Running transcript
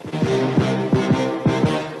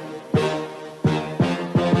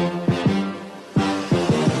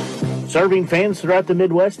Serving fans throughout the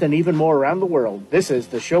Midwest and even more around the world, this is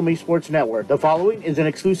the Show Me Sports Network. The following is an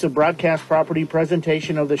exclusive broadcast property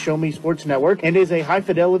presentation of the Show Me Sports Network and is a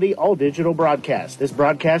high-fidelity, all-digital broadcast. This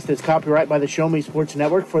broadcast is copyright by the Show Me Sports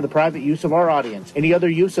Network for the private use of our audience. Any other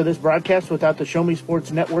use of this broadcast without the Show Me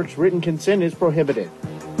Sports Network's written consent is prohibited.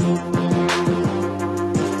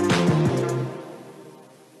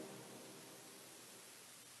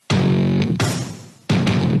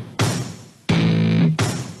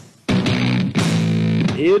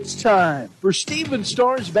 It's time for Stephen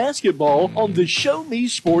Stars basketball on the Show Me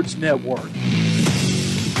Sports Network.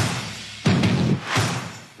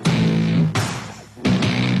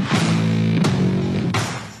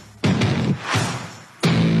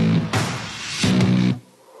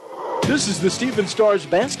 This is the Stephen Stars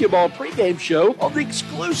basketball pregame show on the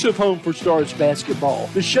exclusive home for Stars basketball,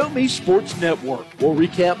 the Show Me Sports Network. We'll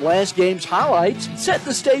recap last game's highlights, set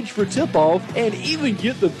the stage for tip-off, and even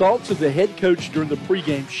get the thoughts of the head coach during the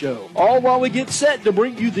pregame show. All while we get set to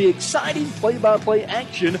bring you the exciting play-by-play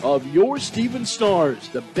action of your Stephen Stars.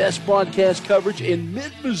 The best broadcast coverage in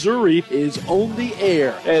mid-Missouri is on the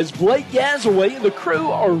air as Blake Gazaway and the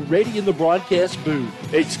crew are ready in the broadcast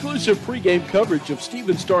booth. Exclusive pregame coverage of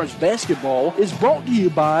Stephen Stars basketball is brought to you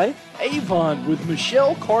by Avon with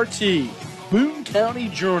Michelle Carty, Boone County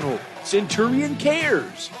Journal, Centurion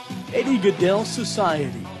Cares, Eddie Goodell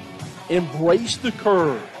Society, Embrace the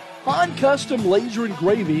Curve, Han Custom Laser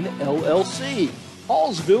Engraving LLC,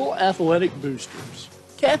 Hallsville Athletic Boosters,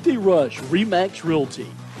 Kathy Rush Remax Realty,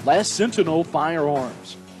 Last Sentinel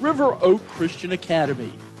Firearms, River Oak Christian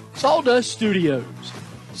Academy, Sawdust Studios,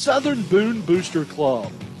 Southern Boone Booster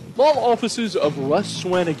Club, law offices of Russ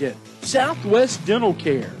Swanigan, Southwest Dental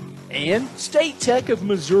Care, and State Tech of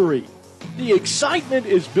Missouri. The excitement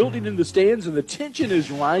is building in the stands and the tension is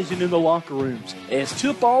rising in the locker rooms as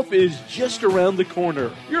tip-off is just around the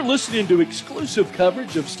corner. You're listening to exclusive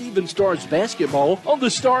coverage of Stephen Stars basketball on the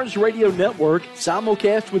Stars Radio Network,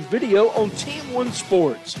 simulcast with video on Team One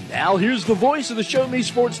Sports. Now here's the voice of the Show Me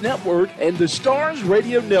Sports Network and the Stars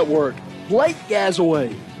Radio Network, Blake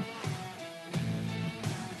Gazaway.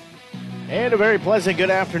 And a very pleasant good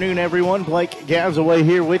afternoon, everyone. Blake Gazaway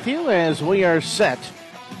here with you as we are set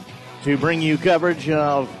to bring you coverage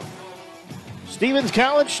of Stephens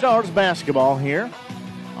College Stars basketball here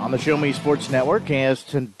on the Show Me Sports Network. As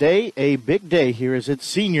today, a big day here, as it's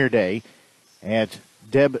senior day at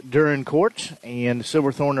Deb Duran Court and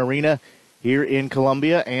Silverthorne Arena here in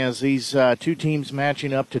Columbia, as these two teams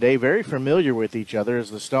matching up today, very familiar with each other, as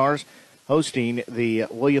the Stars hosting the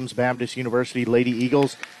Williams Baptist University Lady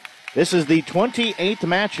Eagles. This is the 28th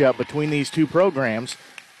matchup between these two programs,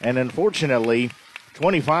 and unfortunately,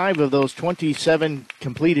 25 of those 27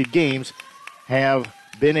 completed games have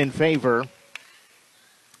been in favor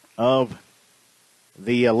of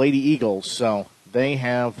the Lady Eagles. So they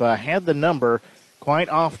have had the number quite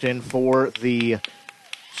often for the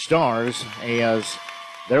Stars, as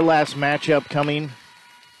their last matchup coming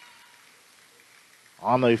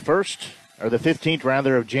on the 15th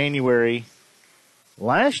rather of January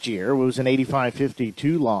last year was an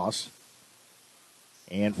 85-52 loss.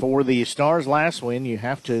 And for the Stars' last win, you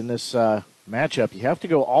have to, in this matchup, you have to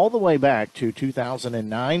go all the way back to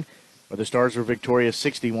 2009, where the Stars were victorious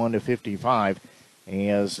 61-55,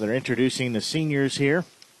 as they're introducing the seniors here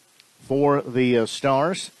for the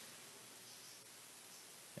Stars,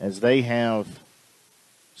 as they have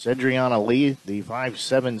Cedriana Lee, the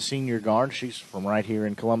 5'7" senior guard. She's from right here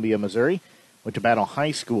in Columbia, Missouri. Went to Battle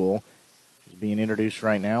High School. She's being introduced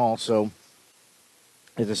right now. Also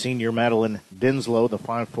is a senior, Madeline Dinslow, the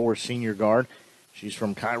 5'4" senior guard. She's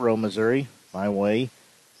from Cairo, Missouri, by way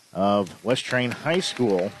of West Train High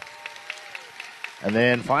School. And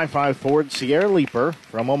then 5'5" forward Sierra Leaper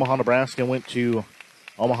from Omaha, Nebraska, went to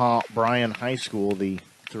Omaha Bryan High School. The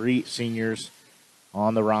three seniors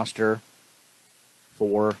on the roster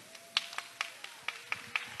for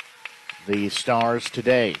the Stars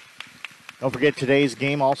today. Don't forget, today's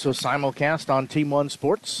game also simulcast on Team One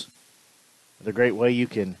Sports. Another great way you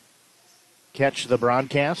can catch the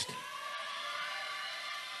broadcast.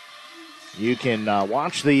 You can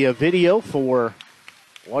watch the video for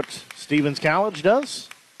what Stephens College does,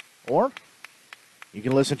 or you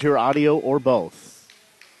can listen to our audio, or both.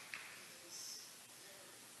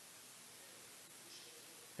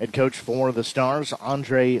 Head coach for the Stars,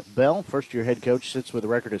 Andre Bell, first-year head coach, sits with a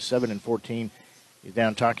record of 7-14. He's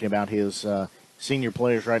down talking about his senior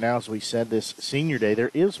players right now. As we said, this senior day, there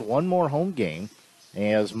is one more home game,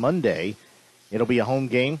 as Monday it'll be a home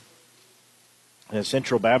game.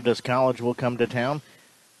 Central Baptist College will come to town.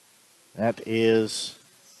 That is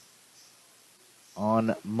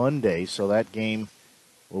on Monday, so that game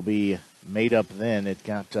will be made up then. It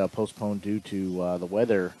got postponed due to the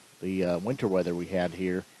weather, the winter weather we had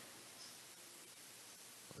here.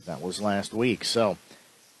 That was last week. So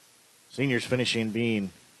seniors finishing being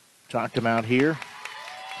talked about here.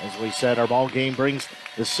 As we said, our ball game brings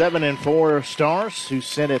the 7-4 Stars, who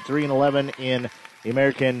sit at 3-11 in the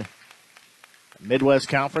American Midwest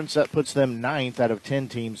Conference. That puts them 9th out of 10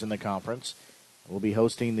 teams in the conference. We'll be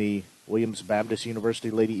hosting the Williams Baptist University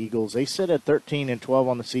Lady Eagles. They sit at 13-12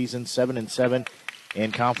 on the season, 7-7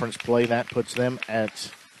 in conference play. That puts them at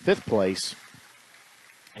 5th place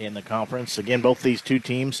in the conference. Again, both these two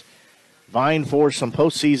teams vying for some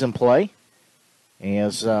postseason play,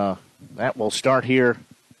 as that will start here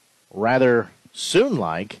rather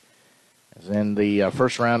soon-like. As in the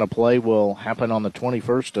first round of play will happen on the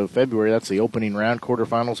 21st of February. That's the opening round.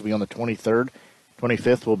 Quarterfinals will be on the 23rd.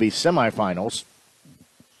 25th will be semifinals.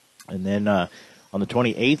 And then on the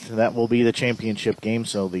 28th, that will be the championship game.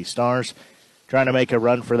 So the Stars trying to make a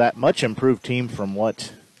run for that much improved team from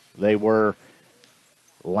what they were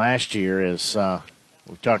last year. As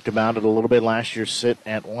we've talked about it a little bit, last year sit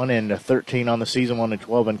at 1-13 on the season,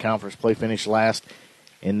 1-12 in conference play, finished last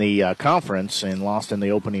in the conference and lost in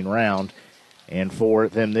the opening round. And for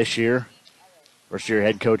them this year, first-year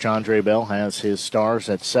head coach Andre Bell has his Stars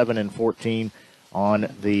at 7-14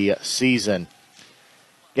 on the season.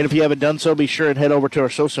 And if you haven't done so, be sure and head over to our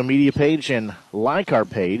social media page and like our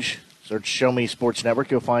page. Search Show Me Sports Network.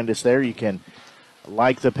 You'll find us there. You can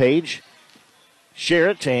like the page, share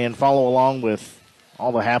it, and follow along with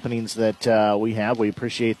all the happenings that we have. We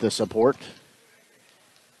appreciate the support,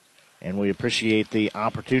 and we appreciate the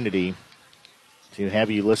opportunity to have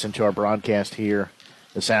you listen to our broadcast here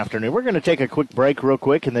this afternoon. We're going to take a quick break real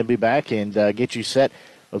quick and then be back and get you set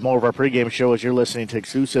with more of our pregame show as you're listening to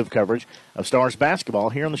exclusive coverage of Stars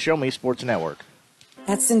basketball here on the Show Me Sports Network.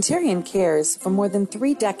 At Centurion Cares, for more than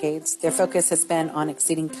 3 decades, their focus has been on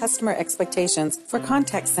exceeding customer expectations for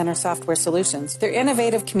contact center software solutions. Their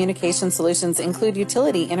innovative communication solutions include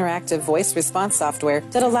utility interactive voice response software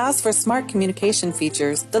that allows for smart communication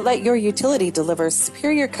features that let your utility deliver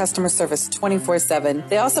superior customer service 24/7.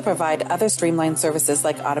 They also provide other streamlined services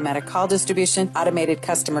like automatic call distribution, automated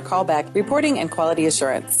customer callback, reporting, and quality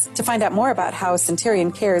assurance. To find out more about how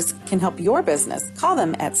Centurion Cares can help your business, call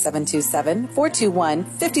them at 727-421-5300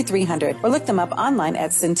 or look them up online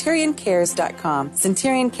at centurioncares.com.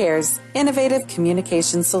 Centurion Cares, innovative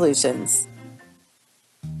communication solutions.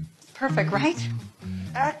 Perfect, right?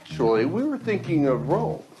 Actually, we were thinking of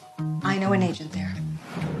Rome. I know an agent there.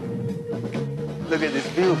 Look at this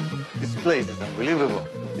view. This place is unbelievable.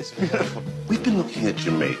 It's beautiful. We've been looking at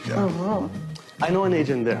Jamaica. Oh, I know an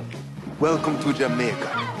agent there. Welcome to Jamaica.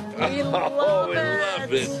 We love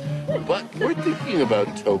it. But we're thinking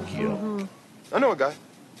about Tokyo. I know a guy.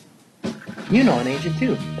 You know an agent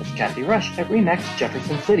too. That's Kathy Rush at RE/MAX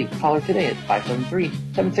Jefferson City. Call her today at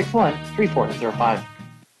 573-761-3405.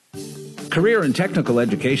 Career and technical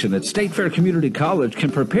education at State Fair Community College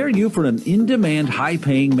can prepare you for an in-demand,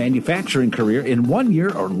 high-paying manufacturing career in 1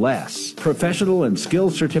 year or less. Professional and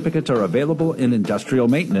skills certificates are available in industrial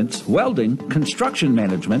maintenance, welding, construction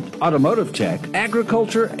management, automotive tech,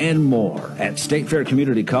 agriculture, and more. At State Fair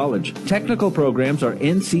Community College, technical programs are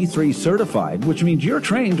NC3 certified, which means you're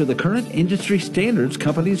trained to the current industry standards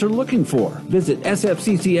companies are looking for. Visit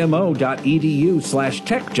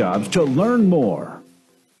sfccmo.edu/techjobs to learn more.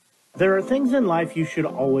 There are things in life you should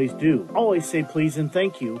always do. Always say please and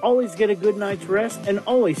thank you. Always get a good night's rest, and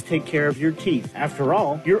always take care of your teeth. After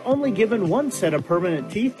all, you're only given one set of permanent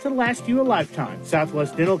teeth to last you a lifetime.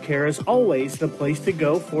 Southwest Dental Care is always the place to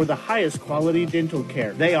go for the highest quality dental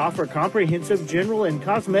care. They offer comprehensive general and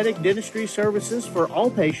cosmetic dentistry services for all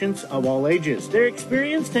patients of all ages. Their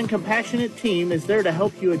experienced and compassionate team is there to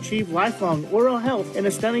help you achieve lifelong oral health and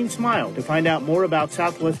a stunning smile. To find out more about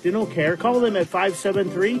Southwest Dental Care, call them at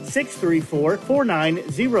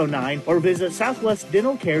 573-634-4909 or visit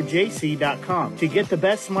southwestdentalcarejc.com. To get the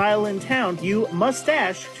best smile in town, you must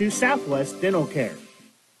dash to Southwest Dental Care.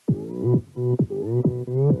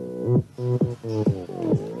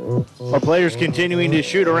 Our players continuing to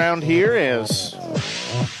shoot around here as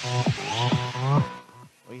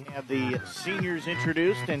we have the seniors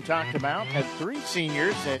introduced and talked about. Had 3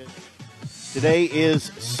 seniors. Today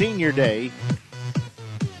is Senior Day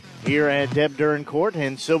here at Deb Duren Court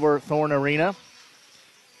and Silverthorne Arena,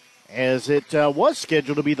 as it was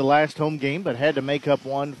scheduled to be the last home game, but had to make up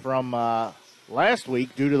one from last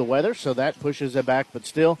week due to the weather, so that pushes it back. But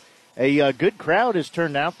still, a good crowd has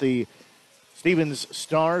turned out. The Stevens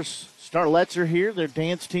Starlets are here, their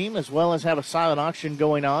dance team, as well as have a silent auction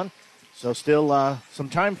going on. So still some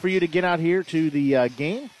time for you to get out here to the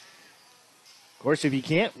game. course, if you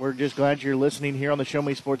can't, we're just glad you're listening here on the Show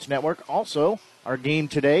Me Sports Network. Also, our game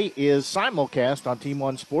today is simulcast on Team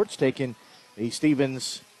One Sports, taking the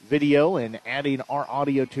Stevens video and adding our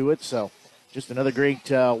audio to it. So just another great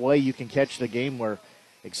way you can catch the game. We're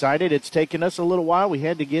excited. It's taken us a little while. We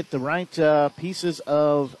had to get the right pieces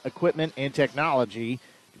of equipment and technology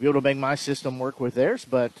to be able to make my system work with theirs,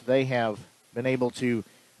 but they have been able to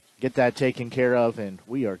get that taken care of, and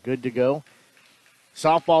we are good to go.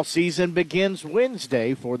 Softball season begins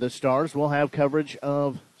Wednesday for the Stars. We'll have coverage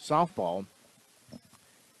of softball.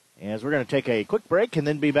 As we're going to take a quick break and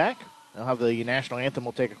then be back. I'll have the national anthem.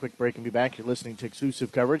 We'll take a quick break and be back. You're listening to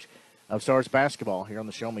exclusive coverage of Stars basketball here on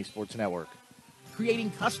the Show Me Sports Network.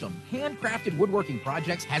 Creating custom, handcrafted woodworking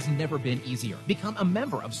projects has never been easier. Become a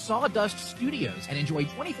member of Sawdust Studios and enjoy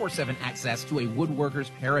 24/7 access to a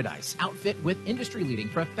woodworker's paradise. Outfit with industry-leading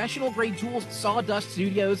professional-grade tools, Sawdust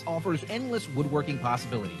Studios offers endless woodworking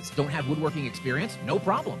possibilities. Don't have woodworking experience? No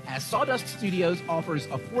problem, as Sawdust Studios offers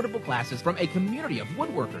affordable classes from a community of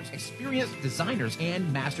woodworkers, experienced designers,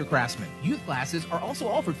 and master craftsmen. Youth classes are also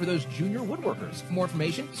offered for those junior woodworkers. For more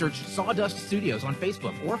information, search Sawdust Studios on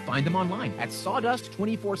Facebook or find them online at Sawdust247.com.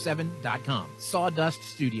 Sawdust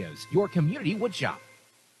Studios, your community woodshop.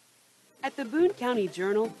 At the Boone County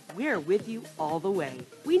Journal, we're with you all the way.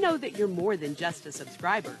 We know that you're more than just a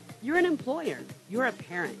subscriber. You're an employer. You're a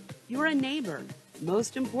parent. You're a neighbor.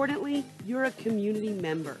 Most importantly, you're a community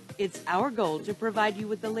member. It's our goal to provide you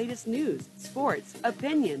with the latest news, sports,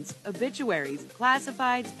 opinions, obituaries,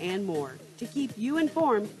 classifieds, and more to keep you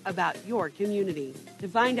informed about your community. To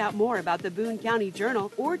find out more about the Boone County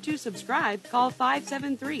Journal or to subscribe, call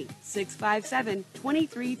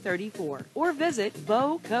 573-657-2334 or visit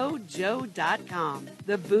bocojoe.com.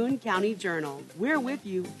 The Boone County Journal. We're with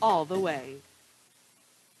you all the way.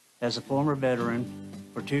 As a former veteran,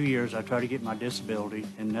 for 2 years I tried to get my disability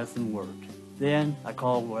and nothing worked. Then I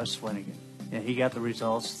called Russ Swanigan and he got the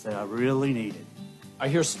results that I really needed. I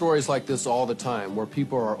hear stories like this all the time where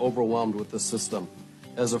people are overwhelmed with the system.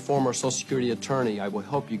 As a former Social Security attorney, I will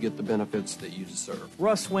help you get the benefits that you deserve.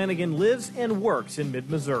 Russ Swanigan lives and works in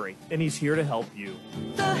mid-Missouri, and he's here to help you.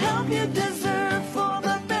 The help you deserve for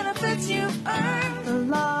the benefits you've earned. The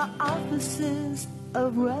law offices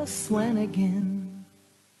of Russ Swanigan.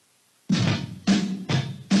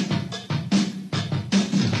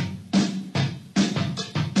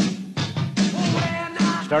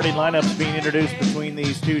 Starting lineups being introduced between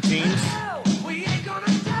these two teams.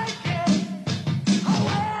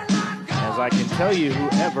 As I can tell you,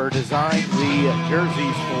 whoever designed the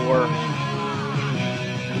jerseys for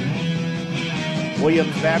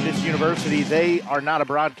Williams Baptist University, they are not a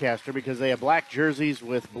broadcaster because they have black jerseys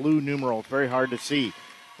with blue numerals. Very hard to see.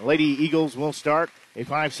 The Lady Eagles will start. A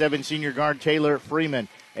 5'7" senior guard, Taylor Freeman.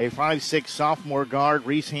 A 5'6" sophomore guard,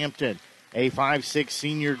 Reese Hampton. A 5'6"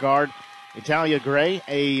 senior guard, Italia Gray,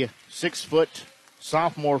 a 6-foot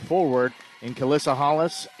sophomore forward in Calissa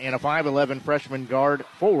Hollis, and a 5'11" freshman guard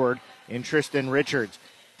forward in Tristan Richards.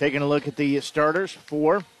 Taking a look at the starters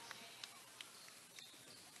for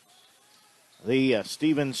the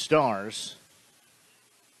Stevens Stars.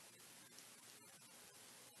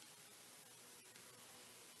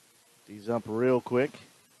 These up real quick,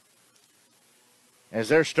 as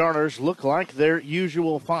their starters look like their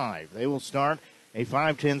usual five. They will start a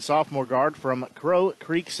 5'10" sophomore guard from Crow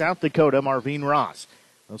Creek, South Dakota, Marvine Ross.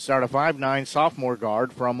 They'll start a 5'9" sophomore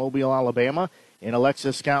guard from Mobile, Alabama, in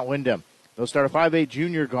Alexis Scott Wyndham. They'll start a 5'8"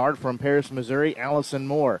 junior guard from Paris, Missouri, Allison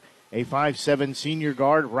Moore. A 5'7" senior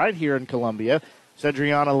guard right here in Columbia,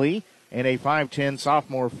 Cedriana Lee. And a 5'10"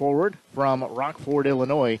 sophomore forward from Rockford,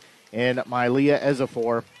 Illinois, and Mylea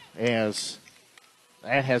Ezefor, as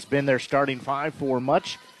that has been their starting five for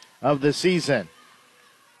much of the season.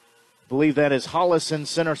 I believe that is Hollis in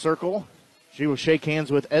center circle. She will shake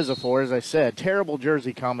hands with Ezefor, as I said. Terrible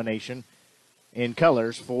jersey combination in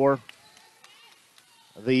colors for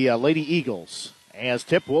the Lady Eagles, as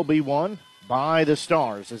tip will be won by the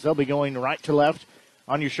Stars, as they'll be going right to left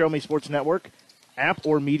on your Show Me Sports Network app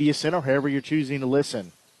or media center, however you're choosing to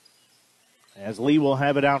listen. As Lee will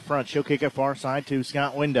have it out front. She'll kick it far side to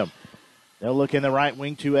Scott Wyndham. They'll look in the right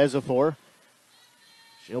wing to Ezefor.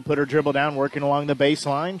 She'll put her dribble down, working along the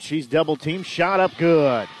baseline. She's double teamed. Shot up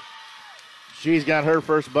good. She's got her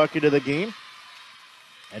first bucket of the game.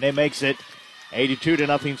 And it makes it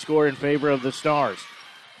 82-0 score in favor of the Stars.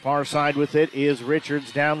 Far side with it is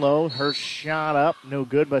Richards down low. Her shot up, no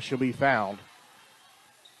good, but she'll be fouled.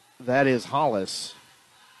 That is Hollis.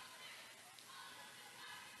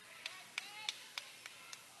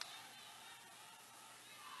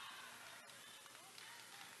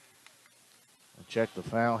 Check the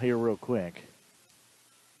foul here real quick.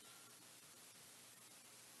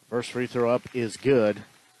 First free throw up is good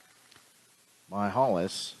by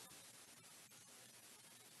Hollis.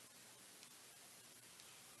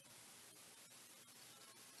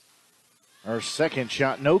 Her second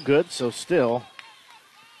shot, no good, so still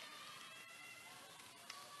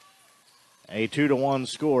a 2-1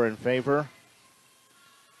 score in favor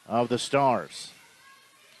of the Stars.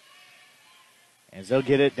 As they'll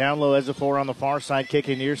get it down low as a 4 on the far side,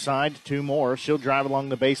 kicking near side, 2 more. She'll drive along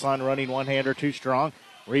the baseline, running one-hander too strong.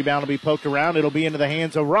 Rebound will be poked around. It'll be into the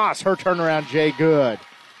hands of Ross. Her turnaround, Jay, good.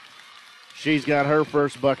 She's got her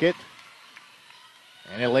first bucket.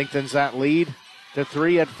 And it lengthens that lead to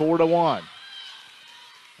 3 at 4-1.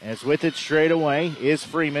 As with it straight away is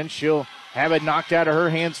Freeman. She'll have it knocked out of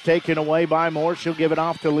her hands, taken away by Moore. She'll give it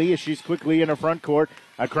off to Lee as she's quickly in her front court.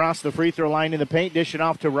 Across the free throw line in the paint, dish it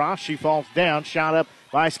off to Ross. She falls down. Shot up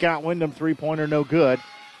by Scott Wyndham. Three-pointer, no good.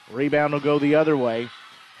 Rebound will go the other way.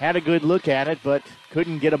 Had a good look at it, but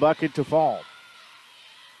couldn't get a bucket to fall.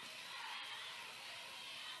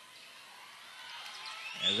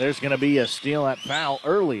 As there's going to be a steal. That foul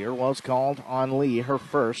earlier was called on Lee, her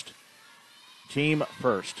first. Team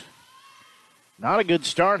first. Not a good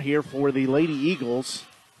start here for the Lady Eagles.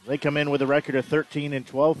 They come in with a record of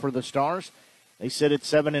 13-12 for the Stars. They sit at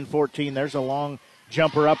 7-14. There's a long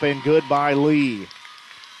jumper up and good by Lee.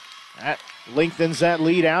 That lengthens that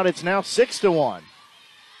lead out. It's now 6-1.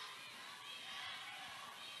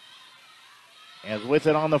 As with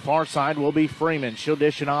it on the far side will be Freeman. She'll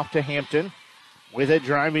dish it off to Hampton. With it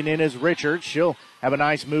driving in is Richards. She'll have a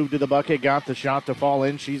nice move to the bucket. Got the shot to fall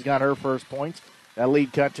in. She's got her first points. That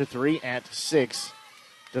lead cut to 3 at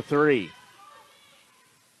 6-3.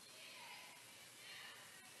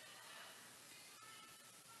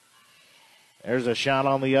 There's a shot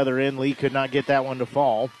on the other end. Lee could not get that one to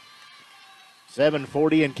fall.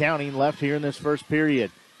 7:40 and counting left here in this first period.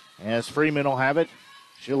 As Freeman will have it.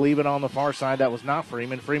 She'll leave it on the far side. That was not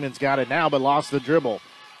Freeman. Freeman's got it now, but lost the dribble.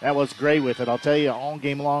 That was Gray with it. I'll tell you, all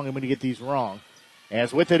game long, I'm going to get these wrong.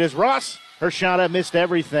 As with it is Ross. Her shot up missed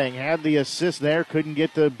everything. Had the assist there. Couldn't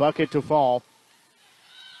get the bucket to fall.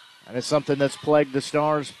 And it's something that's plagued the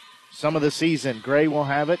Stars some of the season. Gray will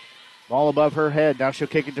have it. Ball above her head. Now she'll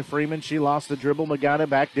kick it to Freeman. She lost the dribble, but got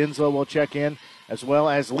it back. Dinslow will check in, as well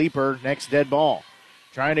as Leaper. Next dead ball.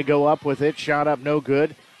 Trying to go up with it. Shot up no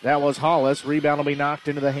good. That was Hollis. Rebound will be knocked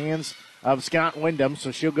into the hands of Scott Wyndham, so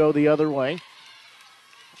she'll go the other way.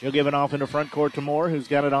 She'll give it off into front court to Moore, who's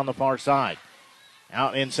got it on the far side.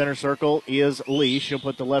 Out in center circle is Lee. She'll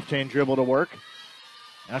put the left-hand dribble to work.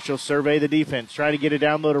 Now she'll survey the defense. Try to get it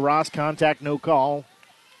down low to Ross. Contact, no call.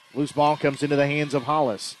 Loose ball comes into the hands of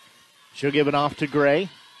Hollis. She'll give it off to Gray.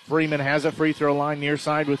 Freeman has a free throw line near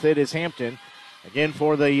side with it is Hampton. Again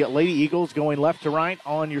for the Lady Eagles going left to right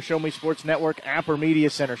on your Show Me Sports Network app or media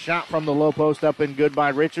center. Shot from the low post up and good by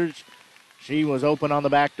Richards. She was open on the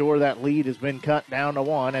back door. That lead has been cut down to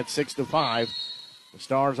 1 at 6-5. The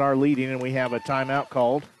Stars are leading, and we have a timeout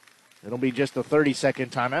called. It'll be just a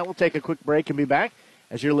 30-second timeout. We'll take a quick break and be back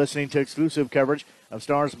as you're listening to exclusive coverage of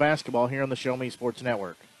Stars basketball here on the Show Me Sports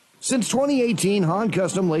Network. Since 2018, Han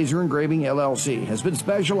Custom Laser Engraving LLC has been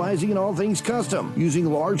specializing in all things custom, using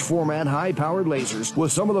large format, high-powered lasers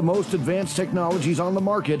with some of the most advanced technologies on the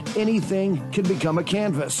market. Anything can become a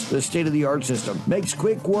canvas. This state-of-the-art system makes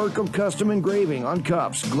quick work of custom engraving on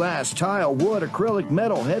cups, glass, tile, wood, acrylic,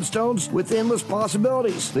 metal, headstones with endless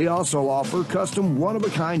possibilities. They also offer custom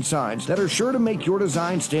one-of-a-kind signs that are sure to make your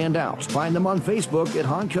design stand out. Find them on Facebook at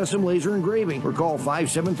Han Custom Laser Engraving or call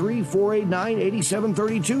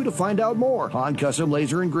 573-489-8732 to find out more. Han Custom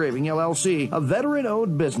Laser Engraving LLC, a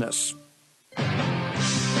veteran-owned business.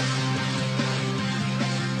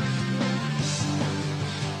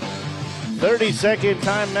 30-second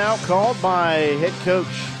timeout called by head coach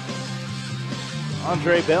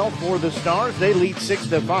Andre Bell for the Stars. They lead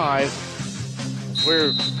 6-5.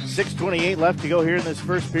 We're 6:28 left to go here in this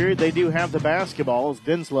first period. They do have the basketball as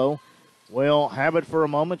Dinslow will have it for a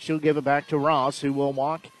moment. She'll give it back to Ross, who will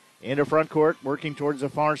walk into front court, working towards the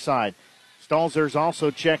far side. Stalzer's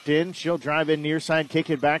also checked in. She'll drive in near side, kick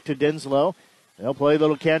it back to Dinslow. They'll play a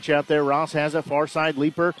little catch out there. Ross has a far side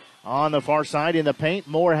leaper on the far side in the paint.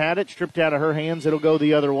 Moore had it, stripped out of her hands. It'll go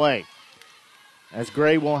the other way. As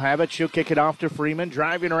Gray will have it, she'll kick it off to Freeman.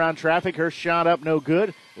 Driving around traffic, her shot up, no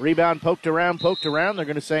good. Rebound poked around. They're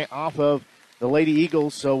going to say off of the Lady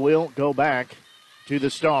Eagles, so we'll go back to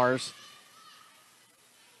the Stars.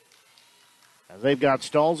 They've got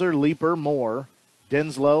Stalzer, Leaper, Moore,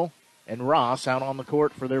 Dinslow, and Ross out on the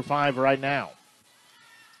court for their 5 right now.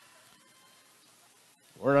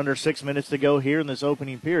 We're under 6 minutes to go here in this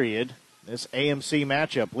opening period. This AMC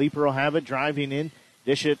matchup. Leaper will have it, driving in,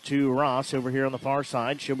 Dish it to Ross over here on the far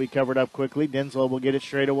side. She'll be covered up quickly. Denslow will get it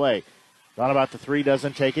straight away. Thought about the three,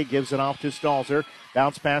 doesn't take it, gives it off to Stalzer.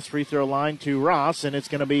 Bounce pass free throw line to Ross, and it's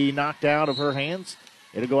going to be knocked out of her hands.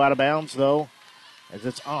 It'll go out of bounds, though, as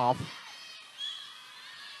it's off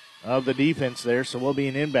of the defense there, so we'll be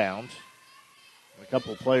an inbound. A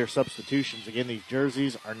couple player substitutions. Again, these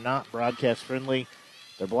jerseys are not broadcast friendly.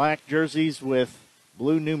 They're black jerseys with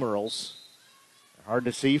blue numerals. They're hard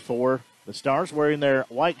to see for the Stars, wearing their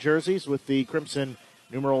white jerseys with the crimson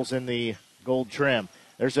numerals in the gold trim.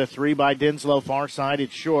 There's a three by Denslow, far side.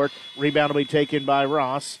 It's short. Rebound will be taken by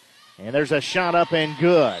Ross. And there's a shot up and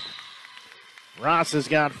good. Ross has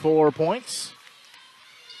got 4 points.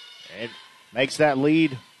 It makes that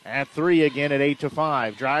lead at 3 again at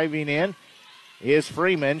 8-5. Driving in is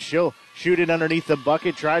Freeman. She'll shoot it underneath the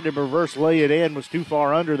bucket. Tried to reverse lay it in. Was too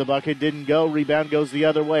far under the bucket. Didn't go. Rebound goes the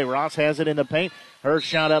other way. Ross has it in the paint. Her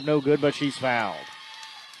shot up no good, but she's fouled.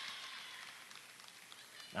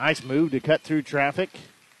 Nice move to cut through traffic.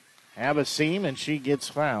 Have a seam, and she gets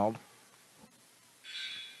fouled.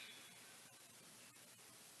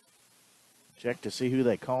 Check to see who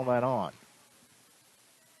they call that on.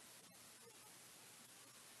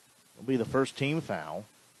 It'll be the first team foul.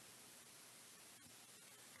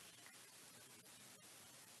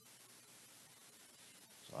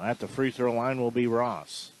 So at the free throw line will be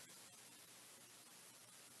Ross.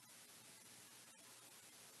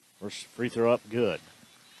 First free throw up, good.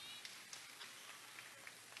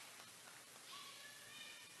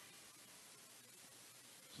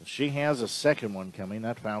 So she has a second one coming.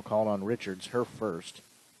 That foul called on Richards, her first.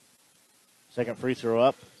 Second free throw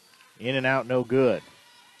up, in and out, no good.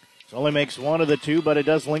 So only makes one of the two, but it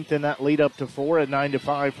does lengthen that lead up to 4 at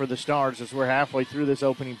 9-5 for the Stars as we're halfway through this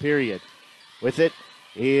opening period. With it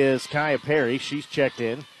is Kaya Perry. She's checked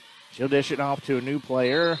in. She'll dish it off to a new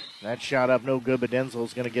player. That shot up no good, but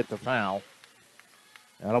Denslow's going to get the foul.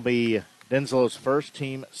 That'll be Denslow's first,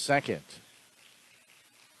 team second.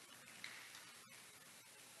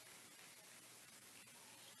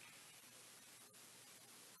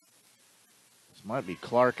 This might be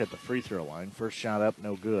Clark at the free throw line. First shot up,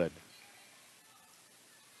 no good.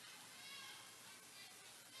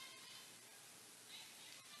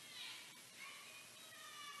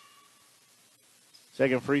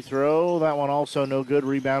 Second free throw, that one also no good.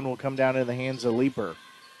 Rebound will come down in the hands of Leeper.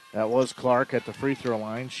 That was Clark at the free throw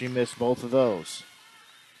line. She missed both of those.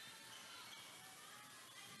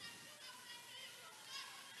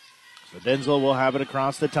 So Denslow will have it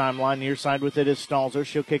across the timeline. Near side with it is Stalzer.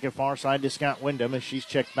 She'll kick it far side to Scott Wyndham as she's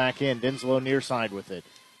checked back in. Denslow near side with it.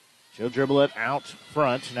 She'll dribble it out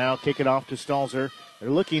front. Now kick it off to Stalzer. They're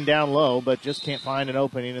looking down low, but just can't find an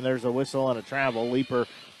opening, and there's a whistle and a travel. Leeper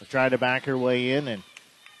was trying to back her way in and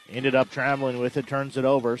ended up traveling with it, turns it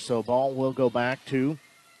over. So ball will go back to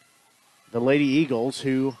the Lady Eagles,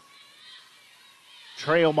 who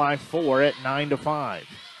trail by 4 at 9-5.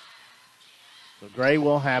 So Gray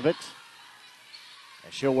will have it.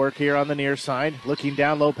 And she'll work here on the near side. Looking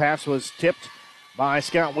down low, pass was tipped by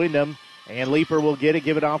Scott Wyndham. And Leeper will get it,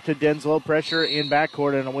 give it off to Denslow. Pressure in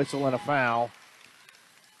backcourt and a whistle and a foul.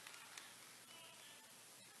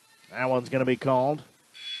 That one's going to be called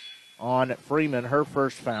on Freeman, her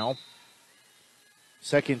first foul.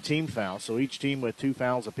 Second team foul, so each team with 2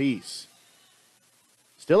 fouls apiece.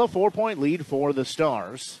 Still a 4-point lead for the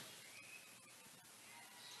Stars.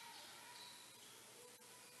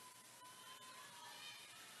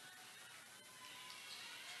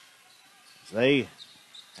 They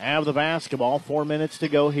have the basketball. 4 minutes to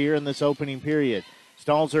go here in this opening period.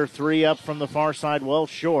 Stalzer 3 up from the far side, well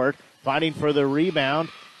short. Fighting for the rebound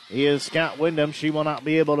is Scott Wyndham. She will not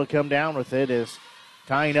be able to come down with it, is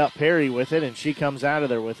tying up Perry with it, and she comes out of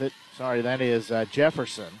there with it. Sorry, that is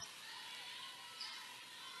Jefferson.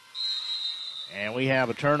 And we have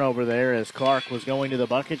a turnover there as Clark was going to the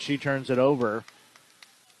bucket. She turns it over.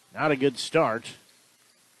 Not a good start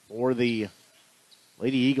for the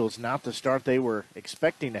Lady Eagles, not the start they were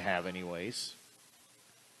expecting to have anyways.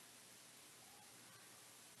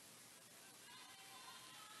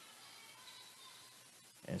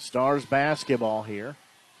 And Stars basketball here.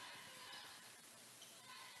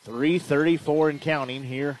 3:34 and counting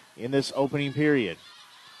here in this opening period.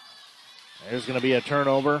 There's going to be a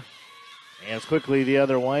turnover. And as quickly the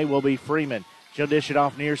other way will be Freeman. She'll dish it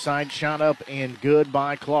off near side. Shot up and good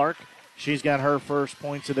by Clark. She's got her first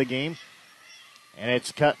points of the game. And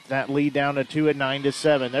it's cut that lead down to 2 at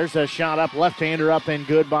 9-7. There's a shot up, left-hander up and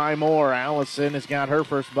good by Moore. Allison has got her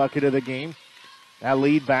first bucket of the game. That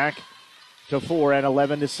lead back to 4 at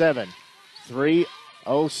 11-7.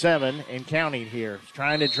 3:07 and counting here.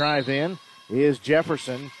 Trying to drive in is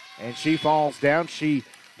Jefferson. and she falls down. She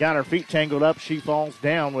got her feet tangled up. She falls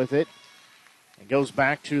down with it and goes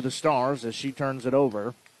back to the Stars as she turns it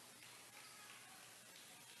over.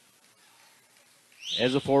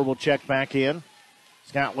 Ezefor will check back in.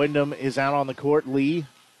 Scott Wyndham is out on the court. Lee,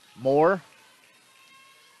 Moore,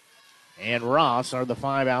 and Ross are the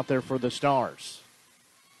 5 out there for the Stars.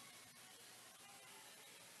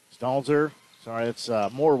 Stalzer, it's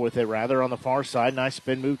Moore with it rather on the far side. Nice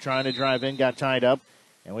spin move trying to drive in, got tied up,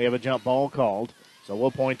 and we have a jump ball called. So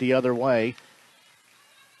we'll point the other way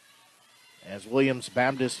as Williams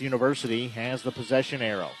Baptist University has the possession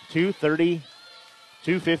arrow.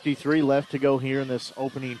 2:53 left to go here in this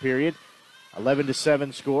opening period.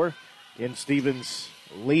 11-7 score. Again, Stevens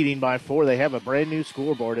leading by 4. They have a brand new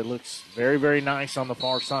scoreboard. It looks very, very nice on the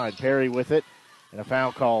far side. Perry with it, and a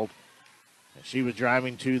foul called. She was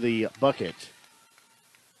driving to the bucket.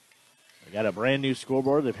 They got a brand new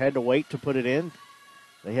scoreboard. They've had to wait to put it in.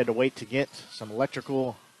 They had to wait to get some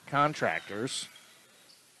electrical contractors.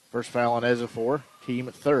 First foul on Ezefor, team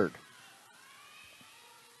at 3rd.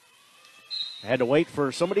 I had to wait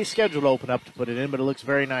for somebody's schedule to open up to put it in, but it looks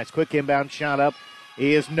very nice. Quick inbound shot up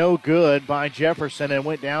is no good by Jefferson and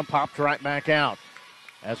went down, popped right back out.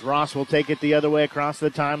 As Ross will take it the other way across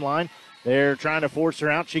the timeline. They're trying to force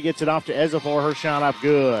her out. She gets it off to Ezefor. Her shot up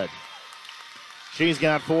good. She's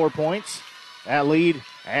got 4 points. That lead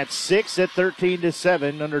at 6 at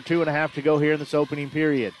 13-7. Under 2.5 to go here in this opening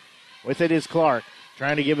period. With it is Clark.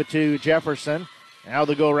 Trying to give it to Jefferson. Now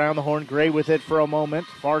they'll go around the horn. Gray with it for a moment.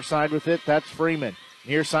 Far side with it. That's Freeman.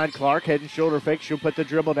 Near side Clark. Head and shoulder fake. She'll put the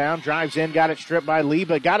dribble down. Drives in. Got it stripped by Lee,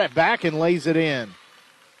 but got it back and lays it in.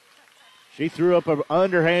 She threw up an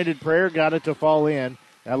underhanded prayer. Got it to fall in.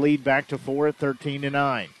 That lead back to 4 at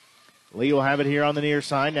 13-9. Lee will have it here on the near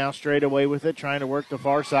side. Now straight away with it. Trying to work the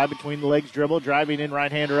far side between the legs dribble. Driving in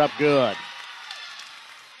right-hander up good.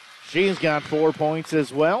 She's got 4 points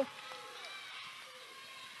as well.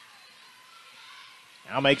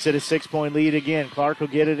 Now makes it a 6-point lead again. Clark will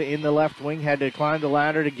get it in the left wing. Had to climb the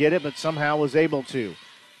ladder to get it, but somehow was able to.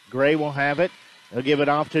 Gray will have it. They'll give it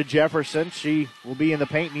off to Jefferson. She will be in the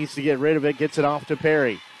paint, needs to get rid of it. Gets it off to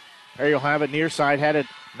Perry. Perry will have it near side. Had it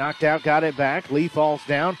knocked out, got it back. Lee falls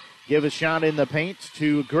down. Give a shot in the paint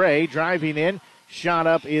to Gray. Driving in. Shot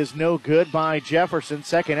up is no good by Jefferson.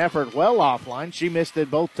 Second effort well offline. She missed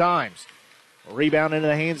it both times. Rebound into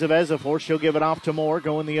the hands of Ezefor. She'll give it off to Moore,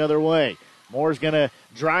 going the other way. Moore's going to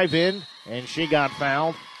drive in, and she got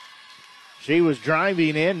fouled. She was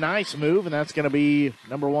driving in. Nice move, and that's going to be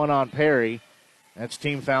number 1 on Perry. That's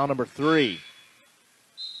team foul number 3.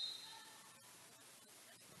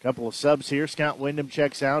 A couple of subs here. Scott Wyndham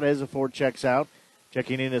checks out. Ezefor checks out.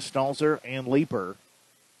 Checking in is Stalzer and Leeper.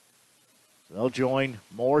 They'll join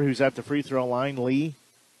Moore, who's at the free throw line, Lee,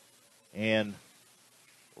 and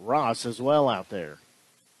Ross as well out there.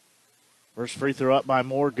 First free throw up by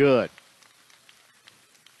Moore, good.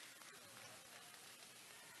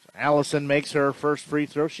 So Allison makes her first free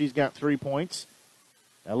throw. She's got 3 points.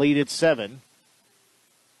 That lead at 7.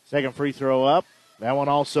 Second free throw up. That one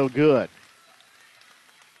also good.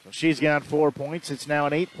 So she's got 4 points. It's now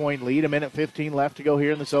an 8-point lead. 1:15 left to go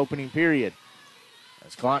here in this opening period.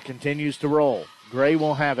 As clock continues to roll. Gray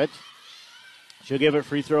will have it. She'll give it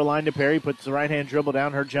free throw line to Perry. Puts the right-hand dribble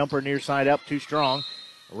down. Her jumper near side up, too strong.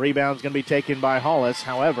 Rebound's going to be taken by Hollis.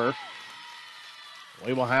 However,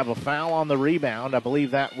 we will have a foul on the rebound. I believe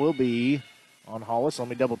that will be on Hollis. Let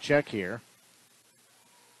me double check here.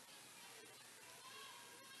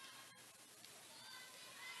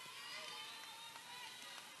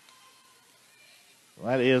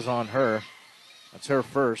 Well, that is on her. That's her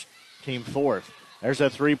first, team 4th. There's a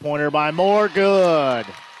three-pointer by Moore. Good.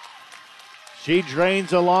 She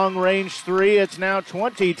drains a long-range 3. It's now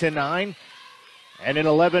 20-9 and an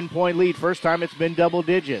 11-point lead. First time it's been double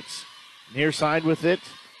digits. Near side with it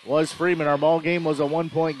was Freeman. Our ball game was a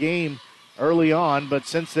 1-point game early on, but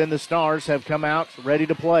since then the Stars have come out ready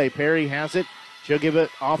to play. Perry has it. She'll give it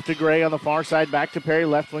off to Gray on the far side. Back to Perry,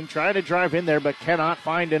 left wing. Trying to drive in there, but cannot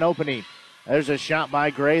find an opening. There's a shot by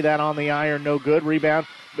Gray. That on the iron, no good. Rebound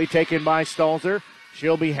will be taken by Stalzer.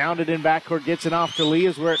 She'll be hounded in backcourt. Gets it off to Lee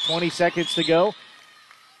as we're at 20 seconds to go.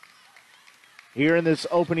 Here in this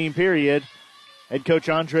opening period, head coach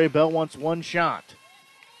Andre Bell wants one shot.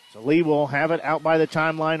 So Lee will have it out by the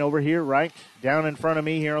timeline over here, right down in front of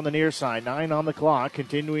me here on the near side. 9 on the clock,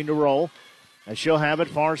 continuing to roll. And she'll have it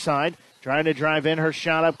far side. Trying to drive in. Her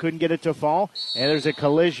shot up, couldn't get it to fall. And there's a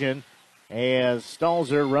collision as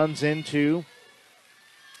Stalzer runs into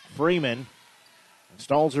Freeman. And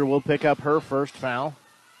Stalzer will pick up her first foul.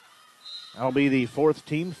 That'll be the 4th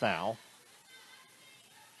team foul.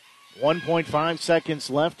 1.5 seconds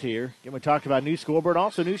left here. Again, we talked about new scoreboard,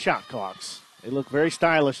 also new shot clocks. They look very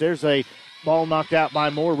stylish. There's a ball knocked out by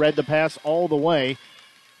Moore. Read the pass all the way.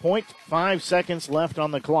 0.5 seconds left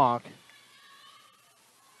on the clock.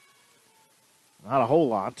 Not a whole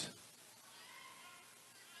lot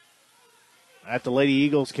that the Lady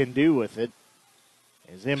Eagles can do with it.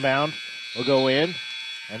 Is inbound, will go in,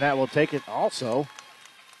 and that will take it also.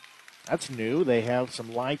 That's new. They have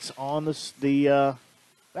some lights on the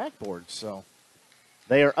backboard, so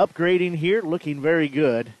they are upgrading here, looking very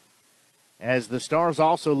good. As the Stars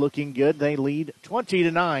also looking good, they lead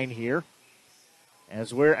 20-9 here.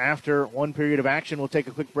 As we're after one period of action, we'll take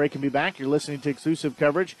a quick break and be back. You're listening to exclusive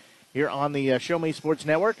coverage here on the Show Me Sports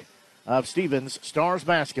Network of Stevens Stars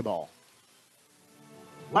basketball.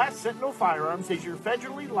 Last Sentinel Firearms is your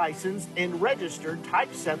federally licensed and registered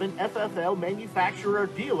Type 7 FFL manufacturer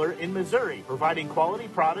dealer in Missouri, providing quality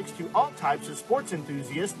products to all types of sports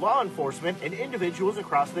enthusiasts, law enforcement, and individuals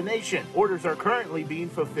across the nation. Orders are currently being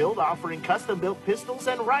fulfilled, offering custom-built pistols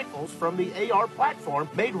and rifles from the AR platform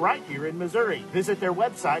made right here in Missouri. Visit their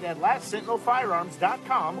website at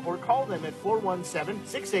lastsentinelfirearms.com or call them at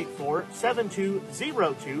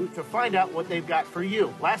 417-684-7202 to find out what they've got for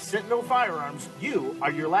you. Last Sentinel Firearms, you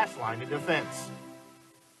are your last line of defense.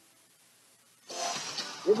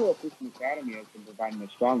 Riverwalk Christian Academy has been providing a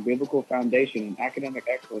strong biblical foundation and academic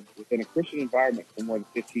excellence within a Christian environment for more than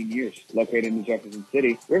 15 years. Located in Jefferson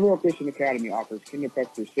City, Riverwalk Christian Academy offers kinder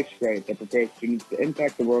prep through 6th grade that prepares students to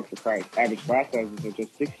impact the world for Christ. Average class sizes are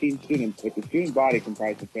just 16 students, with the student body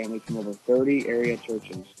comprised of families from over 30 area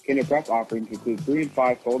churches. Kinder prep offerings include 3 and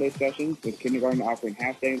 5 full-day sessions, with kindergarten offering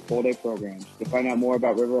half-day and full-day programs. To find out more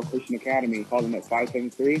about Riverwalk Christian Academy, call them at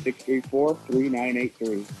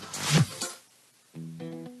 573-634-3983.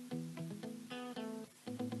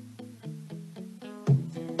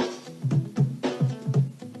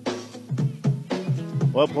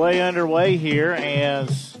 Well, play underway here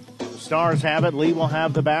as the Stars have it. Lee will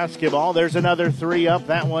have the basketball. There's another three up.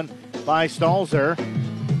 That one by Stalzer.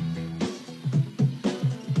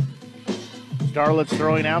 Starlet's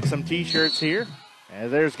throwing out some T-shirts here.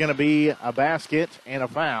 And there's going to be a basket and a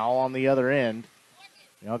foul on the other end.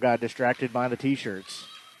 Y'all got distracted by the T-shirts.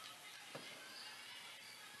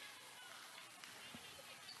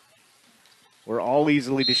 We're all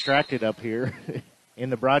easily distracted up here in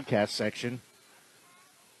the broadcast section.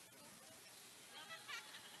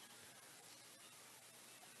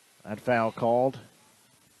 That foul called.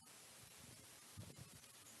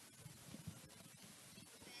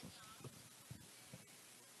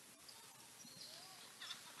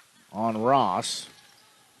 On Ross.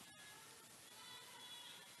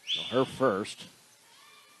 So her first.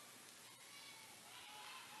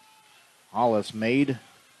 Hollis made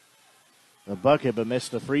the bucket but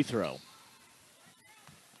missed the free throw.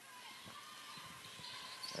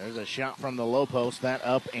 There's a shot from the low post. That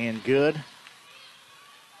up and good.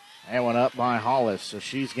 That one up by Hollis, so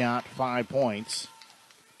she's got 5 points.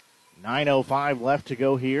 9:05 left to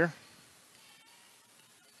go here.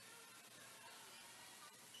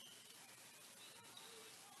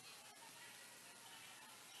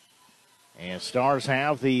 And Stars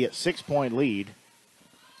have the 6-point lead.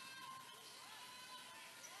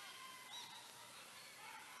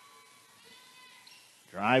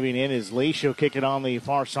 Driving in is Lee. She'll kick it on the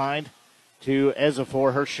far side to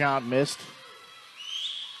Ezefor. Her shot missed.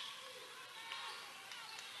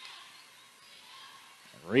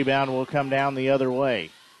 Rebound will come down the other way.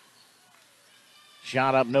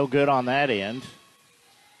 Shot up no good on that end.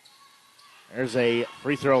 There's a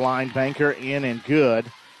free throw line banker in and good.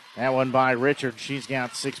 That one by Richard. She's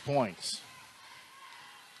got 6 points.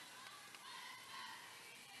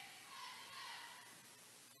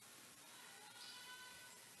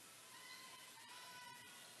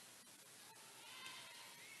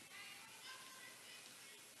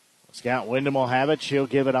 Scout Wyndham will have it. She'll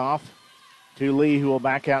give it off to Lee, who will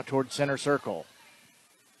back out towards center circle.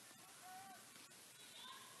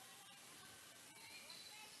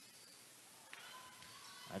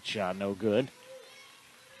 That shot no good.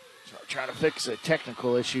 So trying to fix a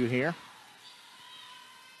technical issue here.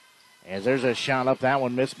 As there's a shot up, that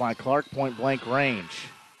one missed by Clark, point blank range.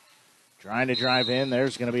 Trying to drive in,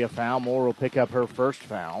 there's going to be a foul. Moore will pick up her first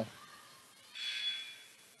foul.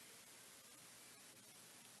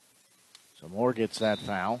 So Moore gets that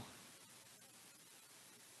foul.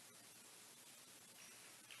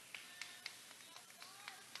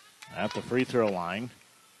 At the free throw line.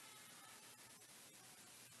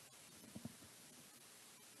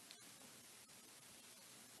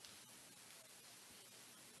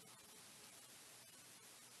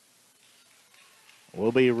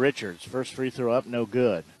 Will be Richards. First free throw up, no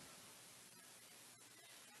good.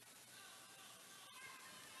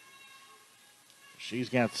 She's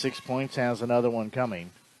got 6 points, has another one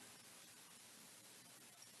coming.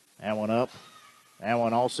 That one up. That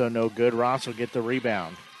one also no good. Ross will get the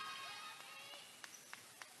rebound.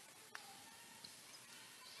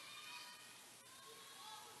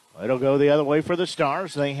 It'll go the other way for the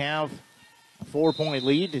Stars. They have a 4-point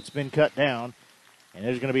lead. It's been cut down. And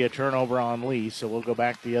there's going to be a turnover on Lee, so we'll go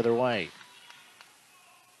back the other way.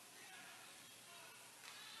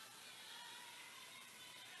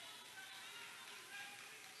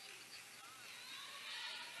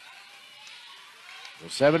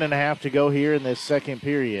 So 7.5 to go here in this second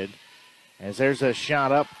period. As there's a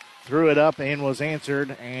shot up, threw it up, and was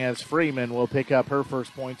answered as Freeman will pick up her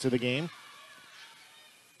first points of the game.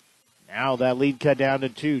 Now that lead cut down to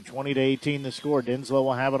 2, 20-18 the score. Dinslow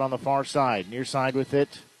will have it on the far side. Near side with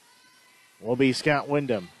it will be Scott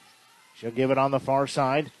Wyndham. She'll give it on the far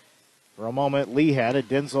side. For a moment, Lee had it.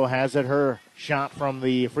 Dinslow has it. Her shot from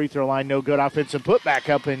the free throw line, no good. Offensive putback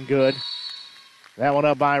up and good. That one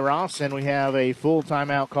up by Ross, and we have a full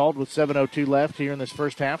timeout called with 7:02 left here in this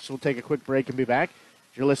first half. So we'll take a quick break and be back.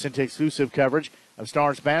 You're listening to exclusive coverage of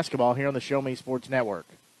Stars basketball here on the Show Me Sports Network.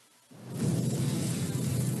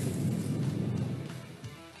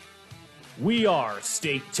 We are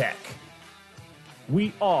State Tech.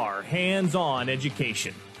 We are hands-on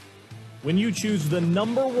education. When you choose the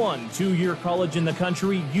 #1 two-year college in the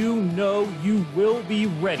country, you know you will be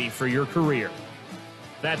ready for your career.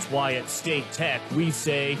 That's why at State Tech we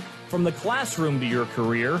say, from the classroom to your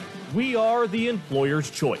career, we are the employer's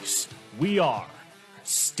choice. We are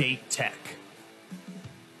State Tech.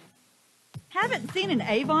 Haven't seen an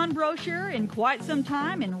Avon brochure in quite some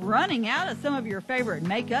time and running out of some of your favorite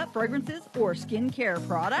makeup, fragrances, or skincare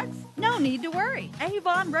products? No need to worry.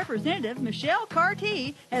 Avon representative Michelle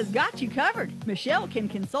Carty has got you covered. Michelle can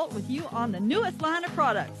consult with you on the newest line of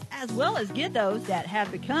products, as well as get those that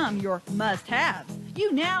have become your must-haves.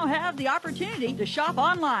 You now have the opportunity to shop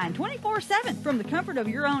online 24/7 from the comfort of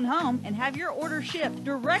your own home and have your order shipped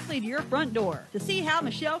directly to your front door. To see how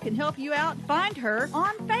Michelle can help you out, find her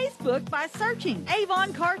on Facebook by searching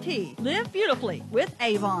Avon Carty. Live beautifully with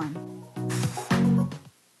Avon.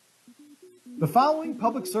 The following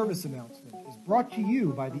public service announcement is brought to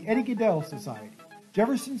you by the Eddie Gaedel Society,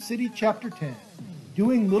 Jefferson City Chapter 10,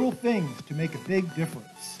 doing little things to make a big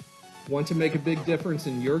difference. Want to make a big difference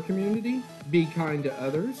in your community? Be kind to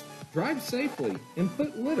others, drive safely, and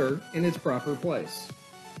put litter in its proper place.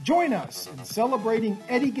 Join us in celebrating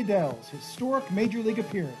Eddie Gaedel's historic Major League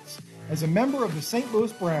appearance as a member of the St.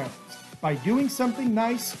 Louis Browns by doing something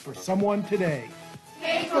nice for someone today.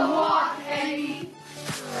 Take a walk, Eddie.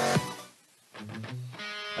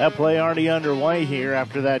 That play already underway here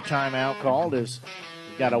after that timeout called as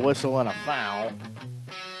we got a whistle and a foul.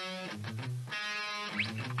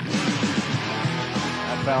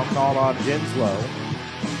 That foul called on Dinslow.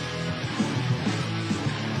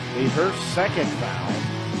 Be her second foul.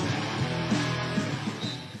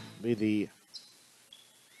 Be the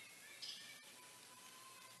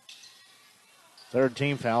third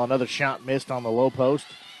team foul. Another shot missed on the low post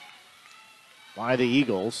by the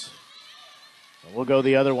Eagles. So we'll go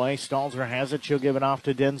the other way. Stalzer has it. She'll give it off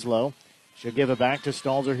to Dinslow. She'll give it back to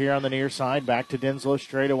Stalzer here on the near side. Back to Dinslow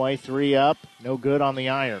straight away. 3 up. No good on the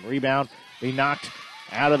iron. Rebound be knocked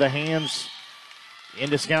out of the hands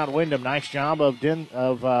into Scott Wyndham. Nice job of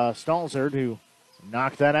Stalzer to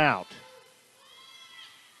knock that out.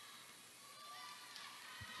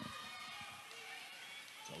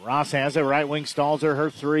 So Ross has it. Right wing Stalzer. Her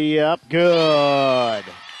 3 up. Good.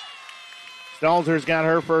 Stalzer's got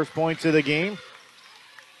her first points of the game.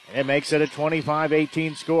 It makes it a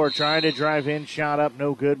 25-18 score. Trying to drive in, shot up,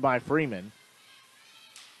 no good by Freeman.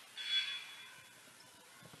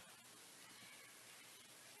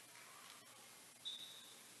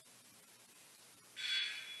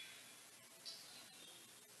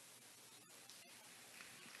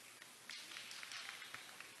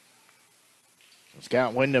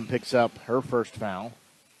 Scott Wyndham picks up her first foul.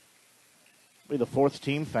 It'll be the fourth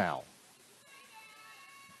team foul.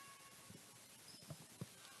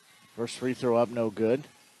 First free throw up, no good.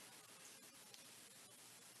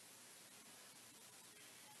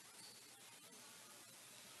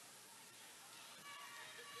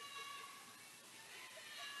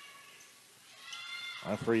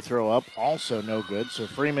 A free throw up, also no good. So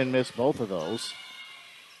Freeman missed both of those.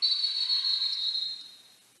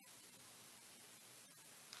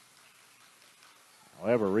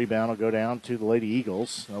 However, rebound will go down to the Lady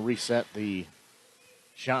Eagles. They'll reset the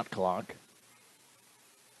shot clock.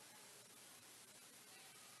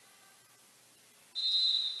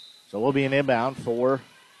 So we'll be an inbound for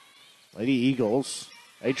Lady Eagles.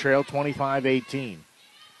 They trail 25-18.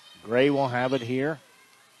 Gray will have it here.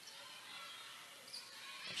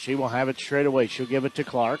 She will have it straight away. She'll give it to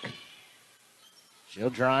Clark. She'll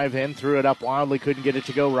drive in, threw it up wildly, couldn't get it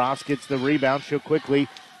to go. Ross gets the rebound. She'll quickly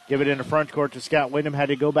give it in the front court to Scott Wyndham. Had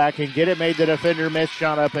to go back and get it. Made the defender miss.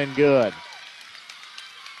 Shot up and good.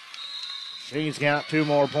 She's got 2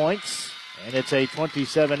 more points. And it's a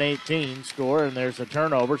 27-18 score. And there's a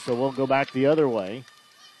turnover. So we'll go back the other way.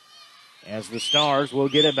 As the Stars will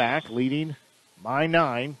get it back, leading by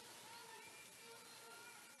 9.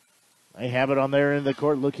 They have it on their end of the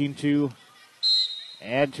court, looking to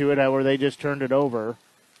add to it. However, they just turned it over.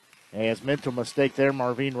 As mental mistake there,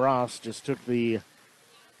 Marvine Ross just took the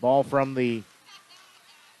ball from the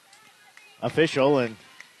official and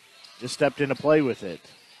just stepped into play with it.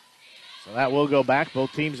 So that will go back.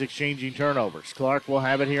 Both teams exchanging turnovers. Clark will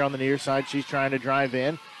have it here on the near side. She's trying to drive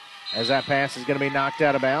in. As that pass is going to be knocked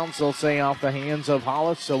out of bounds, they'll say off the hands of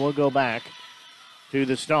Hollis. So we'll go back to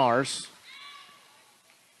the Stars.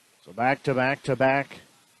 So back-to-back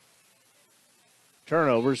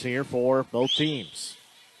turnovers here for both teams.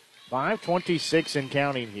 5:26 and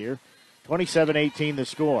counting here. 27-18 the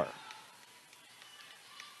score.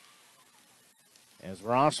 As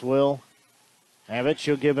Ross will have it,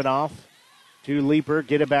 she'll give it off to Leeper.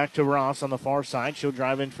 Get it back to Ross on the far side. She'll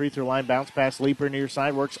drive in free throw line, bounce past Leeper near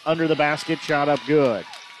side, works under the basket, shot up good.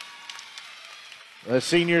 The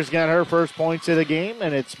senior's got her first points of the game,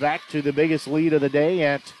 and it's back to the biggest lead of the day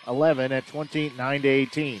at 11 at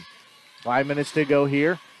 29-18. 5 minutes to go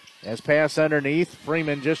here. As pass underneath,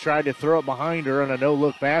 Freeman just tried to throw it behind her on a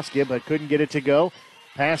no-look basket, but couldn't get it to go.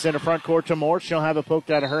 Pass in the front court to Moore. She'll have it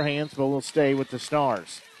poked out of her hands, but will stay with the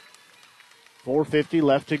Stars. 4:50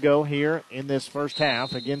 left to go here in this first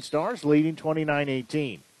half. Again, Stars leading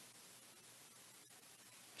 29-18.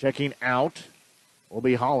 Checking out will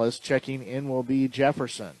be Hollis. Checking in will be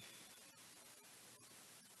Jefferson.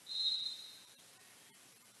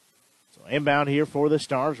 So inbound here for the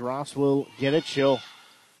Stars. Ross will get it. She'll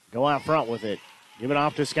go out front with it. Give it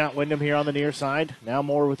off to Scott Wyndham here on the near side. Now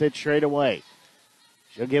Moore with it straight away.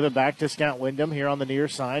 She'll give it back to Scott Wyndham here on the near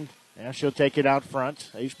side. Now she'll take it out front.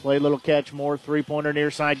 He's played a little catch. Moore three-pointer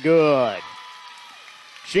near side. Good.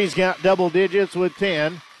 She's got double digits with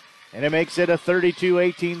 10, and it makes it a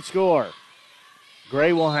 32-18 score.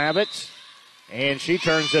 Gray will have it, and she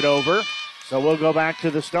turns it over. So we'll go back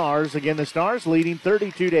to the Stars. Again, the Stars leading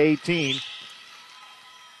 32-18.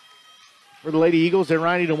 For the Lady Eagles, they're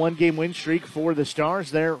riding a 1-game win streak. For the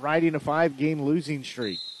Stars, they're riding a 5-game losing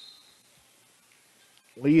streak.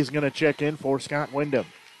 Lee is going to check in for Scott Wyndham.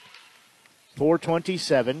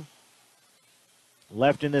 4:27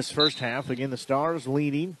 left in this first half. Again, the Stars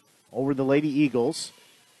leading over the Lady Eagles.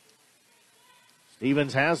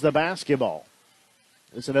 Stevens has the basketball.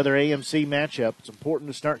 This is another AMC matchup. It's important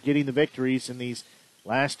to start getting the victories in these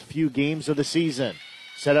last few games of the season.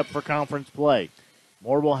 Set up for conference play.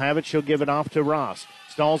 Moore will have it. She'll give it off to Ross.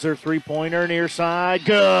 Stalls her three-pointer near side.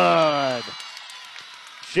 Good.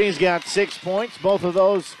 She's got 6 points. Both of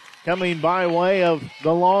those coming by way of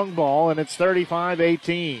the long ball, and it's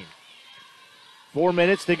 35-18. 4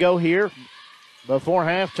 minutes to go here before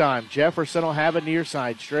halftime. Jefferson will have it near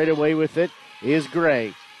side. Straight away with it is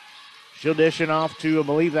Gray. She'll dish it off to, I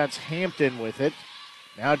believe that's Hampton with it.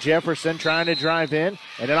 Now Jefferson trying to drive in,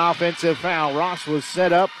 and an offensive foul. Ross was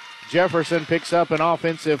set up. Jefferson picks up an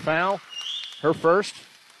offensive foul. Her first.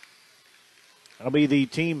 That'll be the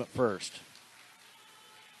team first.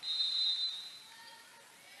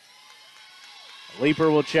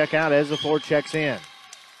 Leeper will check out as the four checks in.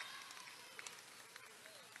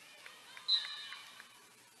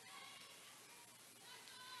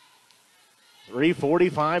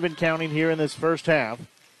 .345 and counting here in this first half.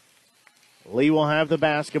 Lee will have the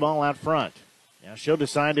basketball out front. Now she'll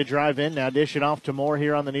decide to drive in. Now dish it off to Moore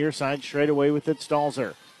here on the near side. Straight away with it, stalls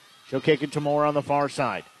her. She'll kick it to Moore on the far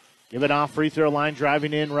side. Give it off free throw line,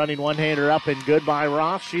 driving in, running one-hander up and good by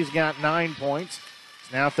Ross. She's got 9 points.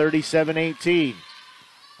 It's now 37-18.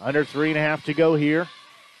 Under 3.5 to go here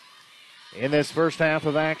in this first half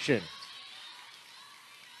of action.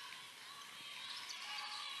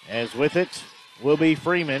 As with it will be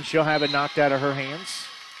Freeman. She'll have it knocked out of her hands.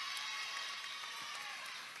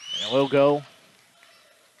 And we'll go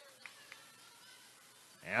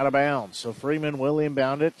out of bounds. So Freeman will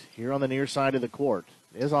inbound it here on the near side of the court.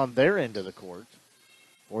 It is on their end of the court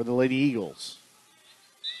for the Lady Eagles.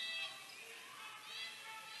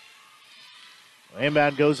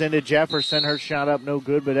 Inbound goes into Jefferson. Her shot up no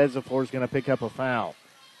good, but Ezefor is going to pick up a foul.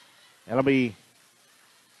 That'll be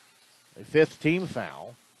a 5th team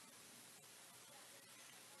foul.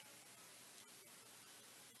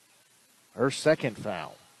 Her 2nd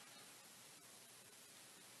foul.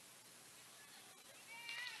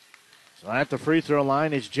 So at the free throw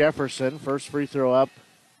line is Jefferson. First free throw up,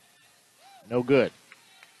 no good.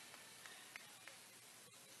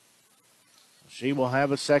 She will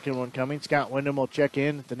have a second one coming. Scott Wyndham will check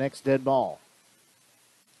in at the next dead ball.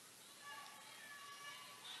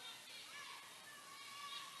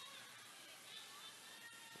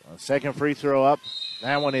 Second free throw up.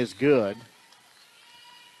 That one is good.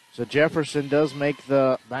 So Jefferson does make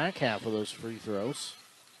the back half of those free throws.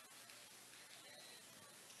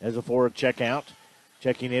 As a forward check out.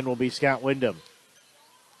 Checking in will be Scott Wyndham.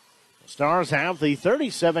 The Stars have the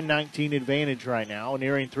 37-19 advantage right now.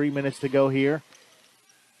 Nearing 3 minutes to go here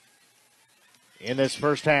in this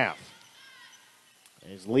first half.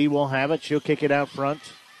 As Lee will have it, she'll kick it out front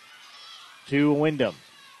to Wyndham.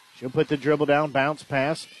 She'll put the dribble down, bounce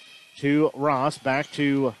pass to Ross, back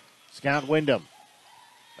to Scott Wyndham.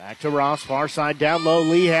 Back to Ross, far side down low.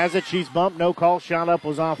 Lee has it, she's bumped, no call, shot up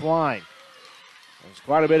was offline. There's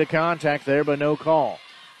quite a bit of contact there, but no call.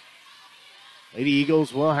 Lady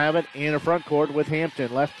Eagles will have it in the front court with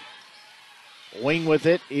Hampton. Left wing with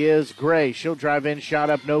it is Gray. She'll drive in,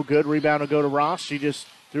 shot up, no good. Rebound will go to Ross. She just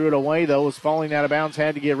threw it away, though. Was falling out of bounds,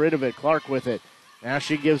 had to get rid of it. Clark with it. Now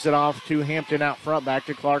she gives it off to Hampton out front. Back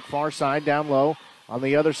to Clark, far side, down low. On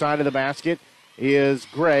the other side of the basket is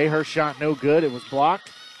Gray. Her shot no good. It was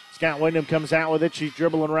blocked. Scott Wyndham comes out with it. She's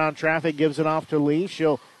dribbling around traffic, gives it off to Lee.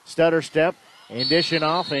 She'll stutter step and dish it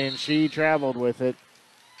off, and she traveled with it.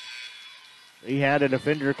 He had a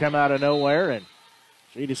defender come out of nowhere, and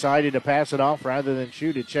she decided to pass it off rather than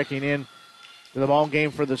shoot it. Checking in to the ball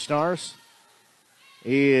game for the Stars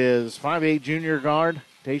is 5'8" junior guard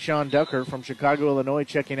Tayshawn Ducker from Chicago, Illinois,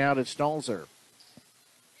 checking out at Stalzer.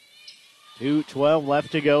 2:12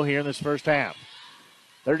 left to go here in this first half.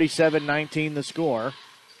 37-19 the score.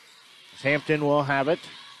 Hampton will have it.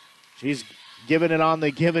 She's giving it on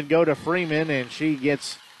the give and go to Freeman, and she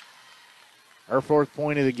gets her fourth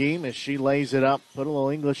point of the game as she lays it up. Put a little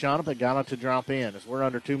English on it, but got it to drop in as we're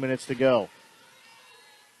under 2 minutes to go.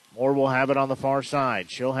 Moore will have it on the far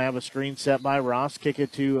side. She'll have a screen set by Ross. Kick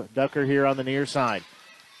it to Ducker here on the near side.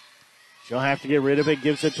 She'll have to get rid of it.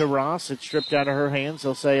 Gives it to Ross. It's stripped out of her hands.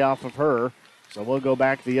 They'll say off of her. So we'll go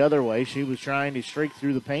back the other way. She was trying to streak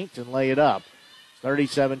through the paint and lay it up.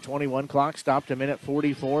 37-21 clock stopped. A minute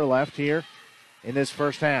 44 left here in this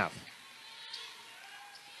first half.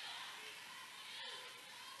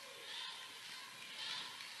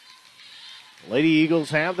 Lady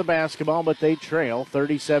Eagles have the basketball, but they trail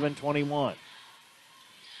 37-21.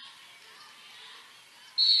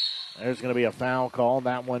 There's going to be a foul call.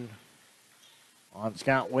 That one on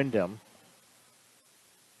Scott Wyndham.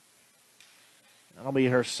 That'll be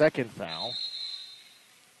her second foul.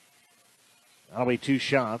 That'll be 2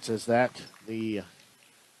 shots. Is that the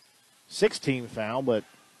 16th foul, but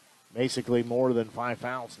basically more than 5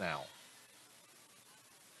 fouls now.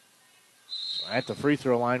 So at the free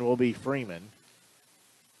throw line will be Freeman.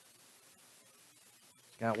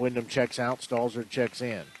 Scott Wyndham checks out. Stalzer checks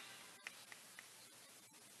in.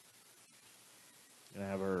 Gonna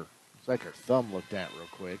have her, looks like her thumb looked at real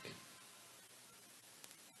quick.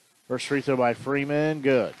 First free throw by Freeman,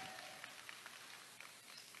 good.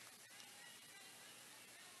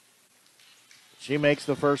 She makes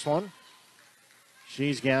the first one.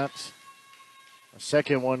 She's got a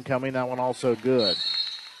second one coming, that one also good.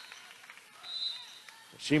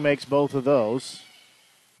 She makes both of those.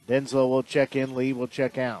 Denslow will check in, Lee will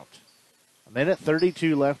check out. A minute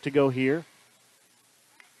 32 left to go here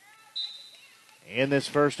in this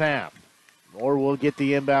first half. Moore will get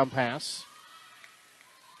the inbound pass.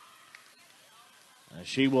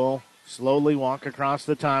 She will slowly walk across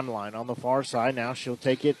the timeline on the far side. Now she'll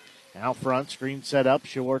take it out front. Screen set up.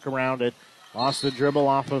 She'll work around it. Lost the dribble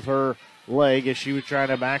off of her leg as she was trying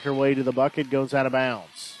to back her way to the bucket. Goes out of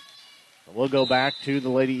bounds. So we'll go back to the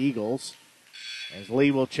Lady Eagles as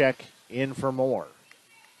Lee will check in for Moore.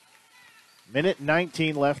 Minute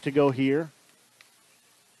 19 left to go here.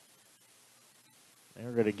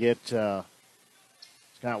 They're going to get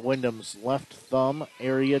Scott Wyndham's left thumb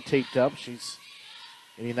area taped up. She's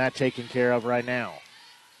getting that taken care of right now.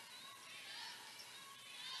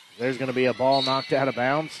 There's going to be a ball knocked out of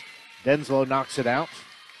bounds. Denslow knocks it out.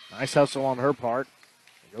 Nice hustle on her part.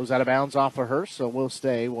 It goes out of bounds off of her, so we'll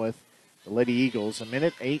stay with the Lady Eagles. A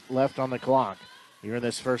minute 8 left on the clock here in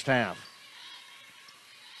this first half.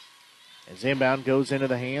 As inbound goes into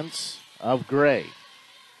the hands of Gray.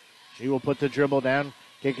 She will put the dribble down,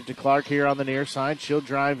 kick it to Clark here on the near side. She'll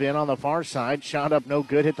drive in on the far side. Shot up no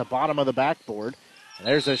good, hit the bottom of the backboard. And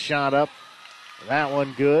there's a shot up. That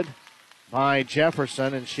one good by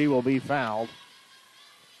Jefferson, and she will be fouled.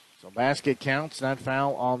 So basket counts, that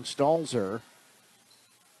foul on Stalzer.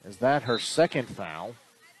 Is that her second foul?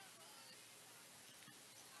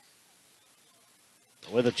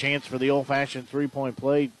 With a chance for the old-fashioned three-point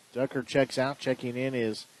play, Tucker checks out. Checking in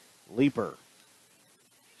is Leeper.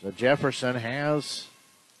 So Jefferson has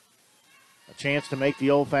a chance to make the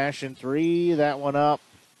old-fashioned three. That one up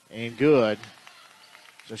and good.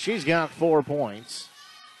 So she's got 4 points.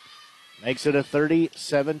 Makes it a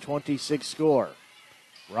 37-26 score.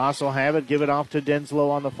 Ross will have it. Give it off to Denslow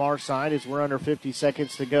on the far side as we're under 50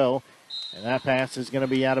 seconds to go. And that pass is going to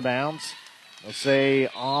be out of bounds. We'll say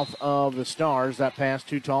off of the Stars. That pass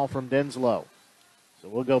too tall from Denslow. So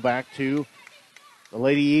we'll go back to the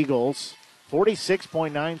Lady Eagles.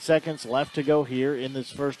 46.9 seconds left to go here in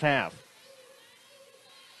this first half.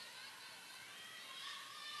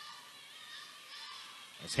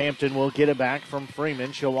 As Hampton will get it back from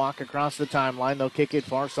Freeman. She'll walk across the timeline. They'll kick it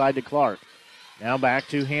far side to Clark. Now back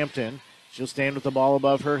to Hampton. She'll stand with the ball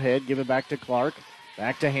above her head. Give it back to Clark.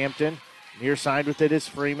 Back to Hampton. Near side with it is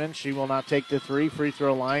Freeman. She will not take the three. Free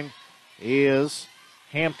throw line is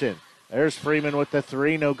Hampton. There's Freeman with the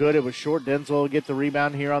three. No good. It was short. Denslow will get the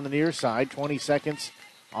rebound here on the near side. 20 seconds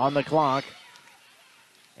on the clock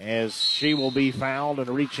as she will be fouled, and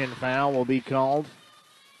a reach-in foul will be called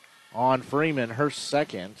on Freeman, her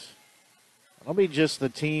second. It'll be just the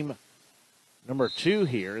team number 2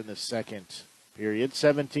 here in the second period.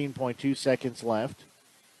 17.2 seconds left.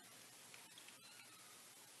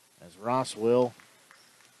 As Ross will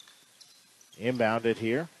inbound it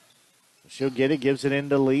here. She'll get it, gives it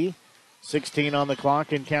into Lee. 16 on the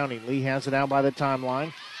clock and counting. Lee has it out by the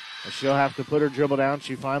timeline. She'll have to put her dribble down.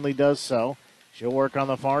 She finally does so. She'll work on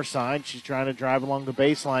the far side. She's trying to drive along the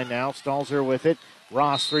baseline now. Stalls her with it.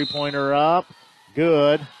 Ross, three-pointer up.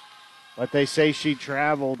 Good. But they say she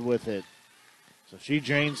traveled with it. So she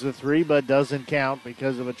drains the three, but doesn't count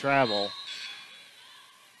because of a travel.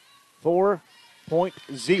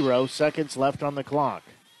 4.0 seconds left on the clock.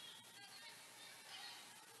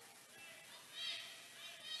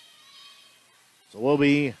 So we'll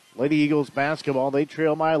be Lady Eagles basketball. They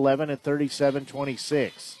trail by 11 at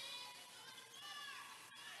 37-26.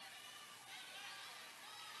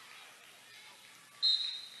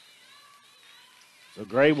 So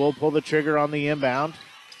Gray will pull the trigger on the inbound,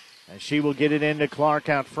 and she will get it into Clark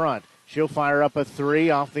out front. She'll fire up a three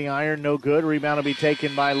off the iron, no good. Rebound will be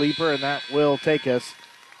taken by Leeper, and that will take us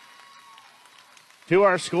to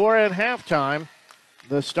our score at halftime.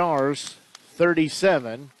 The Stars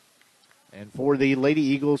 37, and for the Lady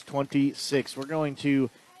Eagles 26. We're going to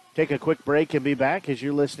take a quick break and be back as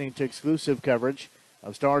you're listening to exclusive coverage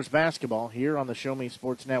of Stars basketball here on the Show Me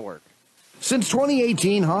Sports Network. Since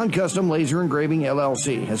 2018, Han Custom Laser Engraving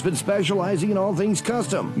LLC has been specializing in all things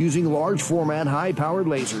custom, using large format, high-powered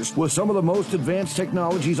lasers with some of the most advanced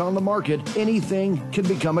technologies on the market. Anything can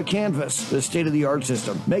become a canvas. This state-of-the-art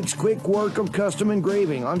system makes quick work of custom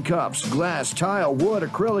engraving on cups, glass, tile, wood,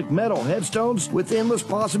 acrylic, metal, headstones with endless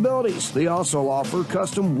possibilities. They also offer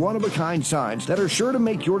custom one-of-a-kind signs that are sure to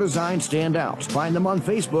make your design stand out. Find them on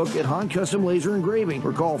Facebook at Han Custom Laser Engraving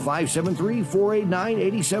or call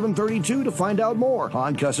 573-489-8732 to find out more.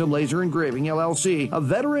 Han Custom Laser Engraving LLC, a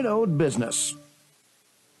veteran-owned business.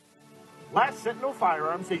 Last Sentinel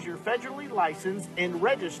Firearms is your federally licensed and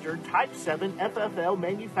registered Type 7 FFL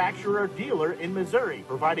manufacturer dealer in Missouri,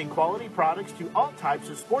 providing quality products to all types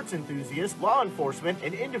of sports enthusiasts, law enforcement,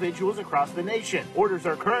 and individuals across the nation. Orders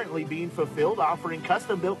are currently being fulfilled, offering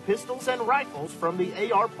custom-built pistols and rifles from the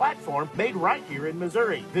AR platform made right here in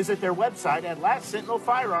Missouri. Visit their website at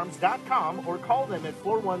lastsentinelfirearms.com or call them at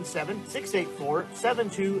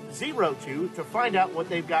 417-684-7202 to find out what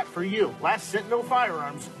they've got for you. Last Sentinel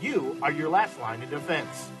Firearms, you are your last line of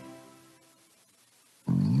defense.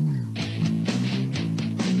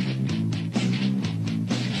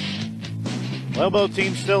 Well, both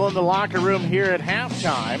teams still in the locker room here at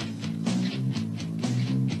halftime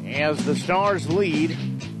as the Stars lead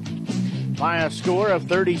by a score of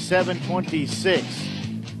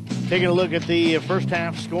 37-26. Taking a look at the first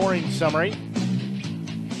half scoring summary.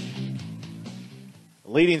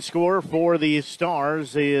 Leading scorer for the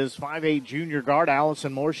Stars is 5'8" junior guard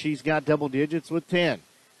Allison Moore. She's got double digits with 10.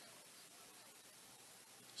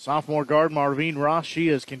 Sophomore guard Marvine Ross, she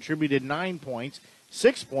has contributed 9 points.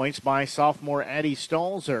 6 points by sophomore Addie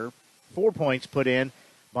Stalzer. 4 points put in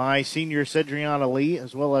by senior Cedriana Lee,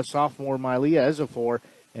 as well as sophomore Mylea Ezefor,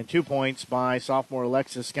 and 2 points by sophomore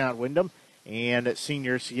Alexis Scott Wyndham and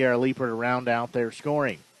senior Sierra Leeper to round out their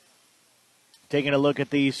scoring. Taking a look at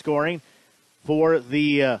the scoring for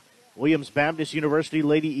the Williams Baptist University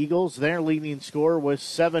Lady Eagles, their leading scorer with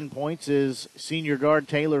 7 points is senior guard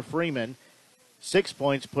Taylor Freeman. 6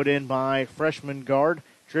 points put in by freshman guard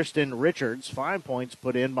Tristan Richards. 5 points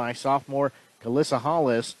put in by sophomore Kalissa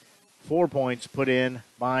Hollis. 4 points put in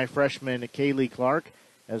by freshman Kaylee Clark,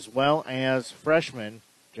 as well as freshman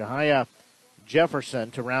Jahia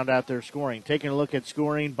Jefferson to round out their scoring. Taking a look at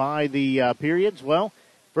scoring by the periods, well,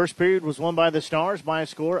 first period was won by the Stars by a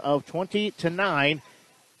score of 20-9.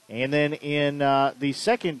 And then in the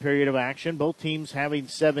second period of action, both teams having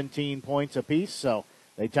 17 points apiece, so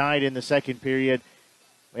they tied in the second period.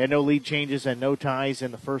 We had no lead changes and no ties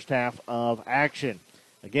in the first half of action.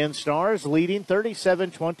 Again, Stars leading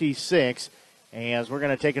 37-26, as we're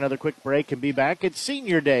going to take another quick break and be back. It's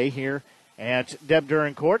senior day here at Deb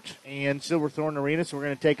Duran Court and Silverthorne Arena, so we're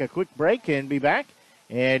going to take a quick break and be back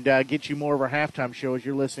and get you more of our halftime show as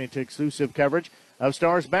you're listening to exclusive coverage of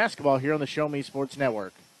Stars basketball here on the Show Me Sports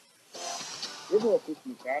Network. Riverwell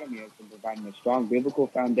Christian Academy has been providing a strong biblical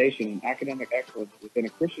foundation and academic excellence within a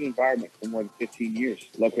Christian environment for more than 15 years.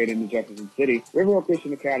 Located in Jefferson City, Riverwell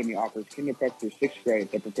Christian Academy offers kindergarten through 6th grade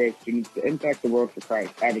that prepares students to impact the world for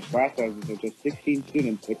Christ. Average class sizes are just 16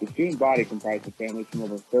 students, with the student body comprised of families from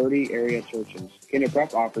over 30 area churches. Kinder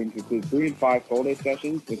prep offerings include 3 and 5 full-day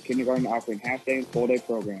sessions, with kindergarten offering half-day and full-day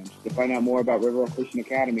programs. To find out more about Riverwell Christian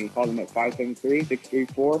Academy, call them at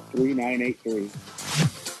 573-634-3983.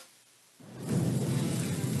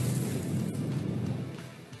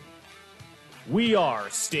 We are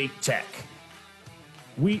State Tech.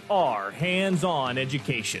 We are hands-on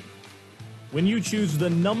education. When you choose the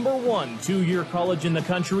 #1 two-year college in the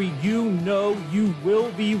country, you know you will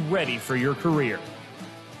be ready for your career.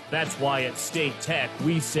 That's why at State Tech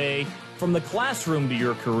we say, from the classroom to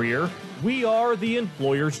your career, we are the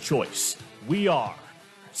employer's choice. We are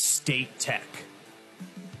State Tech.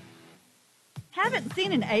 Haven't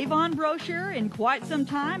seen an Avon brochure in quite some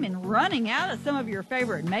time and running out of some of your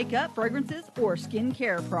favorite makeup, fragrances, or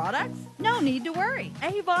skincare products? No need to worry.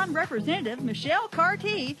 Avon representative Michelle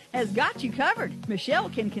Carty has got you covered. Michelle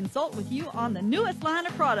can consult with you on the newest line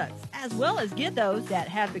of products, as well as get those that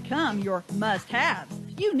have become your must-haves.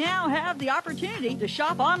 You now have the opportunity to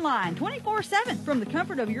shop online 24/7 from the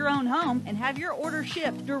comfort of your own home and have your order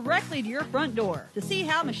shipped directly to your front door. To see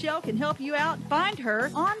how Michelle can help you out, find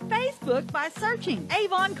her on Facebook by searching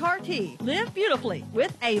Avon Carty. Live beautifully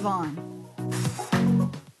with Avon.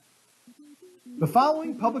 The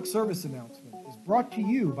following public service announcement is brought to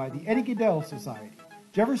you by the Eddie Gaedel Society,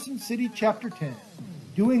 Jefferson City Chapter 10,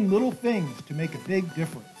 doing little things to make a big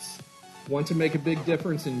difference. Want to make a big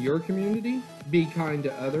difference in your community? Be kind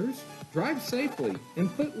to others, drive safely,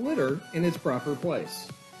 and put litter in its proper place.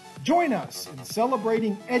 Join us in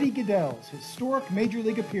celebrating Eddie Gaedel's historic Major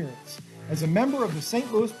League appearance as a member of the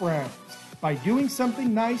St. Louis Browns by doing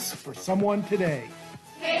something nice for someone today.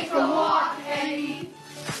 Take a walk, Eddie.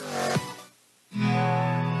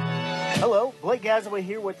 Hello, Blake Gazaway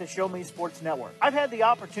here with the Show Me Sports Network. I've had the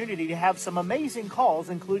opportunity to have some amazing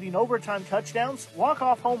calls, including overtime touchdowns,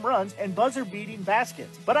 walk-off home runs, and buzzer-beating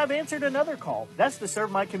baskets. But I've answered another call. That's to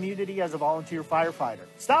serve my community as a volunteer firefighter.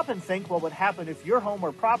 Stop and think what would happen if your home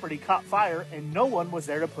or property caught fire and no one was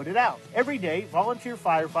there to put it out. Every day, volunteer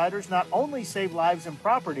firefighters not only save lives and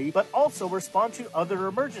property, but also respond to other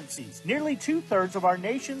emergencies. Nearly 2/3 of our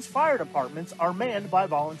nation's fire departments are manned by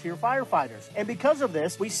volunteer firefighters. And because of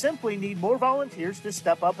this, we simply need more volunteers to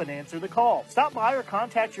step up and answer the call. Stop by or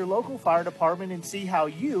contact your local fire department and see how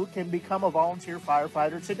you can become a volunteer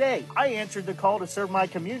firefighter today. I answered the call to serve my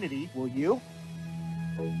community. Will you?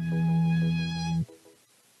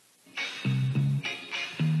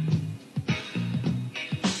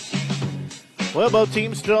 Well, both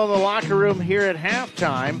teams still in the locker room here at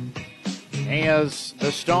halftime as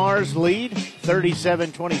the Stars lead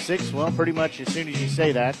 37-26. Well, pretty much as soon as you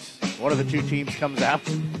say that, one of the two teams comes out.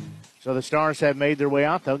 So the Stars have made their way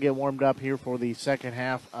out. They'll get warmed up here for the second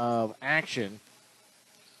half of action,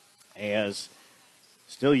 as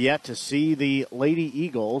still yet to see the Lady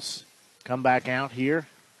Eagles come back out here.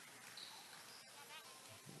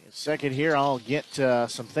 In a second here, I'll get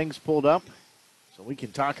some things pulled up so we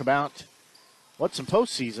can talk about what some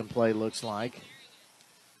postseason play looks like.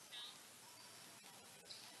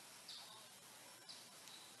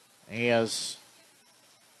 As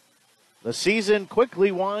the season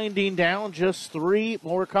quickly winding down, just 3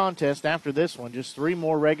 more contests after this one. Just 3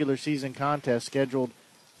 more regular season contests scheduled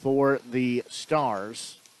for the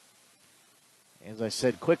Stars. As I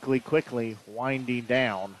said, quickly winding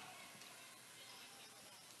down.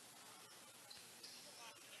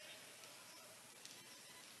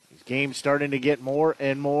 These games starting to get more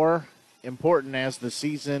and more important as the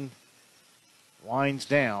season winds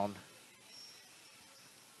down.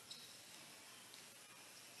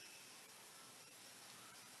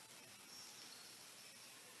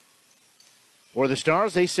 For the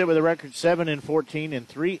Stars, they sit with a record 7-14 and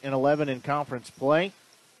 3-11 in conference play.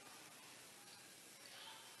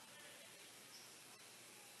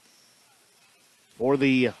 For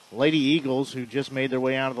the Lady Eagles, who just made their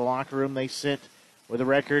way out of the locker room, they sit with a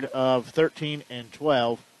record of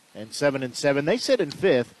 13-12 and 7-7. They sit in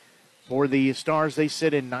 5th. For the Stars, they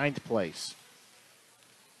sit in 9th place.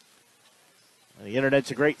 And the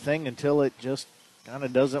Internet's a great thing until it just kind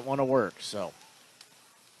of doesn't want to work. So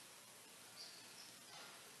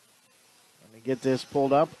let me get this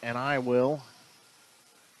pulled up, and I will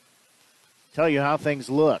tell you how things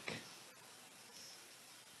look.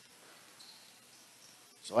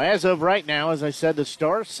 So as of right now, as I said, the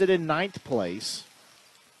Stars sit in 9th place.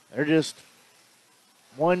 They're just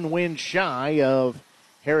one win shy of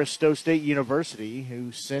Harris Stowe State University,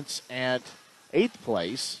 who sits at 8th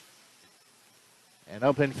place. And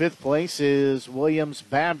up in 5th place is Williams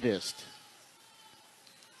Baptist.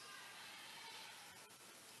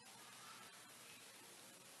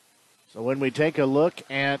 So when we take a look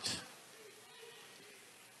at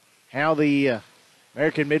how the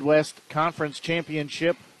American Midwest Conference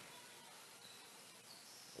Championship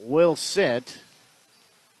will sit,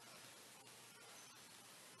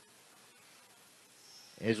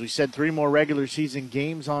 as we said, 3 more regular season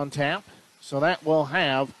games on tap. So that will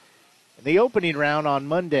have the opening round on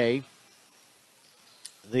Monday,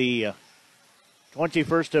 the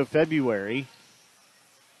 21st of February.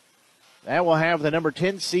 That will have the number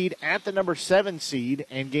 10 seed at the number 7 seed,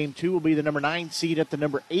 and game 2 will be the number 9 seed at the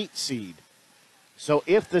number 8 seed. So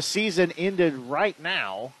if the season ended right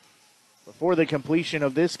now, before the completion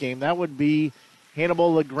of this game, that would be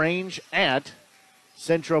Hannibal LaGrange at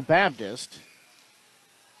Central Baptist.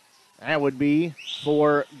 That would be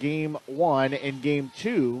for game 1, and game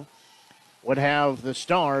 2 would have the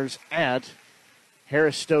Stars at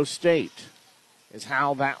Harris Stowe State, is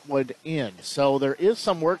how that would end. So there is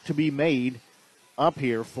some work to be made up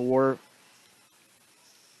here for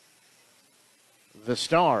the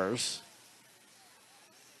Stars.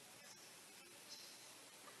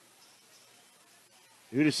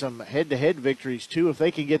 Due to some head-to-head victories, too, if they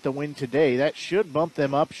can get the win today, that should bump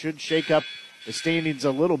them up, should shake up the standings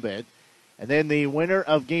a little bit. And then the winner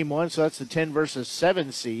of game 1, so that's the 10 versus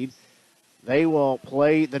 7 seed, they will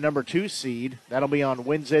play the number 2 seed. That'll be on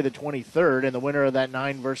Wednesday the 23rd, and the winner of that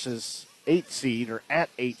 9 versus 8 seed, or at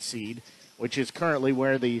 8 seed, which is currently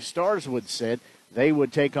where the Stars would sit, they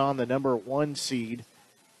would take on the number 1 seed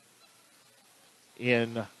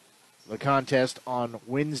in the contest on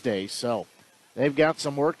Wednesday. So they've got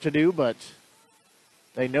some work to do, but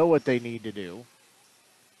they know what they need to do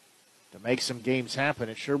to make some games happen.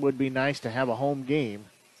 It sure would be nice to have a home game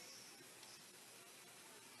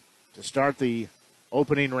to start the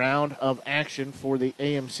opening round of action for the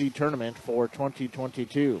AMC tournament for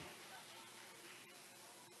 2022.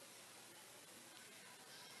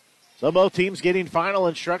 So both teams getting final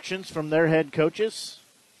instructions from their head coaches.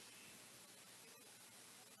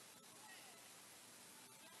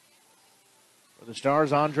 For the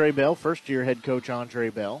Stars, Andre Bell, first-year head coach Andre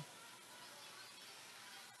Bell.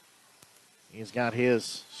 He's got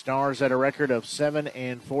his Stars at a record of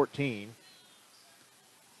 7-14.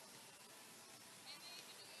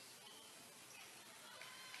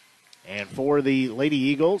 And for the Lady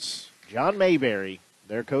Eagles, John Mayberry,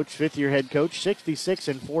 their coach, fifth-year head coach,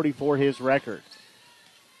 66-44 his record.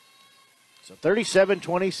 So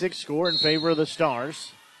 37-26 score in favor of the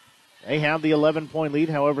Stars. They have the 11-point lead.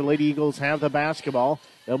 However, Lady Eagles have the basketball.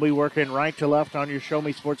 They'll be working right to left on your Show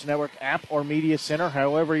Me Sports Network app or media center,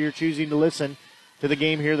 however you're choosing to listen to the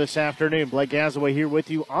game here this afternoon. Blake Gazaway here with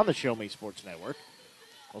you on the Show Me Sports Network.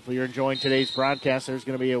 Hopefully you're enjoying today's broadcast. There's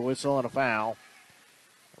going to be a whistle and a foul.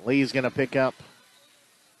 Lee's going to pick up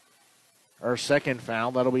her second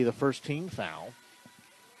foul. That'll be the first team foul.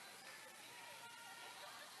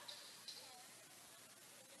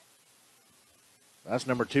 That's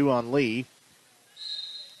number 2 on Lee.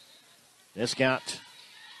 Just got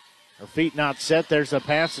her feet not set. There's a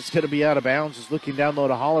pass that's going to be out of bounds. Is looking down low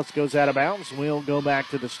to Hollis. Goes out of bounds. And we'll go back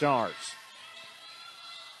to the Stars.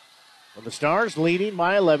 Well, the Stars leading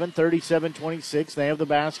by 11, 37-26. They have the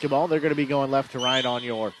basketball. They're going to be going left to right on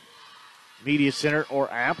your media center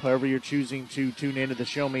or app, however you're choosing to tune into the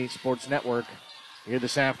Show Me Sports Network here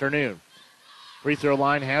this afternoon. Free throw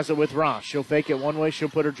line has it with Ross. She'll fake it one way. She'll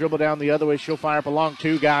put her dribble down the other way. She'll fire up a long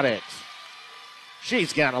 2. Got it.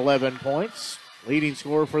 She's got 11 points. Leading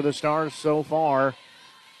scorer for the Stars so far.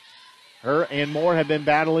 Her and Moore have been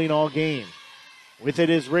battling all game. With it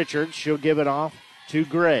is Richards. She'll give it off to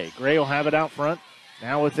Gray. Gray will have it out front.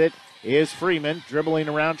 Now with it is Freeman, dribbling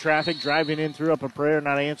around traffic, driving in, threw up a prayer,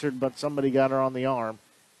 not answered, but somebody got her on the arm.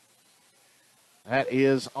 That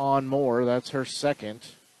is on Moore. That's her second.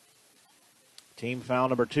 Team foul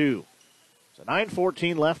number 2. So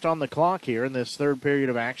 9:14 left on the clock here in this third period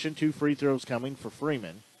of action. 2 free throws coming for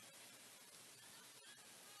Freeman.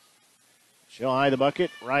 She'll eye the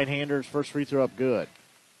bucket. Right-hander's first free throw up good.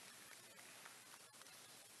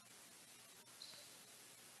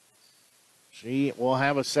 She will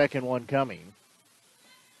have a second one coming.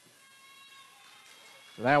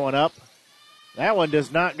 So that one up. That one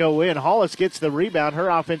does not go in. Hollis gets the rebound. Her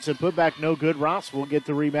offensive putback no good. Ross will get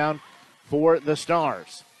the rebound for the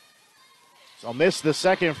Stars. So miss the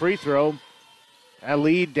second free throw. That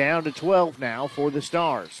lead down to 12 now for the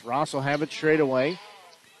Stars. Ross will have it straight away.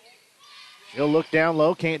 She'll look down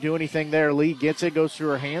low. Can't do anything there. Lee gets it. Goes through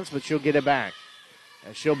her hands, but she'll get it back.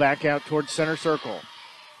 And she'll back out towards center circle.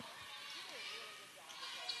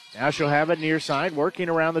 Now she'll have it near side, working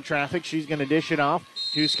around the traffic. She's going to dish it off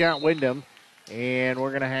to Scout Wyndham. And we're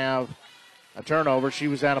going to have a turnover. She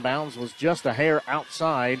was out of bounds, was just a hair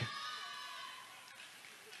outside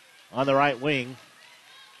on the right wing.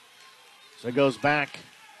 So it goes back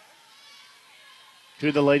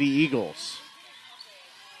to the Lady Eagles.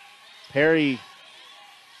 Perry,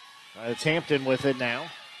 it's Hampton with it now.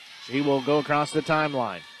 She will go across the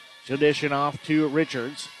timeline. She'll dish it off to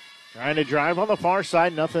Richards. Trying to drive on the far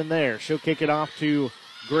side, nothing there. She'll kick it off to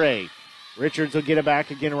Gray. Richards will get it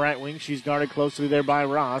back again right wing. She's guarded closely there by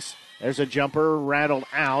Ross. There's a jumper rattled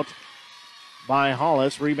out by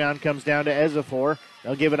Hollis. Rebound comes down to Ezefor.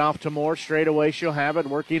 They'll give it off to Moore. Straight away she'll have it.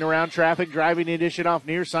 Working around traffic, driving and dish it off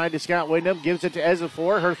near side to Scout Wyndham. Gives it to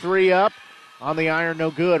Ezefor. Her three up. On the iron,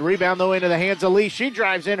 no good. Rebound, though, into the hands of Lee. She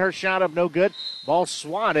drives in. Her shot up, no good. Ball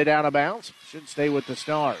swatted out of bounds. Should stay with the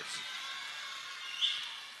Stars.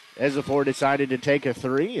 Ezefor decided to take a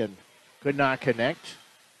three and could not connect.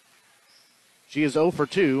 She is 0 for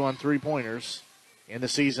 2 on three-pointers in the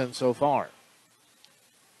season so far.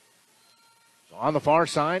 So on the far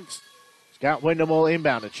side, Scout Wyndham will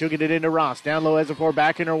inbound it. She'll get it into Ross. Down low, Ezefor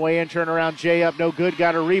backing her way in. Turn around, Jay up, no good.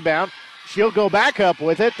 Got a rebound. She'll go back up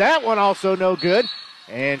with it. That one also no good.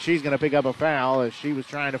 And she's going to pick up a foul as she was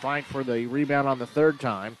trying to fight for the rebound on the third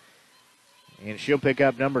time. And she'll pick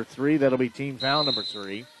up number 3. That'll be team foul number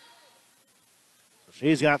 3. So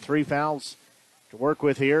she's got 3 fouls to work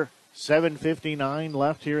with here. 7:59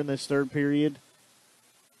 left here in this third period.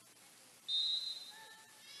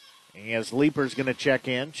 As Leaper's going to check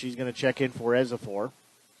in. She's going to check in for Ezefor.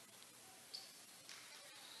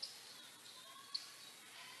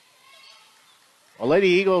 Well, Lady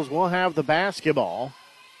Eagles will have the basketball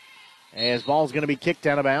as ball's going to be kicked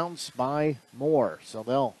out of bounds by Moore. So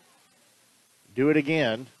they'll do it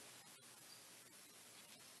again.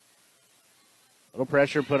 Little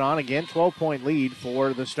pressure put on again. 12-point lead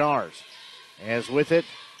for the Stars. As with it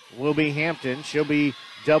will be Hampton. She'll be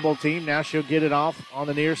double teamed. Now she'll get it off on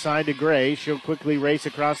the near side to Gray. She'll quickly race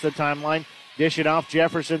across the timeline. Dish it off.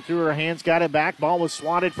 Jefferson through her hands. Got it back. Ball was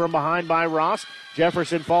swatted from behind by Ross.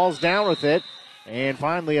 Jefferson falls down with it. And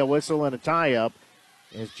finally a whistle and a tie-up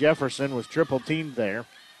as Jefferson was triple-teamed there.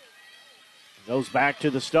 Goes back to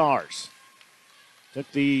the Stars.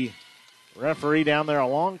 Took the referee down there a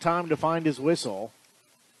long time to find his whistle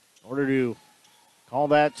in order to call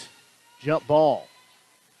that jump ball.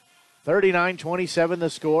 39-27 the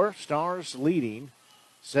score. Stars leading.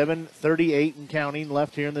 7:38 and counting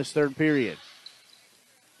left here in this third period.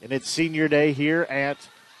 And it's senior day here at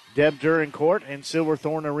Deb Duran Court and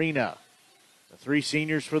Silverthorne Arena. The 3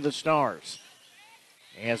 seniors for the Stars.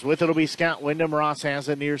 As with it will be Scout Wyndham. Ross has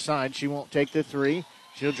it near side. She won't take the 3.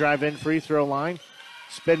 She'll drive in free throw line.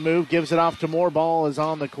 Spin move, gives it off to Moore. Ball is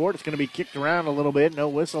on the court. It's going to be kicked around a little bit. No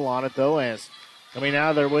whistle on it, though, as coming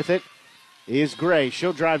out of there with it is Gray.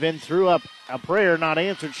 She'll drive in, threw up a prayer, not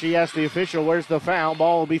answered. She asked the official, where's the foul?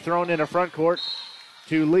 Ball will be thrown into front court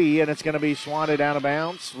to Lee, and it's going to be swatted out of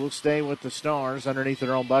bounds. We'll stay with the Stars underneath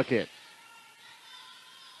their own bucket.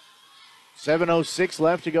 7:06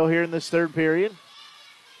 left to go here in this third period.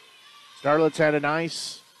 Starlets had a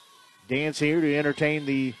nice dance here to entertain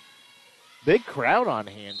the big crowd on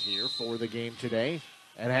hand here for the game today.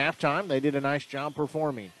 At halftime, they did a nice job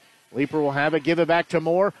performing. Leaper will have it, give it back to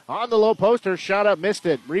Moore. On the low poster, shot up, missed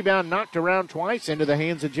it. Rebound knocked around twice into the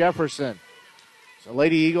hands of Jefferson. So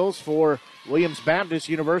Lady Eagles for Williams Baptist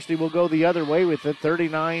University will go the other way with it.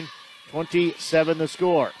 39-27 the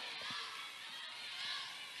score.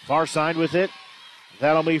 Far side with it,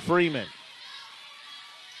 that'll be Freeman.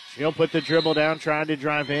 She'll put the dribble down, trying to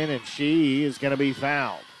drive in, and she is going to be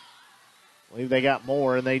fouled. I believe they got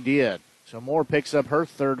Moore, and they did. So Moore picks up her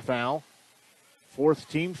 3rd foul, 4th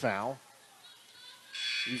team foul.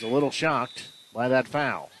 She's a little shocked by that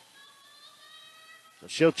foul. So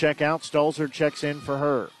she'll check out. Stolzer checks in for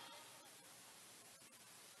her.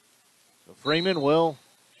 So Freeman will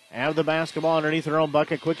have the basketball underneath her own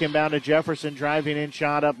bucket. Quick inbound to Jefferson. Driving in,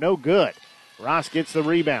 shot up. No good. Ross gets the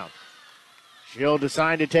rebound. She'll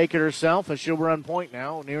decide to take it herself as she'll run point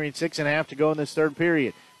now. Nearing 6.5 to go in this third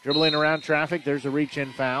period. Dribbling around traffic. There's a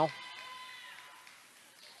reach-in foul.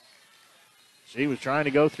 She was trying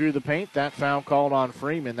to go through the paint. That foul called on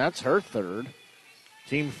Freeman. That's her third.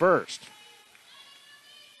 Team first.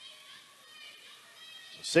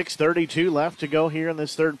 6:32 left to go here in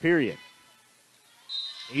this third period.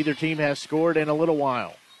 Either team has scored in a little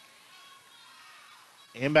while.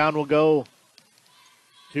 Inbound will go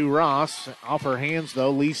to Ross. Off her hands,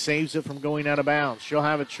 though. Lee saves it from going out of bounds. She'll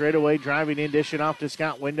have it straight away, driving in, dishing off to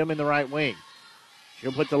Scott Wyndham in the right wing.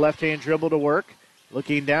 She'll put the left-hand dribble to work.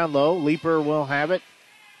 Looking down low. Leaper will have it.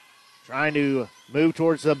 Trying to move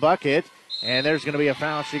towards the bucket. And there's going to be a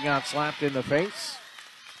foul. She got slapped in the face.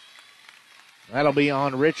 That'll be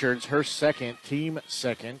on Richards, her second, team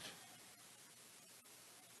second.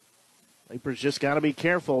 Leaper's just got to be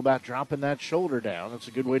careful about dropping that shoulder down. That's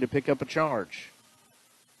a good way to pick up a charge.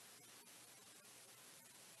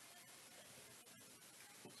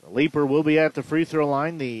 So Leaper will be at the free throw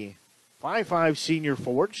line. The 5'5" senior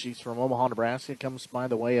forward. She's from Omaha, Nebraska. Comes by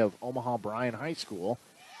the way of Omaha Bryan High School.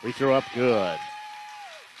 Free throw up good.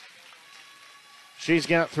 She's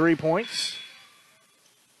got 3 points.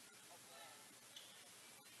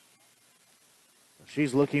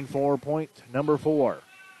 She's looking for point number 4.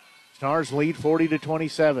 Stars lead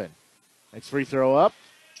 40-27. Next free throw up.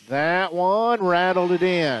 That one rattled it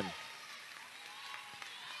in.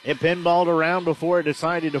 It pinballed around before it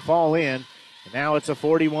decided to fall in. And now it's a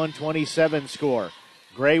 41-27 score.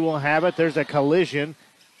 Gray will have it. There's a collision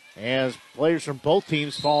as players from both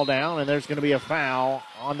teams fall down, and there's going to be a foul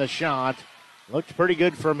on the shot. Looked pretty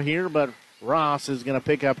good from here, but Ross is going to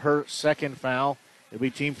pick up her second foul. It'll be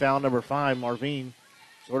team foul number 5. Marvine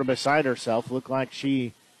sort of beside herself. Looked like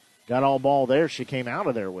she got all ball there. She came out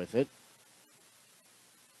of there with it.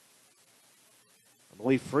 I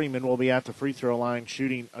believe Freeman will be at the free throw line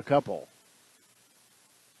shooting a couple.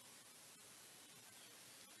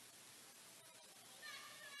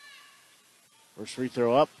 First free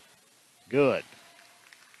throw up. Good.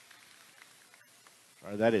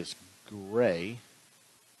 Sorry, that is Gray.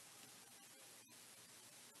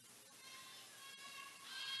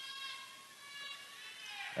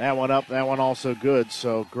 That one up, that one also good.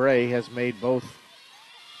 So Gray has made both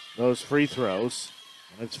those free throws.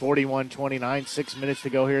 And it's 41-29, 6 minutes to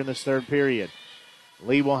go here in this third period.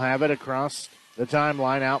 Lee will have it across the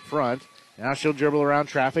timeline out front. Now she'll dribble around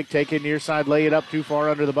traffic, take it near side, lay it up too far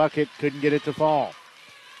under the bucket. Couldn't get it to fall.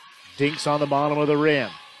 Dinks on the bottom of the rim.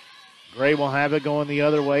 Gray will have it going the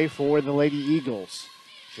other way for the Lady Eagles.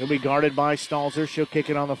 She'll be guarded by Stalzer. She'll kick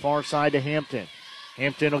it on the far side to Hampton.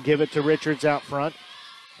 Hampton will give it to Richards out front.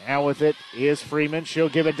 Now with it is Freeman. She'll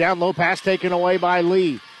give it down low. Pass taken away by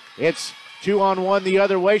Lee. It's 2-on-1 the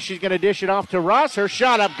other way. She's going to dish it off to Ross. Her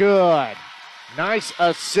shot up good. Nice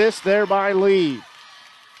assist there by Lee.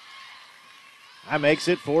 That makes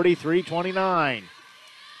it 43-29.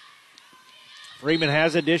 Freeman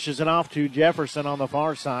has it, dishes it off to Jefferson on the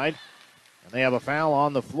far side. And they have a foul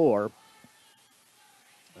on the floor.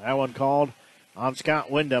 That one called on Scott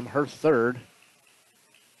Wyndham, her third.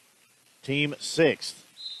 Team sixth.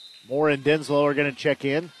 Moore and Denslow are going to check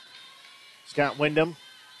in. Scott Wyndham.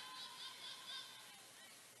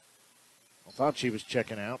 I thought she was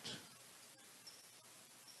checking out.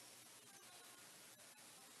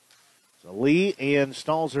 So Lee and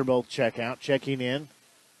Stalzer both check out. Checking in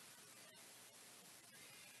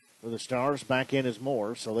for the Stars. Back in is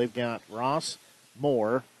Moore. So they've got Ross,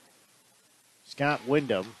 Moore, Scott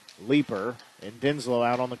Wyndham, Leaper, and Denslow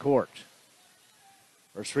out on the court.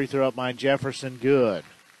 First free throw up by Jefferson. Good.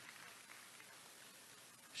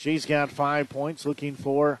 She's got 5 points, looking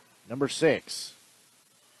for number 6.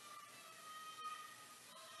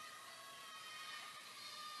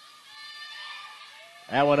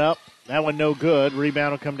 That one up. That one no good.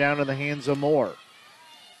 Rebound will come down to the hands of Moore.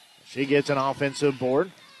 She gets an offensive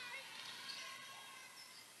board.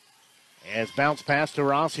 As bounce pass to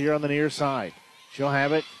Ross here on the near side. She'll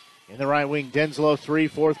have it in the right wing. Denslow 3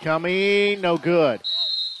 forthcoming. No good.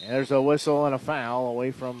 And there's a whistle and a foul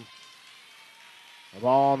away from the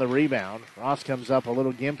ball on the rebound. Ross comes up a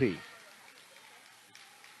little gimpy.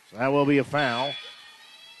 So that will be a foul.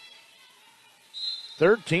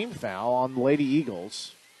 Third team foul on the Lady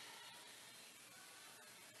Eagles.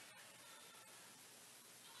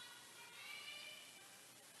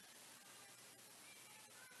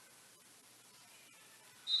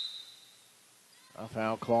 A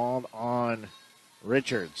foul called on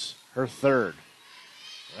Richards, her third.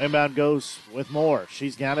 Inbound goes with Moore.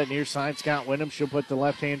 She's got it near side. Scott Wyndham. She'll put the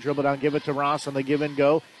left-hand dribble down, give it to Ross on the give and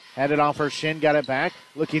go. Had it off her shin, got it back.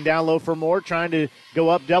 Looking down low for Moore, trying to go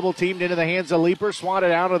up, double-teamed into the hands of Leaper.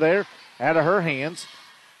 Swatted out of there, out of her hands.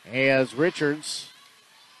 As Richards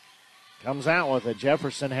comes out with it.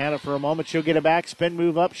 Jefferson had it for a moment. She'll get it back. Spin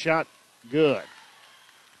move up, shot good.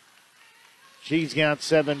 She's got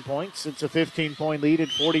 7 points. It's a 15-point lead at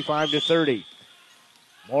 45-30.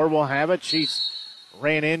 Moore will have it. She's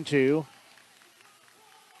ran into.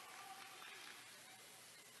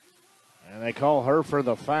 And they call her for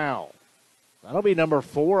the foul. That'll be number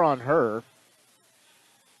 4 on her.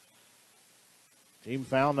 Team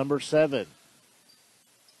foul number 7.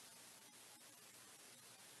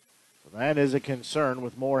 So that is a concern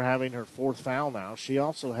with Moore having her 4th foul now. She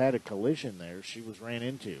also had a collision there she was ran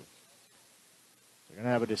into. They're going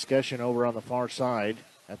to have a discussion over on the far side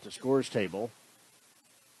at the scores table.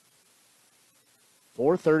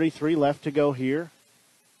 4:33 left to go here.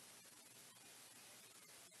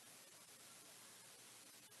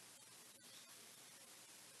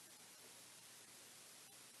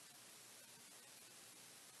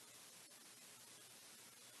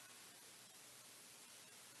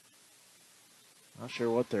 Not sure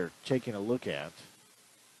what they're taking a look at.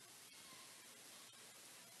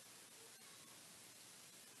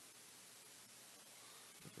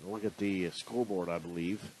 Look at the scoreboard, I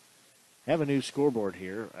believe. Have a new scoreboard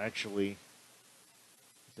here. Actually,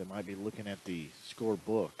 they might be looking at the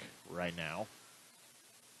scorebook right now.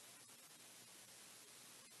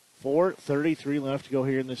 4:33 left to go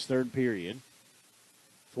here in this third period.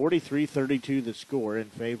 43-32 the score in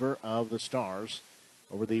favor of the Stars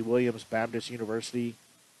over the Williams Baptist University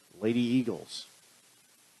Lady Eagles.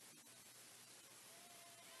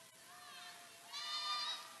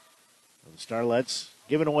 The Starlets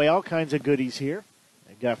giving away all kinds of goodies here.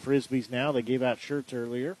 They've got Frisbees now. They gave out shirts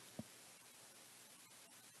earlier.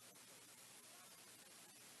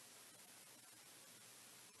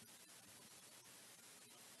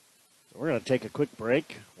 So we're going to take a quick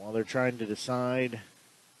break while they're trying to decide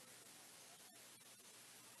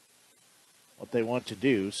what they want to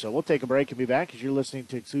do. So we'll take a break and be back as you're listening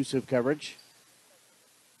to exclusive coverage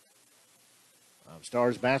of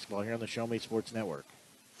Stars basketball here on the Show Me Sports Network.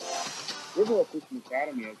 Riverwalk Christian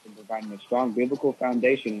Academy has been providing a strong biblical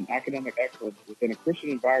foundation and academic excellence within a Christian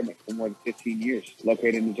environment for more than 15 years.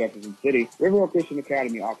 Located in Jefferson City, Riverwalk Christian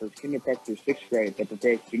Academy offers kindergarten through 6th grade that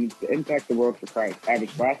prepares students to impact the world for Christ.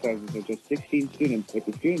 Average class sizes are just 16 students, with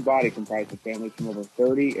the student body comprised of families from over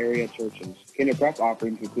 30 area churches. Kinder Prep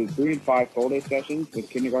offerings include 3 and 5 full-day sessions, with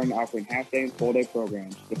kindergarten offering half-day and full-day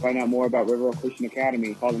programs. To find out more about Riverwalk Christian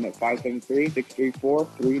Academy, call them at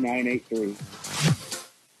 573-634-3983.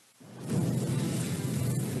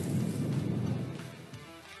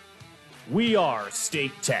 We are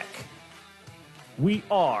State Tech. We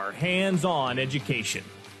are hands-on education.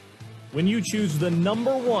 When you choose the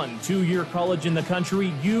 #1 two-year college in the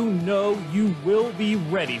country, you know you will be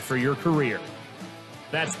ready for your career.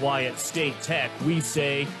 That's why at State Tech we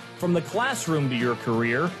say, from the classroom to your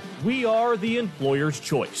career, we are the employer's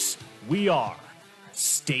choice. We are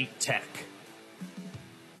State Tech.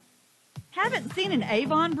 Haven't seen an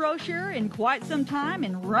Avon brochure in quite some time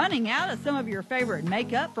and running out of some of your favorite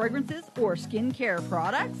makeup, fragrances, or skincare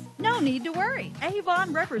products? No need to worry.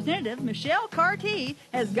 Avon representative Michelle Carty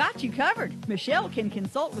has got you covered. Michelle can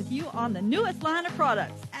consult with you on the newest line of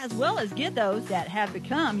products, as well as get those that have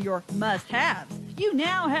become your must-haves. You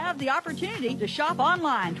now have the opportunity to shop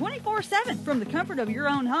online 24/7 from the comfort of your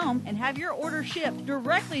own home and have your order shipped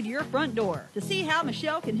directly to your front door. To see how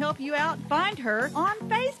Michelle can help you out, find her on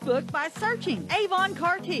Facebook by searching Avon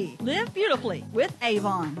Carty. Live beautifully with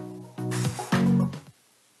Avon.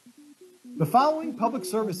 The following public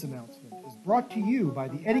service announcement is brought to you by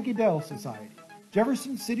the Eddie Gaedel Society,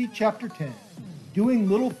 Jefferson City Chapter 10, doing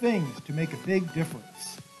little things to make a big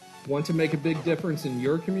difference. Want to make a big difference in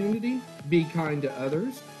your community? Be kind to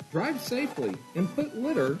others, drive safely, and put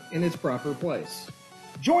litter in its proper place.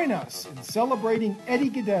 Join us in celebrating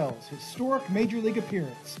Eddie Gaedel's historic Major League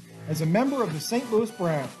appearance as a member of the St. Louis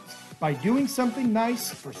Browns by doing something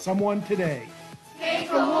nice for someone today.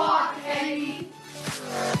 Take a walk, Eddie.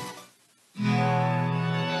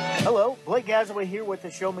 Hello, Blake Gazaway here with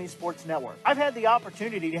the Show Me Sports Network. I've had the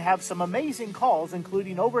opportunity to have some amazing calls,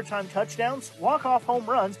 including overtime touchdowns, walk-off home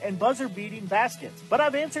runs, and buzzer-beating baskets. But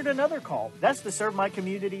I've answered another call. That's to serve my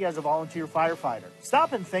community as a volunteer firefighter.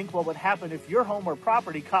 Stop and think what would happen if your home or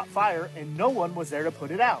property caught fire and no one was there to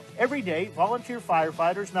put it out. Every day, volunteer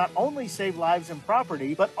firefighters not only save lives and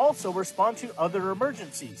property, but also respond to other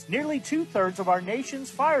emergencies. Nearly 2/3 of our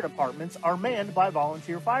nation's fire departments are manned by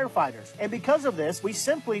volunteer firefighters. And because of this, we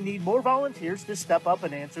simply need more volunteers to step up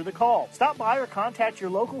and answer the call. Stop by or contact your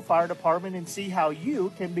local fire department and see how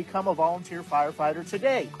you can become a volunteer firefighter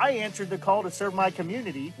today. I answered the call to serve my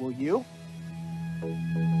community. Will you?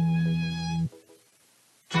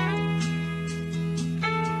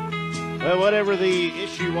 Well, whatever the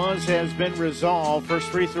issue was has been resolved. First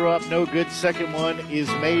free throw up, no good. Second one is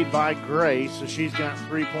made by Gray, so she's got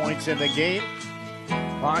 3 points in the game.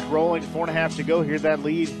 Clock rolling, 4.5 to go here. That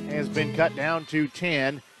lead has been cut down to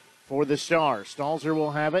 10 for the Stars. Stalzer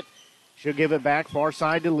will have it. She'll give it back far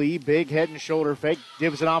side to Lee. Big head and shoulder fake.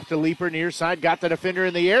 Gives it off to Leaper near side. Got the defender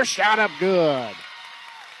in the air. Shot up good.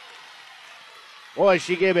 Boy,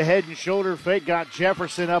 she gave a head and shoulder fake. Got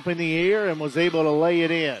Jefferson up in the air and was able to lay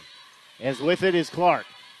it in. As with it is Clark.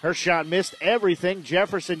 Her shot missed everything.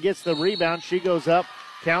 Jefferson gets the rebound. She goes up.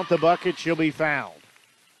 Count the bucket. She'll be fouled.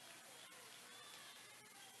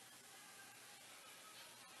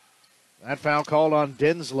 That foul called on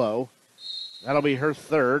Denslow. That'll be her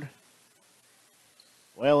third.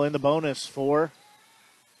 Well, in the bonus for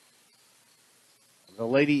the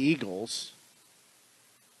Lady Eagles.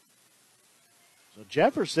 So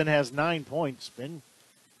Jefferson has 9 points. Been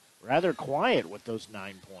rather quiet with those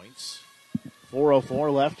 9 points.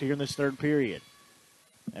 4:04 left here in this third period.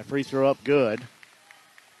 That free throw up good.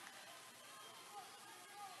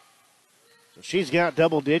 So she's got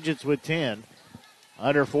double digits with 10.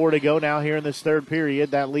 Under 4 to go now here in this third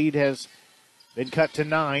period. That lead has been cut to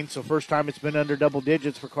 9, so first time it's been under double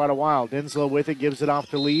digits for quite a while. Denslow with it, gives it off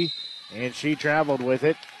to Lee, and she traveled with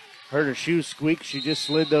it. Heard her shoes squeak. She just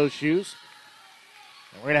slid those shoes.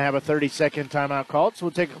 And we're going to have a 30-second timeout called, so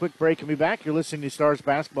we'll take a quick break and be back. You're listening to Stars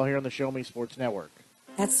Basketball here on the Show Me Sports Network.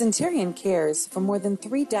 At Centurion Cares, for more than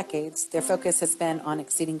 3 decades, their focus has been on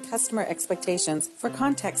exceeding customer expectations for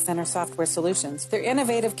contact center software solutions. Their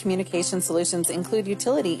innovative communication solutions include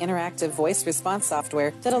utility interactive voice response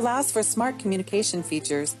software that allows for smart communication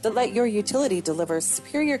features that let your utility deliver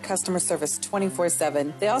superior customer service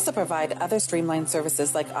 24/7. They also provide other streamlined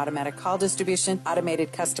services like automatic call distribution,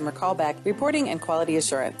 automated customer callback, reporting, and quality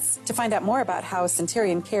assurance. To find out more about how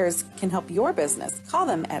Centurion Cares can help your business, call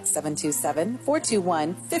them at 727-421-5300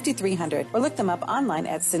 or look them up online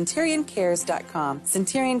at centurioncares.com.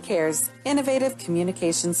 Centurion Cares, innovative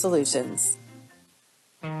communication solutions.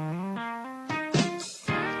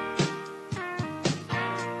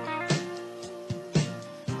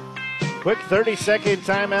 Quick 30-second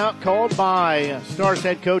timeout called by Stars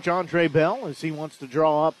head coach Andre Bell as he wants to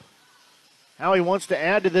draw up how he wants to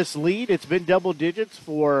add to this lead. It's been double digits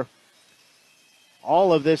for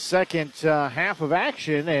all of this second half of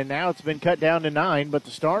action, and now it's been cut down to 9, but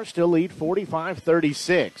the Stars still lead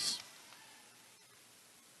 45-36.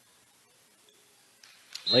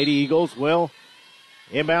 Lady Eagles will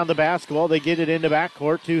inbound the basketball. They get it into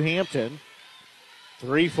backcourt to Hampton.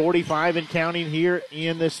 3:45 and counting here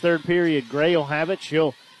in this third period. Gray will have it.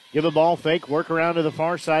 She'll give a ball fake, work around to the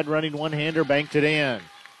far side, running one-hander, banked it in.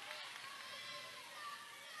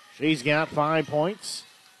 She's got 5 points.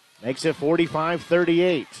 Makes it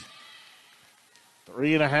 45-38.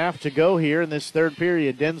 3.5 to go here in this third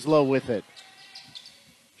period. Denslow with it.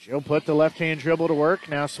 She'll put the left-hand dribble to work.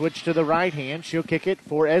 Now switch to the right hand. She'll kick it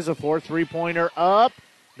for Ezefor. Three-pointer up.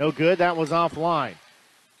 No good. That was offline.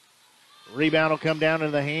 Rebound will come down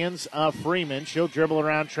into the hands of Freeman. She'll dribble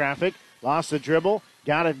around traffic. Lost the dribble.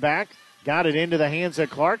 Got it back. Got it into the hands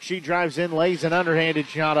of Clark. She drives in, lays an underhanded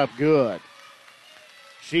shot up good.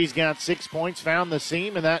 She's got 6 points, found the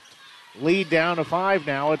seam, and that lead down to 5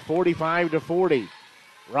 now at 45-40.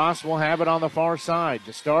 Ross will have it on the far side.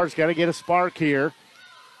 The Stars got to get a spark here.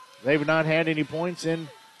 They've not had any points in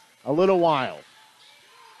a little while.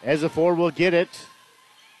 Ezefor will get it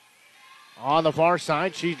on the far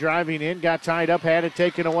side. She's driving in, got tied up, had it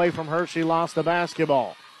taken away from her. She lost the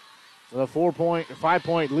basketball. So the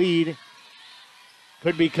 5-point lead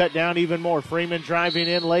could be cut down even more. Freeman driving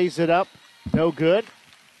in, lays it up. No good.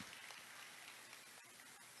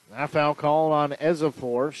 That foul call on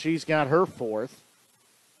Ezefor. She's got her 4th.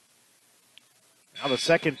 Now the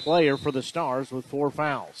second player for the Stars with 4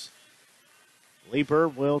 fouls. Leaper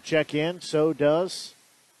will check in. So does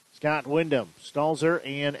Scott Wyndham. Stalzer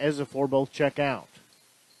and Ezefor both check out.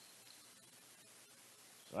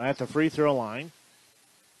 So at the free throw line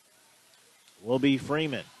will be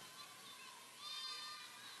Freeman.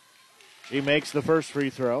 She makes the first free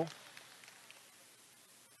throw.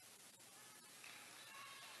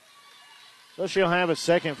 So she'll have a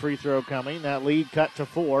second free throw coming. That lead cut to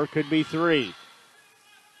 4, could be 3.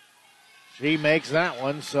 She makes that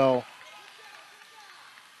one, so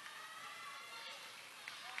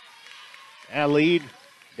that lead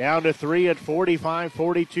down to 3 at 45-42.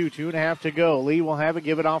 2.5 to go. Lee will have it,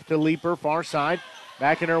 give it off to Leeper, far side.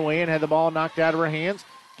 Back in her way and had the ball knocked out of her hands.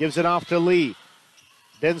 Gives it off to Lee.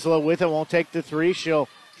 Denslow with it, won't take the 3. She'll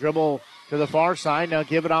dribble to the far side. Now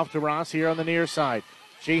give it off to Ross here on the near side.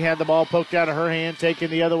 She had the ball poked out of her hand,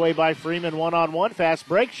 taken the other way by Freeman. 1-on-1, fast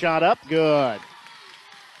break, shot up, good.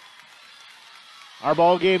 Our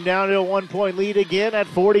ball game down to a 1-point lead again at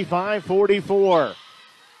 45-44.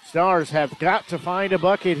 Stars have got to find a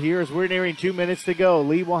bucket here as we're nearing 2 minutes to go.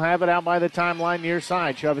 Lee will have it out by the timeline near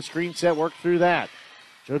side. She'll have a screen set, work through that.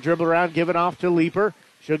 She'll dribble around, give it off to Leeper.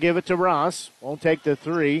 She'll give it to Ross. Won't take the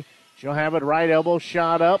 3. She'll have it right elbow,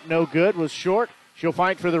 shot up, no good, was short. She'll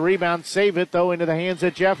fight for the rebound, save it, though, into the hands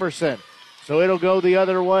of Jefferson. So it'll go the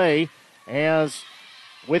other way as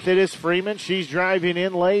with it is Freeman. She's driving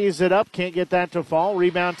in, lays it up, can't get that to fall.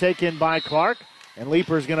 Rebound taken by Clark, and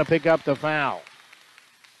Leeper's going to pick up the foul.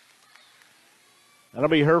 That'll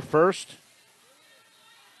be her first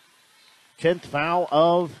 10th foul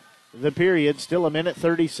of the period. Still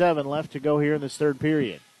 1:37 left to go here in this third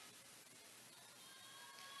period.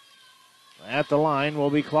 At the line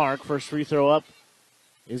will be Clark. First free throw up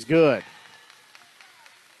is good.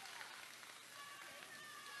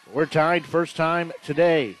 We're tied first time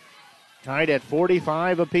today. Tied at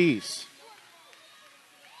 45 apiece.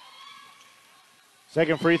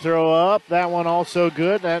 Second free throw up. That one also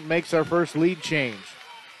good. That makes our first lead change.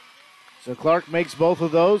 So Clark makes both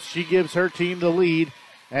of those. She gives her team the lead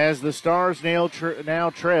as the Stars now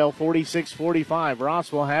trail 46-45.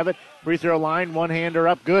 Ross will have it. Free throw line, one-hander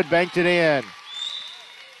up. Good, banked it in.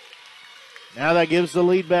 Now that gives the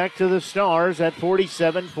lead back to the Stars at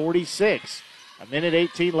 47-46.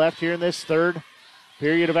 1:18 left here in this third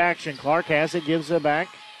period of action. Clark has it, gives it back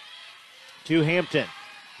to Hampton.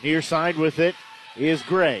 Near side with it is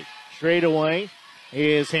Gray. Straight away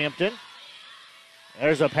is Hampton.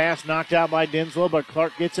 There's a pass knocked out by Denslow, but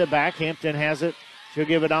Clark gets it back. Hampton has it. She'll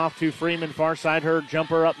give it off to Freeman, far side. Her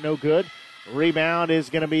jumper up, no good. Rebound is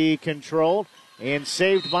going to be controlled and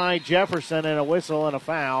saved by Jefferson, and a whistle and a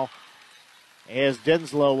foul as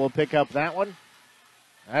Denslow will pick up that one.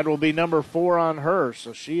 That will be number 4 on her,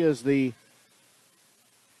 so she is the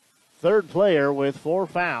third player with 4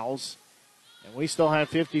 fouls. And we still have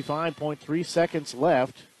 55.3 seconds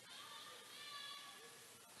left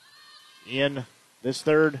in this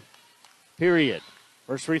third period.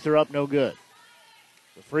 First free throw up, no good.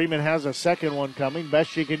 So Freeman has a second one coming.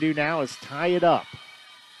 Best she can do now is tie it up.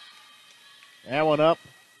 That one up.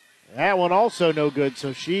 That one also no good,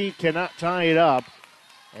 so she cannot tie it up.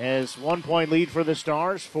 As 1-point lead for the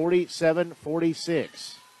Stars,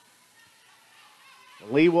 47-46.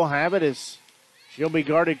 Lee will have it as she'll be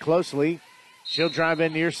guarded closely. She'll drive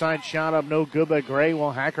in near side, shot up, no good, but Gray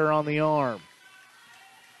will hack her on the arm.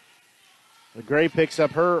 The Gray picks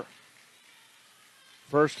up her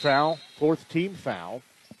first foul, 4th team foul.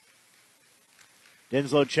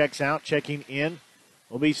 Denslow checks out, checking in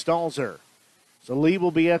will be Stalzer. So Lee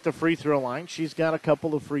will be at the free throw line. She's got a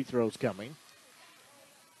couple of free throws coming.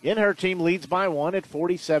 And her team leads by 1 at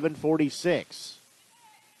 47-46.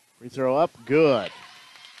 Free throw up, good.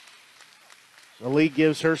 The lead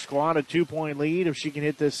gives her squad a 2-point lead. If she can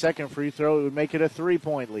hit this second free throw, it would make it a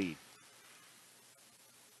 3-point lead.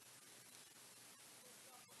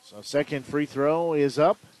 So second free throw is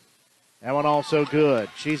up. That one also good.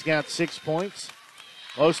 She's got 6 points.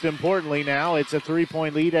 Most importantly now, it's a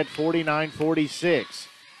 3-point lead at 49-46.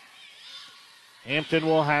 Hampton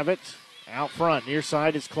will have it. Out front, near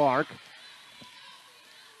side is Clark.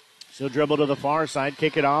 She'll dribble to the far side,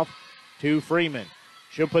 kick it off to Freeman.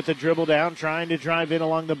 She'll put the dribble down, trying to drive in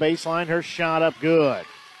along the baseline. Her shot up, good.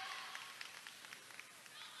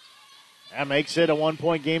 That makes it a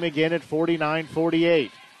 1-point game again at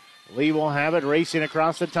 49-48. Lee will have it, racing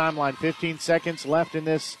across the timeline. 15 seconds left in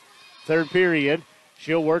this third period.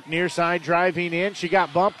 She'll work near side, driving in. She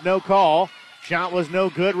got bumped, no call. Shot was no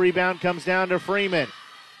good. Rebound comes down to Freeman.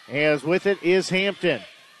 As with it is Hampton.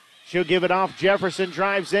 She'll give it off. Jefferson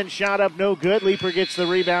drives in, shot up, no good. Leeper gets the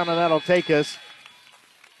rebound, and that'll take us.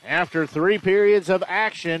 After 3 periods of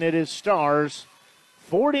action, it is Stars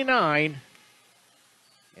 49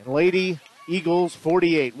 and Lady Eagles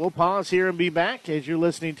 48. We'll pause here and be back as you're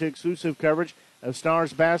listening to exclusive coverage of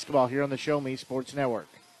Stars basketball here on the Show Me Sports Network.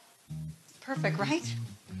 Perfect, right?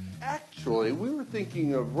 Actually, we were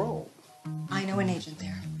thinking of Rome. I know an agent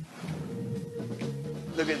there.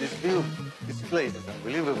 Look at this view. This place is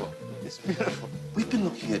unbelievable. It's beautiful. We've been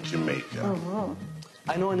looking at Jamaica.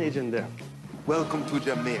 I know an agent there. Welcome to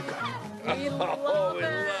Jamaica. We love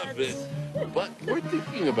it. But we're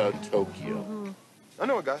thinking about Tokyo. I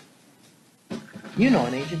know a guy. You know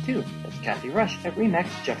an agent too. That's Kathy Rush at RE/MAX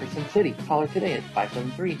Jefferson City. Call her today at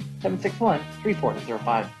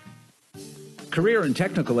 573-761-3405. Career and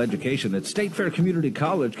technical education at State Fair Community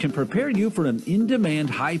College can prepare you for an in-demand,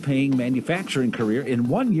 high-paying manufacturing career in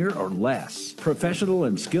 1 year or less. Professional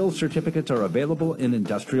and skills certificates are available in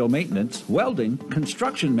industrial maintenance, welding,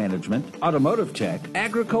 construction management, automotive tech,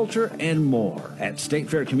 agriculture, and more. At State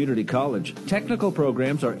Fair Community College, technical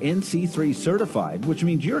programs are NC3 certified, which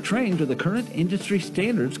means you're trained to the current industry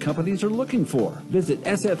standards companies are looking for. Visit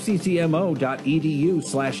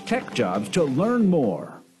sfccmo.edu/techjobs to learn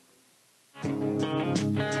more.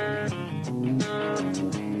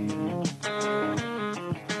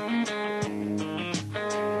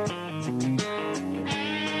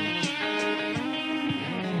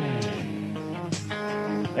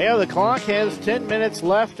 Yeah, the clock has 10 minutes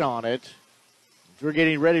left on it. We're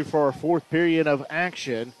getting ready for our fourth period of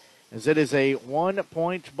action as it is a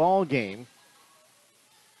 1-point ball game.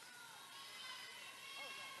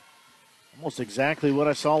 Almost exactly what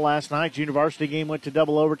I saw last night. Junior varsity game went to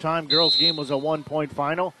double overtime. Girls game was a 1-point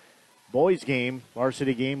final. Boys game,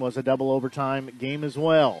 varsity game, was a double overtime game as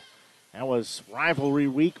well. That was rivalry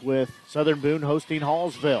week with Southern Boone hosting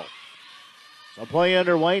Hallsville. So play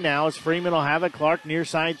underway now as Freeman will have it. Clark near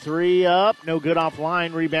side three up. No good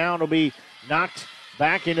offline. Rebound will be knocked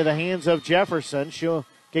back into the hands of Jefferson. She'll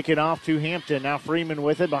kick it off to Hampton. Now Freeman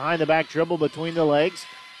with it. Behind the back dribble between the legs.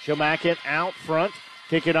 She'll back it out front.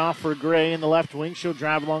 Kick it off for Gray in the left wing. She'll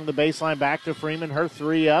drive along the baseline back to Freeman. Her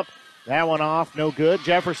three up. That one off. No good.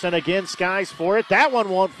 Jefferson again skies for it. That one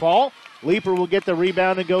won't fall. Leaper will get the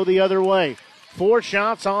rebound and go the other way. 4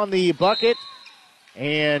 shots on the bucket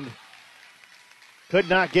and could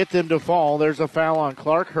not get them to fall. There's a foul on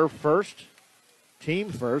Clark. Her first.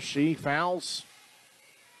 Team first. She fouls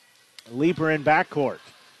Leaper in backcourt.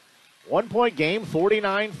 1-point game,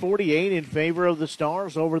 49-48 in favor of the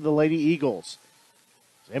Stars over the Lady Eagles.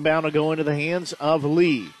 Inbound will go into the hands of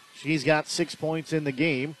Lee. She's got 6 points in the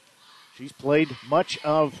game. She's played much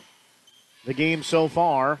of the game so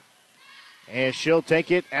far. And she'll take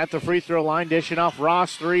it at the free throw line, dishing off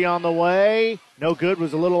Ross. 3 on the way. No good,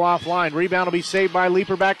 was a little offline. Rebound will be saved by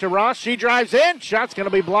Leaper, back to Ross. She drives in. Shot's going to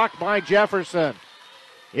be blocked by Jefferson.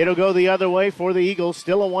 It'll go the other way for the Eagles.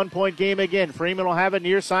 Still a 1-point game again. Freeman will have it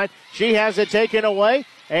near side. She has it taken away.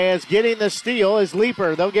 As getting the steal is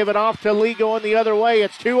Leaper. They'll give it off to Lee going the other way.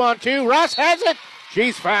 It's 2-on-2. Ross has it.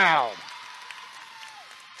 She's fouled.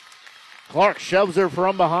 Clark shoves her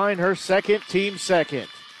from behind, her second, team second.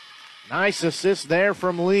 Nice assist there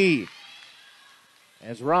from Lee.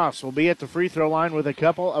 As Ross will be at the free throw line with a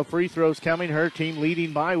couple of free throws coming. Her team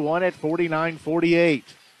leading by 1 at 49-48.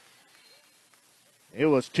 It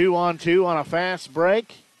was 2-on-2 on a fast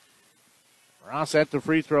break. Ross at the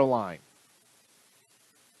free throw line.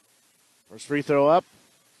 First free throw up.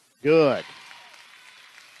 Good.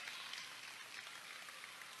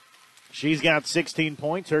 She's got 16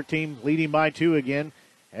 points. Her team leading by 2 again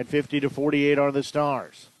at 50-48 are the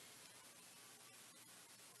Stars.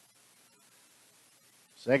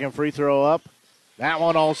 Second free throw up. That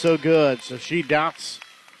one also good. So she dots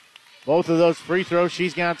both of those free throws.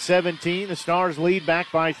 She's got 17. The Stars lead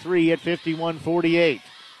back by 3 at 51-48.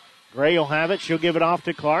 Gray will have it. She'll give it off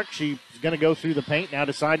to Clark. She's going to go through the paint. Now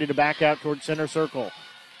decided to back out toward center circle.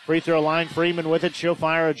 Free throw line, Freeman with it. She'll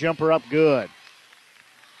fire a jumper up good.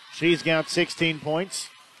 She's got 16 points.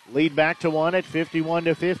 Lead back to 1 at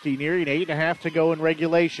 51-50. Nearing 8.5 to go in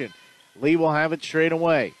regulation. Lee will have it straight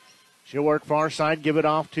away. She'll work far side, give it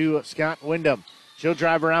off to Scott Wyndham. She'll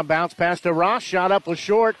drive around, bounce past to Ross. Shot up was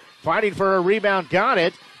short. Fighting for her rebound, got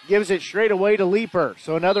it. Gives it straight away to Leaper.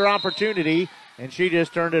 So another opportunity, and she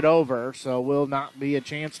just turned it over. So will not be a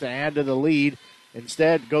chance to add to the lead.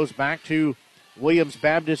 Instead, goes back to Williams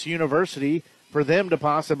Baptist University for them to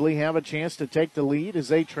possibly have a chance to take the lead as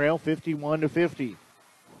they trail 51-50.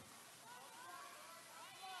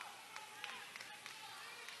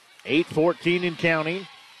 8:14 and counting.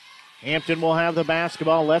 Hampton will have the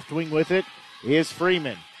basketball. Left wing with it is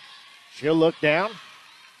Freeman. She'll look down.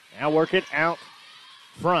 Now work it out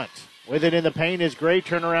front. With it in the paint is Gray.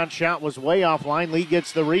 Turnaround shot was way offline. Lee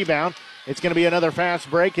gets the rebound. It's going to be another fast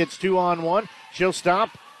break. It's 2-on-1. She'll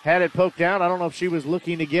stop. Had it poked out. I don't know if she was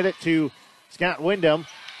looking to get it to Scott Wyndham,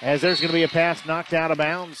 as there's going to be a pass knocked out of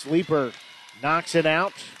bounds. Leaper knocks it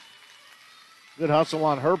out. Good hustle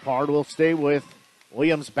on her part. Will stay with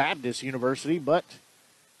Williams Baptist University, but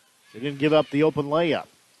she didn't give up the open layup.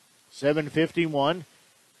 7:51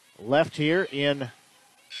 left here in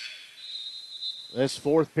this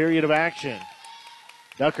fourth period of action.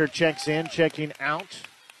 Ducker checks in, checking out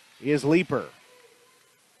is Leeper.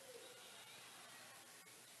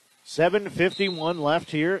 7:51 left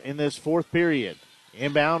here in this fourth period.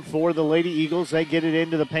 Inbound for the Lady Eagles. They get it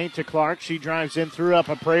into the paint to Clark. She drives in, threw up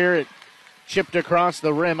a prayer. It chipped across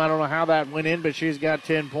the rim. I don't know how that went in, but she's got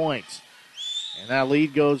 10 points. And that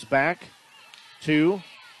lead goes back to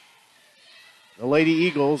the Lady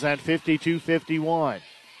Eagles at 52-51.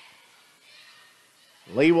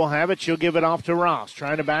 Lee will have it. She'll give it off to Ross.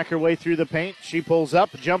 Trying to back her way through the paint. She pulls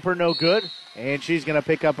up. Jumper no good. And she's going to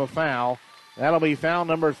pick up a foul. That'll be foul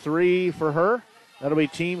number 3 for her. That'll be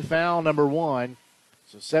team foul number 1.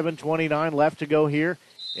 So 7:29 left to go here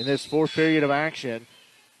in this fourth period of action.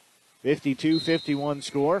 52-51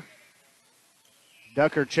 score.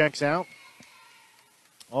 Ducker checks out.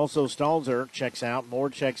 Also Stalzer checks out. Moore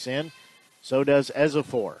checks in. So does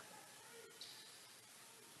Ezefor.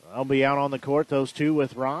 They'll be out on the court, those two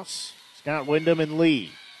with Ross, Scott Wyndham, and Lee.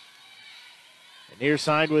 The near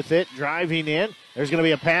side with it, driving in. There's going to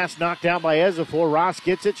be a pass knocked out by Ezefor. Ross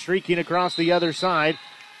gets it, streaking across the other side.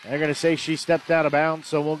 They're going to say she stepped out of bounds,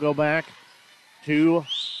 so we'll go back to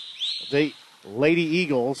the Lady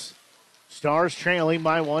Eagles. Stars trailing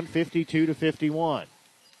by 1, 52-51.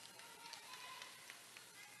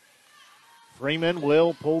 Freeman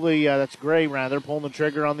will pull the, that's Gray rather, pulling the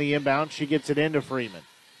trigger on the inbound. She gets it into Freeman.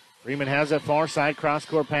 Freeman has that far side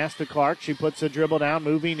cross-court pass to Clark. She puts the dribble down,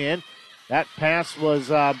 moving in. That pass was,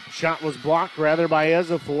 shot was blocked rather by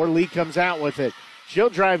Ezefor. Lee comes out with it. She'll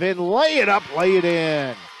drive in, lay it up, lay it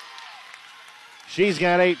in. She's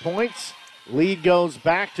got 8 points. Lead goes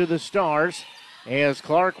back to the Stars as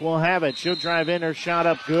Clark will have it. She'll drive in, her shot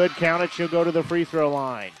up good. Count it, she'll go to the free throw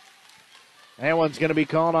line. That one's going to be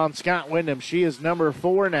called on Scott Wyndham. She is number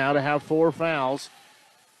 4 now to have 4 fouls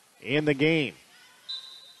in the game.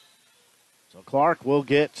 So Clark will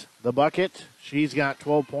get the bucket. She's got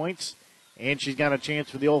 12 points, and she's got a chance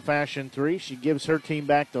for the old-fashioned 3. She gives her team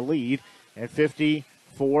back the lead at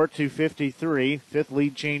 54-53. Fifth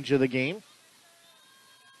lead change of the game.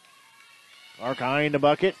 Clark eyeing the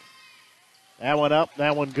bucket. That one up,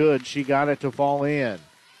 that one good. She got it to fall in.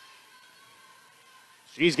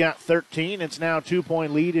 She's got 13. It's now a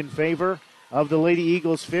 2-point lead in favor of the Lady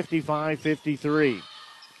Eagles, 55-53.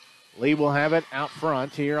 Lee will have it out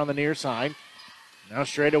front here on the near side. Now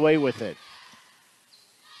straight away with it.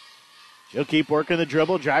 She'll keep working the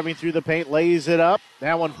dribble, driving through the paint, lays it up.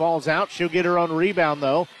 That one falls out. She'll get her own rebound,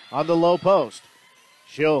 though, on the low post.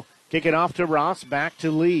 She'll kick it off to Ross, back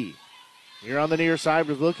to Lee. Here on the near side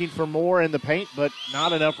was looking for more in the paint, but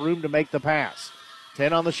not enough room to make the pass.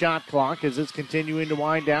 10 on the shot clock as it's continuing to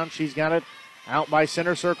wind down. She's got it out by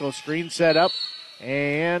center circle. Screen set up,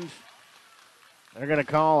 and they're going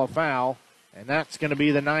to call a foul, and that's going to be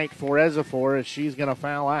the night for Ezefor as she's going to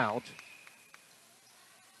foul out.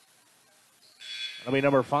 That'll be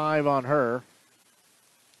number 5 on her.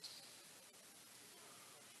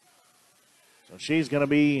 So she's going to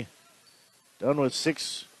be done with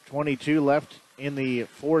 6:22 left in the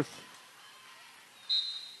fourth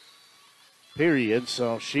period,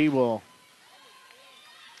 so she will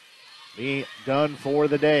be done for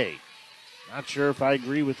the day. Not sure if I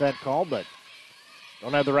agree with that call, but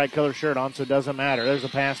don't have the right color shirt on, so it doesn't matter. There's a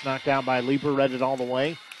pass knocked out by Leeper, read it all the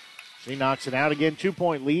way. She knocks it out again.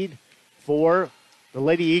 2-point lead for the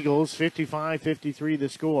Lady Eagles, 55-53 the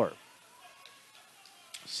score.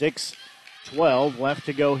 6:12 left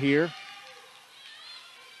to go here.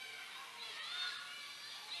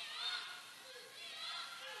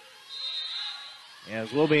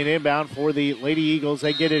 As will be an inbound for the Lady Eagles.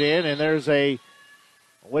 They get it in, and there's a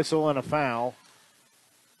whistle and a foul.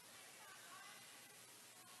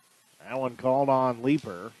 That one called on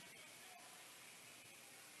Leeper.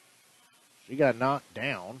 She got knocked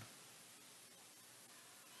down.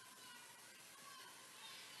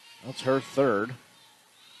 That's her third.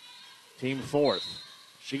 Team fourth.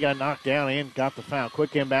 She got knocked down and got the foul.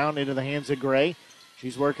 Quick inbound into the hands of Gray.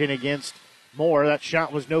 She's working against Moore. That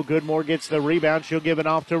shot was no good. Moore gets the rebound. She'll give it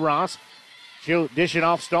off to Ross. She'll dish it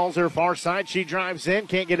off, stalls her far side. She drives in,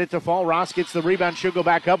 can't get it to fall. Ross gets the rebound. She'll go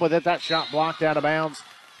back up with it. That shot blocked out of bounds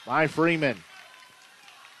by Freeman.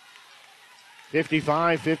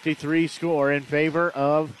 55-53 score in favor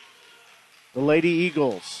of the Lady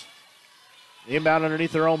Eagles. The inbound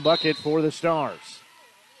underneath their own bucket for the Stars.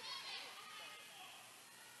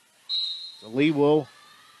 So Lee will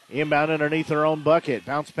inbound underneath their own bucket.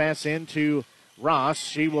 Bounce pass into Ross.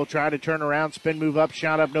 She will try to turn around, spin move up,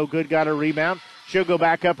 shot up, no good, got a rebound. She'll go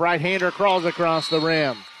back up, right-hander, crawls across the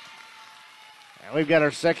rim. And we've got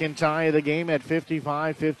our second tie of the game at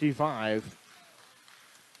 55-55.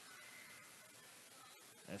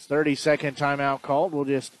 As 30-second timeout called, we'll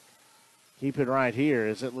just keep it right here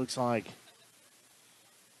as it looks like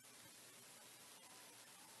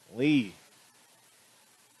Lee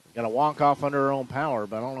got a walk-off under her own power,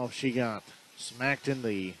 but I don't know if she got smacked in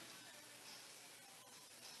the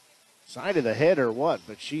side of the head or what,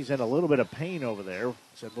 but she's in a little bit of pain over there.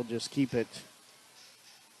 Said we'll just keep it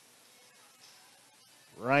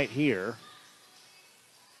right here.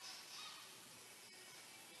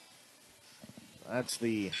 That's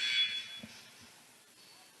the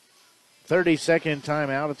 30-second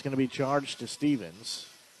timeout. It's going to be charged to Stevens.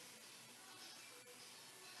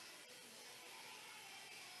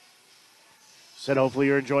 Said hopefully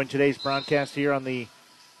you're enjoying today's broadcast here on the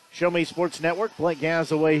Show Me Sports Network. Blake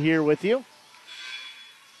Gazaway here with you.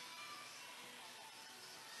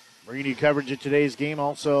 Bringing you coverage of today's game.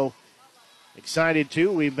 Also excited,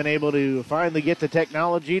 too. We've been able to finally get the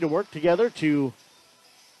technology to work together to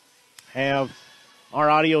have our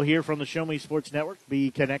audio here from the Show Me Sports Network be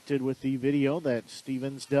connected with the video that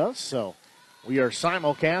Stevens does. So we are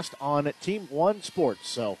simulcast on Team One Sports.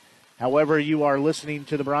 So however you are listening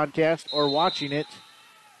to the broadcast or watching it,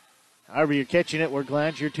 however you're catching it, we're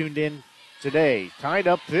glad you're tuned in today. Tied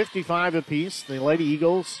up 55 apiece, the Lady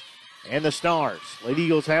Eagles and the Stars. Lady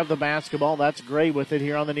Eagles have the basketball. That's Gray with it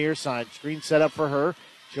here on the near side. Screen set up for her.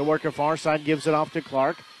 She'll work her far side, gives it off to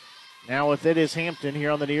Clark. Now with it is Hampton here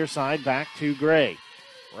on the near side, back to Gray.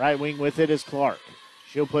 Right wing with it is Clark.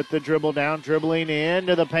 She'll put the dribble down, dribbling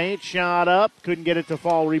into the paint, shot up. Couldn't get it to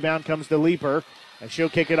fall. Rebound comes to Leaper. And she'll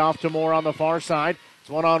kick it off to Moore on the far side. It's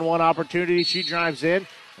one-on-one opportunity. She drives in,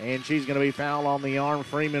 and she's going to be fouled on the arm.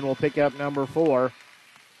 Freeman will pick up number 4.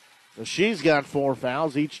 So she's got 4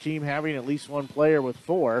 fouls, each team having at least one player with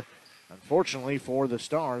 4. Unfortunately for the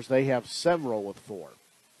Stars, they have several with 4.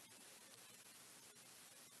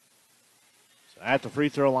 So at the free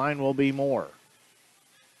throw line will be Moore.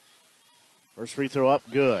 First free throw up,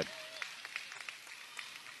 good.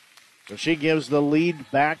 So she gives the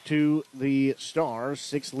lead back to the Stars.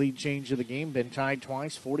 6th lead change of the game. Been tied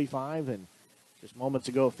twice, 45, and just moments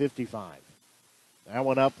ago, 55. That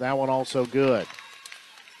one up, that one also good.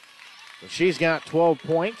 So she's got 12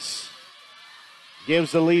 points.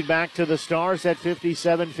 Gives the lead back to the Stars at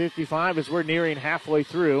 57-55 as we're nearing halfway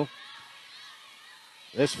through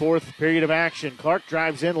this 4th period of action. Clark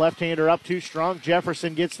drives in, left-hander up too strong.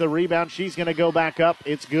 Jefferson gets the rebound. She's going to go back up.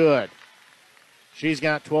 It's good. She's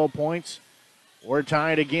got 12 points. We're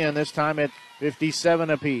tied again, this time at 57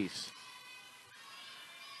 apiece.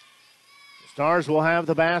 The Stars will have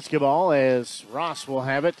the basketball as Ross will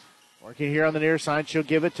have it. Working here on the near side, she'll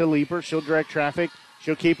give it to Leaper. She'll direct traffic.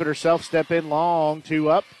 She'll keep it herself, step in long, 2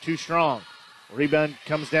 up, too strong. Rebound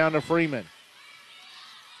comes down to Freeman.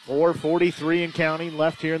 4:43 and counting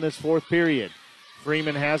left here in this 4th period.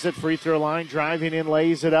 Freeman has it, free throw line, driving in,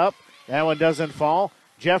 lays it up. That one doesn't fall.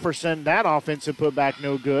 Jefferson, that offensive putback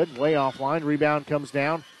no good. Way offline. Rebound comes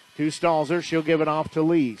down to Stalzer. She'll give it off to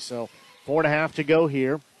Lee. So 4.5 to go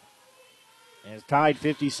here. And it's tied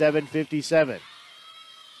 57-57.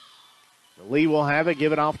 So Lee will have it.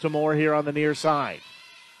 Give it off to Moore here on the near side.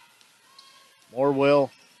 Moore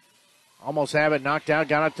will almost have it knocked out.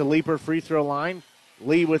 Got it to Leaper, free throw line.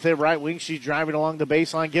 Lee with it, right wing. She's driving along the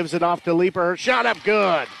baseline. Gives it off to Leaper. Her shot up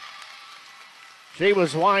good. She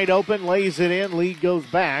was wide open, lays it in. Lead goes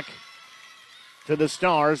back to the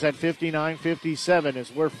Stars at 59-57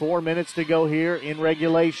 as we're 4 minutes to go here in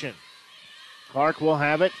regulation. Clark will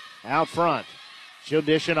have it out front. She'll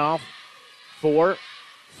dish it off for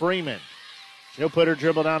Freeman. She'll put her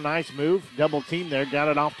dribble down. Nice move. Double team there. Got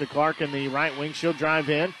it off to Clark in the right wing. She'll drive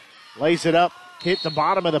in. Lays it up. Hit the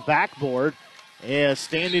bottom of the backboard.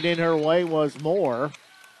 Standing in her way was Moore.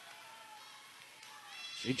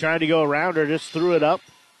 She tried to go around her, just threw it up.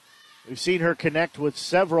 We've seen her connect with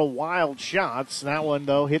several wild shots. That one,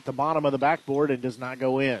 though, hit the bottom of the backboard and does not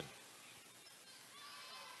go in.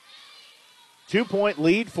 2-point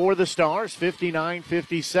lead for the Stars,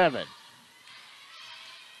 59-57.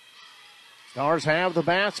 Stars have the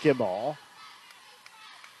basketball.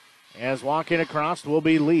 As walking across will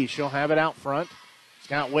be Lee. She'll have it out front.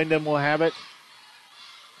 Scott Wyndham will have it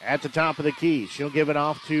at the top of the key. She'll give it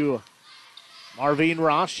off to Marvine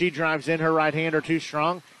Ross. She drives in, her right hander too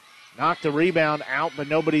strong. Knocked the rebound out, but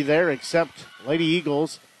nobody there except Lady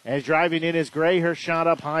Eagles. As driving in is Gray. Her shot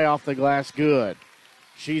up high off the glass, good.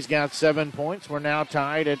 She's got 7 points. We're now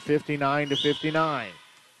tied at 59-59.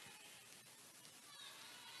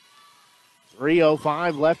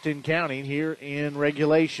 3:05 left in counting here in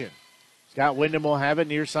regulation. Scott Wyndham will have it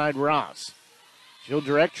near side Ross. She'll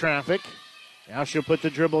direct traffic. Now she'll put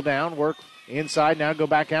the dribble down, work inside, now go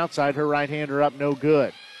back outside. Her right-hander up, no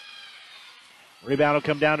good. Rebound will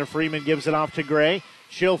come down to Freeman, gives it off to Gray.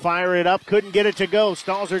 She'll fire it up, couldn't get it to go.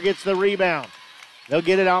 Stalzer gets the rebound. They'll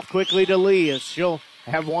get it off quickly to Lee as she'll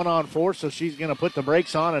have 1-on-4, so she's going to put the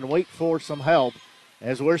brakes on and wait for some help.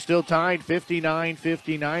 As we're still tied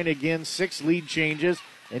 59-59. Again, 6 lead changes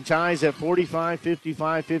and ties at 45,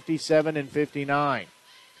 55, 57, and 59.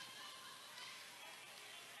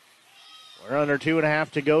 We're under 2.5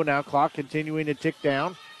 to go now. Clock continuing to tick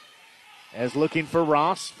down. As looking for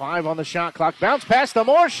Ross. 5 on the shot clock. Bounce past the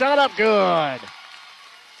Moore. Shot up good.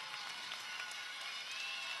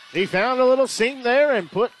 He found a little seam there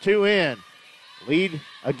and put 2 in. Lead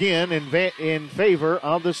again in favor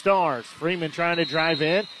of the Stars. Freeman trying to drive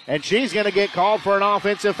in, and she's going to get called for an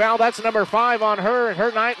offensive foul. That's number 5 on her, and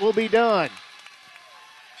her night will be done.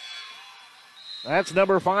 That's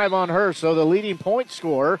number 5 on her, so the leading point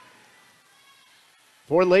scorer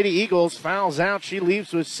for Lady Eagles fouls out. She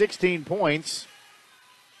leaves with 16 points.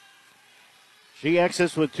 She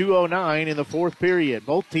exits with 2:09 in the fourth period.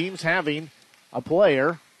 Both teams having a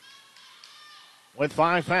player with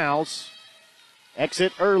 5 fouls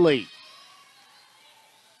exit early.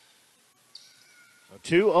 So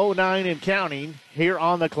 2:09 and counting here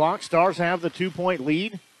on the clock. Stars have the 2-point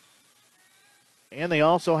lead, and they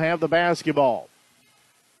also have the basketball.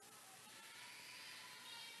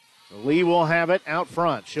 So Lee will have it out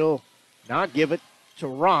front. She'll not give it to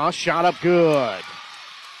Ross. Shot up good.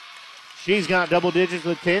 She's got double digits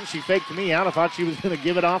with 10. She faked me out. I thought she was going to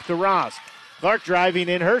give it off to Ross. Clark driving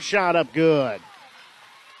in. Her shot up good.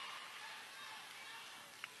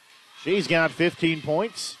 She's got 15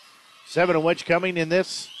 points, 7 of which coming in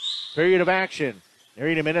this period of action.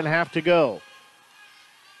 Nearing a minute and a half to go.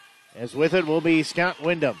 As with it will be Scott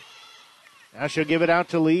Wyndham. Now she'll give it out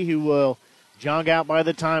to Lee, who will jog out by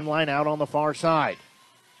the timeline out on the far side.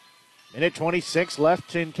 Minute 26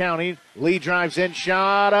 left in counting. Lee drives in,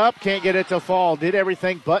 shot up, can't get it to fall. Did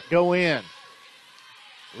everything but go in.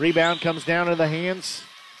 Rebound comes down to the hands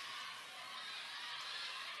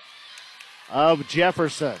of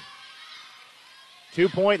Jefferson.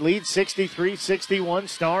 2-point lead, 63-61.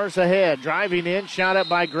 Stars ahead. Driving in, shot up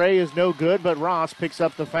by Gray is no good, but Ross picks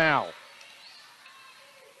up the foul.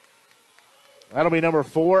 That'll be number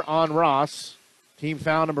 4 on Ross. Team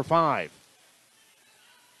foul number 5.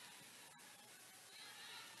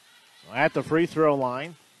 So at the free throw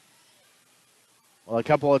line, well, a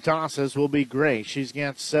couple of tosses will be Gray. She's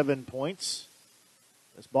got 7 points.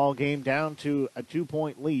 This ball game down to a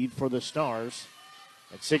 2-point lead for the Stars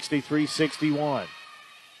at 63-61.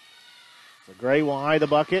 So Gray will eye the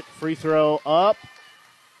bucket. Free throw up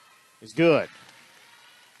is good.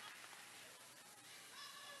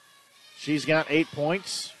 She's got 8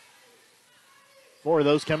 points. 4 of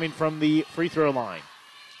those coming from the free throw line.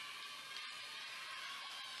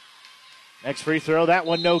 Next free throw, that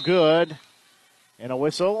one no good. And a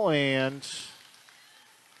whistle, and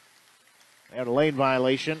they had a lane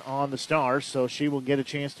violation on the Stars, so she will get a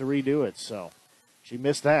chance to redo it. So she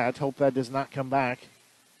missed that. Hope that does not come back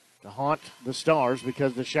to haunt the Stars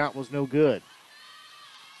because the shot was no good.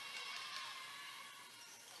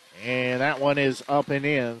 And that one is up and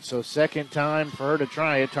in. So second time for her to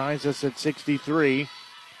try it. Ties us at 63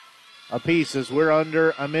 apiece as we're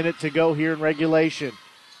under a minute to go here in regulation.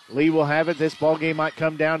 Lee will have it. This ball game might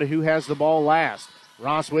come down to who has the ball last.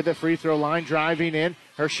 Ross with it. Free throw line driving in.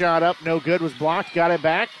 Her shot up. No good. Was blocked. Got it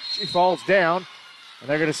back. She falls down. And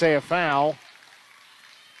they're going to say a foul.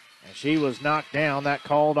 And she was knocked down. That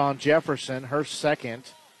called on Jefferson. Her second.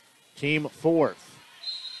 Team 4th.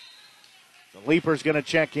 The Leaper's going to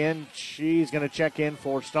check in. She's going to check in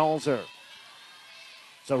for Stalzer.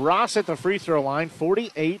 So Ross at the free throw line,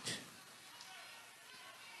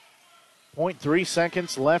 48.3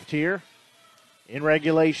 seconds left here in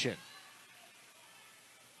regulation.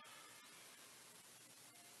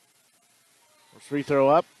 First free throw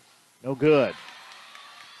up, no good.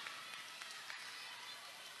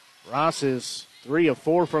 Ross is 3 of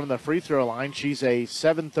 4 from the free throw line. She's a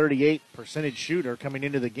 .738% shooter coming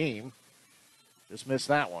into the game. Just missed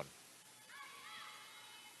that one.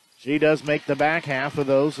 She does make the back half of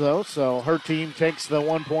those, though, so her team takes the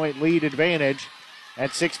 1-point lead advantage at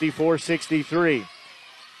 64-63.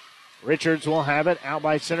 Richards will have it out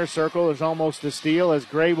by center circle. There's almost a steal as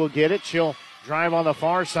Gray will get it. She'll drive on the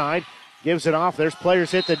far side, gives it off. There's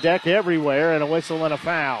players hit the deck everywhere, and a whistle and a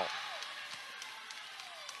foul.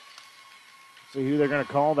 See who they're going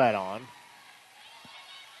to call that on.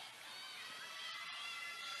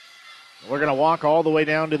 We're going to walk all the way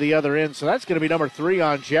down to the other end. So that's going to be number 3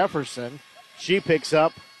 on Jefferson. She picks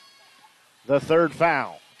up the third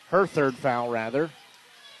foul. Her third foul, rather.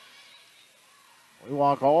 We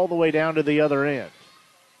walk all the way down to the other end.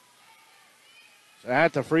 So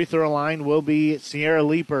at the free throw line will be Sierra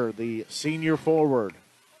Leaper, the senior forward.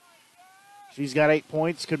 She's got 8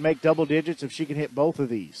 points, could make double digits if she can hit both of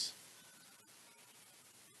these.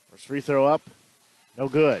 First free throw up, no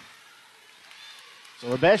good. So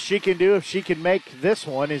the best she can do if she can make this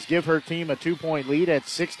one is give her team a 2-point lead at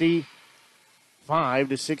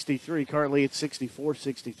 65-63. Currently it's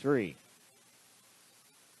 64-63.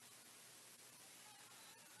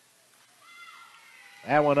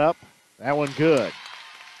 That one up, that one good.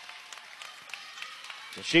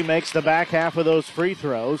 So she makes the back half of those free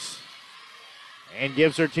throws and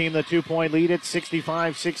gives her team the 2-point lead at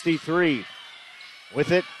 65-63.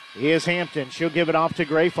 With it is Hampton. She'll give it off to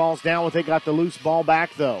Gray. Falls down with it. Got the loose ball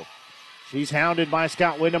back, though. She's hounded by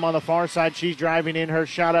Scott Wyndham on the far side. She's driving in. Her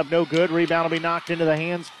shot up, no good. Rebound will be knocked into the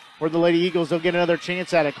hands for the Lady Eagles. They'll get another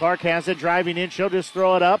chance at it. Clark has it. Driving in. She'll just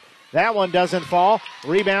throw it up. That one doesn't fall.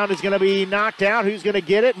 Rebound is going to be knocked out. Who's going to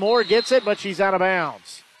get it? Moore gets it, but she's out of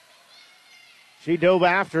bounds. She dove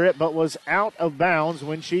after it, but was out of bounds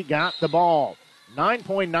when she got the ball.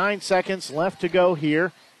 9.9 seconds left to go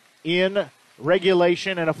here in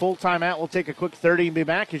regulation, and a full timeout. We'll take a quick 30 and be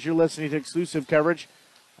back as you're listening to exclusive coverage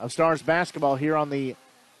of Stars basketball here on the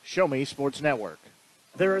Show Me Sports Network.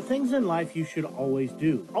 There are things in life you should always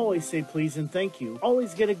do. Always say please and thank you.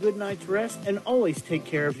 Always get a good night's rest, and always take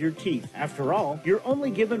care of your teeth. After all, you're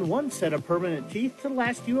only given one set of permanent teeth to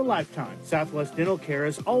last you a lifetime. Southwest Dental Care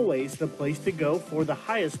is always the place to go for the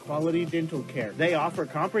highest quality dental care. They offer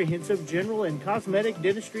comprehensive general and cosmetic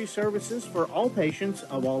dentistry services for all patients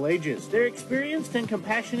of all ages. Their experienced and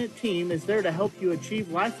compassionate team is there to help you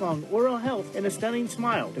achieve lifelong oral health and a stunning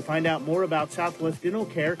smile. To find out more about Southwest Dental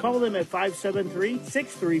Care, call them at 573-634-4909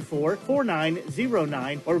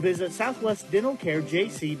 or visit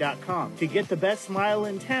southwestdentalcarejc.com. To get the best smile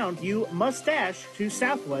in town, you must dash to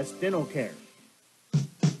Southwest Dental Care.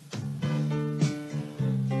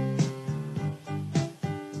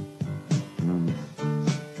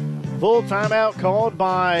 Full timeout called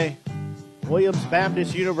by Williams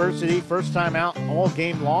Baptist University. First timeout all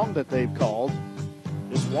game long that they've called.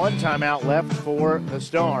 Just one timeout left for the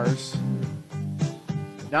Stars.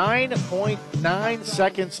 9.9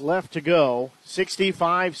 seconds left to go.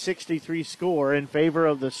 65-63 score in favor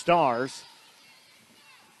of the Stars.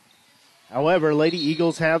 However, Lady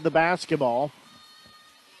Eagles have the basketball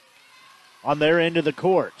on their end of the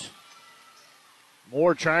court.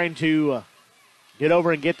 Moore trying to get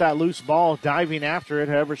over and get that loose ball, diving after it.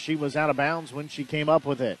 However, she was out of bounds when she came up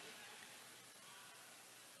with it.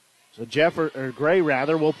 So Gray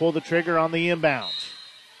will pull the trigger on the inbound.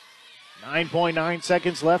 9.9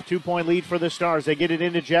 seconds left, 2-point lead for the Stars. They get it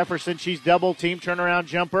into Jefferson. She's double team. Turnaround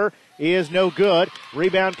jumper is no good.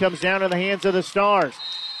 Rebound comes down in the hands of the Stars.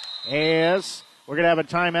 As we're going to have a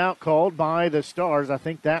timeout called by the Stars. I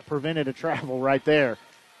think that prevented a travel right there.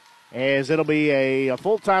 As it'll be a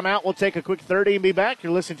full timeout. We'll take a quick 30 and be back.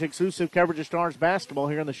 You're listening to exclusive coverage of Stars basketball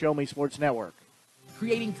here on the Show Me Sports Network.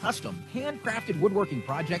 Creating custom, handcrafted woodworking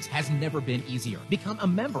projects has never been easier. Become a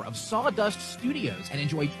member of Sawdust Studios and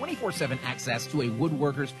enjoy 24/7 access to a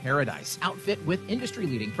woodworker's paradise. Outfit with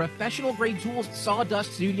industry-leading professional-grade tools,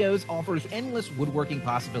 Sawdust Studios offers endless woodworking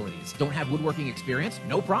possibilities. Don't have woodworking experience?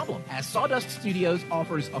 No problem, as Sawdust Studios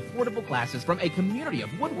offers affordable classes from a community of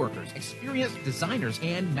woodworkers, experienced designers,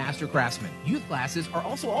 and master craftsmen. Youth classes are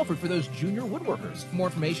also offered for those junior woodworkers. For more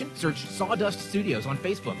information, search Sawdust Studios on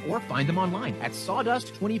Facebook or find them online at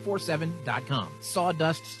Sawdust247.com.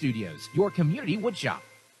 Sawdust Studios, your community woodshop.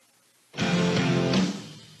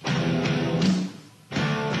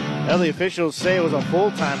 Well, the officials say it was a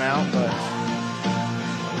full timeout, but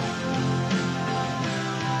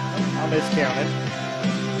I'll miscount it.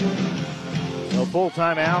 So full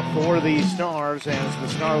timeout for the Stars as the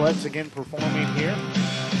Starlets again performing here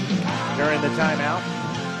during the timeout.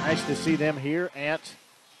 Nice to see them here at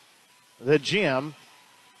the gym,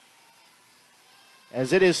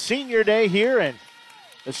 as it is senior day here, and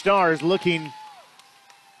the Stars looking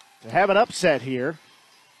to have an upset here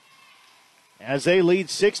as they lead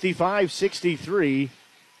 65-63.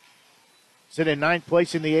 Sit in 9th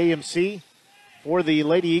place in the AMC. For the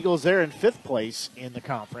Lady Eagles, they're in 5th place in the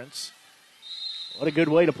conference. What a good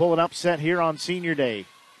way to pull an upset here on senior day.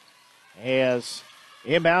 As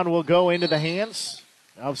inbound will go into the hands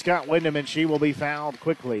of Scott Wyndham, and she will be fouled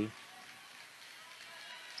quickly.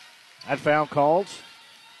 That foul called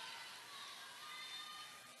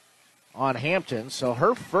on Hampton, so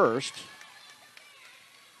her first.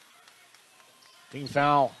 Team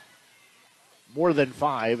foul more than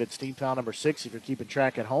 5. It's team foul number 6 if you're keeping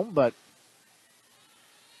track at home, but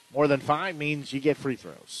more than 5 means you get free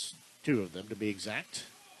throws. 2 of them to be exact.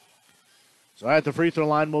 So at the free throw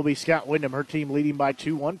line will be Scott Wyndham. Her team leading by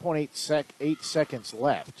 2, 1.8 seconds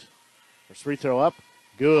left. First free throw up,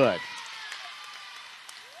 good.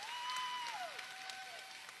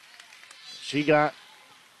 She got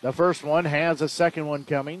the first one, has a second one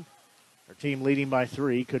coming. Her team leading by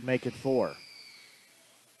 3, could make it 4.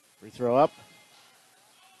 Free throw up,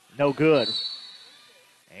 no good.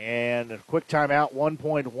 And a quick timeout,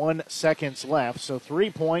 1.1 seconds left. So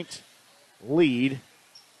 3-point lead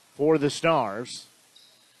for the Stars.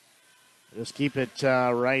 Just keep it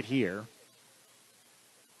right here.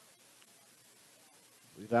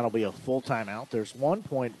 That'll be a full timeout. There's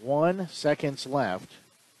 1.1 seconds left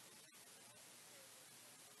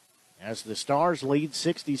as the Stars lead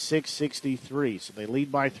 66-63. So they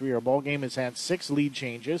lead by 3. Our ball game has had 6 lead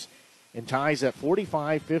changes and ties at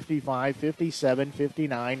 45, 55, 57,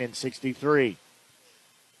 59, and 63.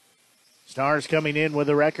 Stars coming in with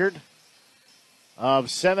a record of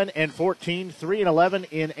 7-14,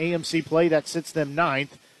 3-11 in AMC play. That sits them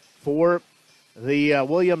 9th. For the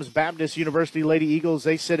Williams Baptist University Lady Eagles,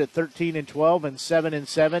 they sit at 13-12 and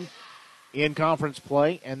 7-7 in conference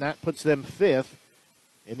play, and that puts them 5th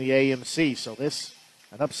in the AMC. So this,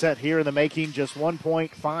 an upset here in the making, just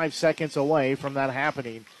 1.5 seconds away from that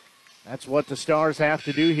happening. That's what the Stars have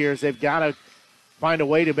to do here, is they've got to find a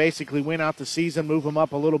way to basically win out the season, move them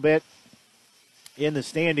up a little bit in the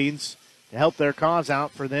standings to help their cause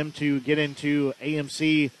out for them to get into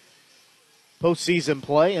AMC postseason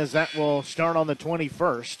play, as that will start on the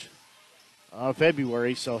 21st of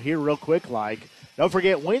February. So here real quick, don't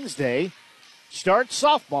forget Wednesday starts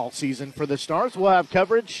softball season for the Stars. We'll have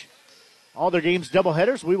coverage, all their games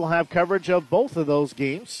doubleheaders. We will have coverage of both of those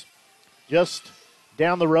games. Just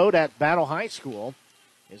down the road at Battle High School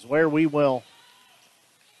is where we will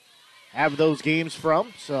have those games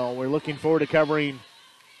from. So we're looking forward to covering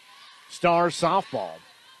Stars softball.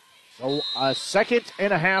 So a second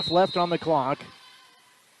and a half left on the clock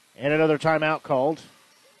and another timeout called.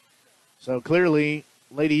 So clearly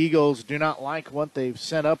Lady Eagles do not like what they've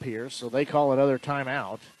set up here, so they call another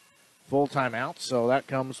timeout, full timeout. So that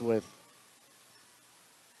comes with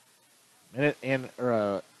minute and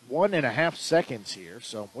 1.5 seconds here.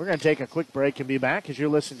 So we're going to take a quick break and be back as you're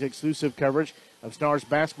listening to exclusive coverage of Stars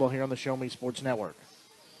basketball here on the Show Me Sports Network.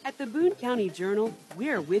 At the Boone County Journal,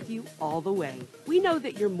 we're with you all the way. We know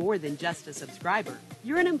that you're more than just a subscriber.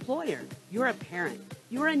 You're an employer. You're a parent.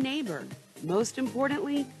 You're a neighbor. Most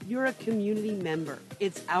importantly, you're a community member.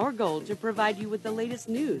 It's our goal to provide you with the latest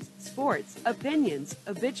news, sports, opinions,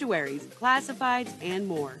 obituaries, classifieds, and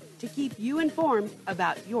more to keep you informed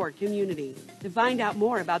about your community. To find out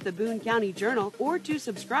more about the Boone County Journal or to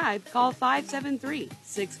subscribe, call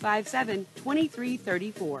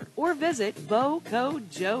 573-657-2334 or visit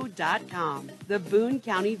bocojoe.com. The Boone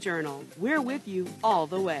County Journal. We're with you all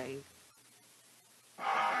the way.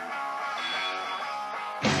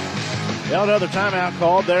 Well, another timeout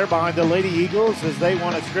called there by the Lady Eagles as they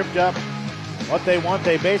want to script up what they want.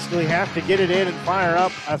 They basically have to get it in and fire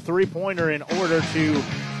up a three-pointer in order to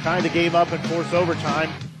tie the game up and force overtime.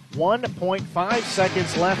 1.5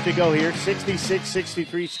 seconds left to go here.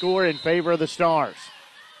 66-63 score in favor of the Stars.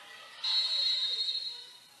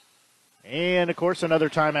 And, of course, another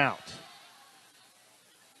timeout.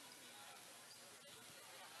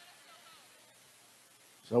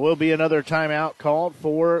 So will be another timeout called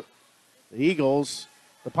for the Eagles.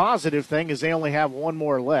 The positive thing is they only have one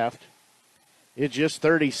more left. It's just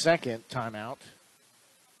 30-second timeout.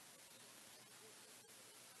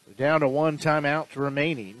 They're down to one timeout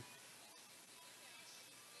remaining.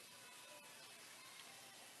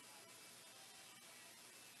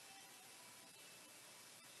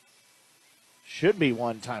 Should be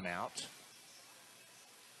one timeout.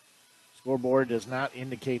 Scoreboard does not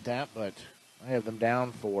indicate that, but I have them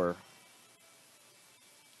down for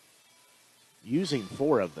using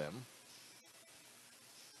 4 of them.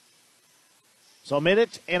 So a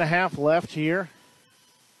minute and a half left here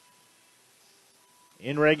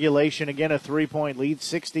in regulation. Again, a 3-point lead,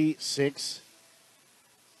 66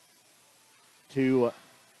 to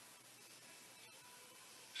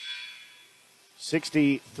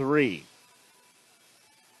 63.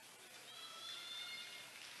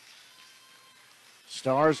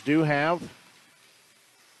 Stars do have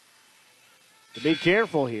to be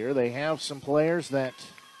careful here. They have some players that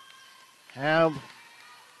have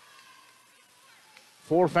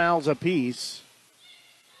 4 fouls apiece.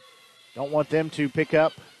 Don't want them to pick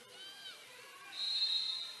up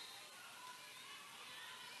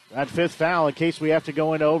That 5th foul in case we have to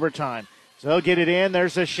go into overtime. So he'll get it in.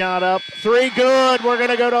 There's a shot up. 3 good. We're going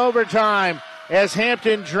to go to overtime as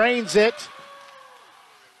Hampton drains it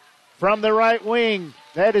from the right wing.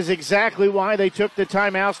 That is exactly why they took the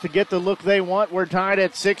timeouts, to get the look they want. We're tied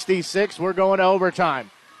at 66. We're going to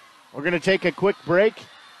overtime. We're going to take a quick break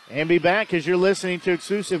and be back as you're listening to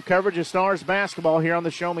exclusive coverage of Stars basketball here on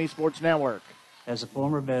the Show Me Sports Network. As a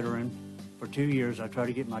former veteran, for 2 years I tried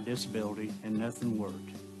to get my disability and nothing worked.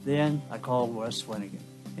 Then I called Wes Swanigan,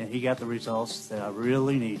 and he got the results that I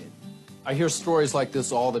really needed. I hear stories like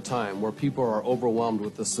this all the time where people are overwhelmed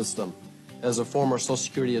with the system. As a former Social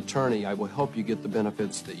Security attorney, I will help you get the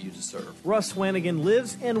benefits that you deserve. Russ Swanigan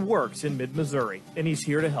lives and works in mid-Missouri, and he's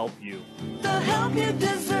here to help you. The help you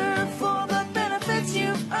deserve for the benefits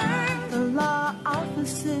you've earned. The law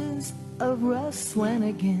offices of Russ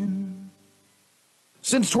Swanigan.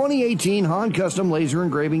 Since 2018, Han Custom Laser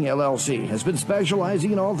Engraving LLC has been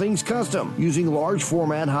specializing in all things custom, using large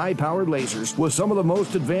format, high-powered lasers with some of the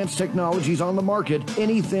most advanced technologies on the market.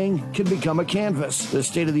 Anything can become a canvas. This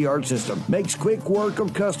state-of-the-art system makes quick work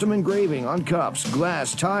of custom engraving on cups,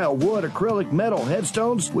 glass, tile, wood, acrylic, metal,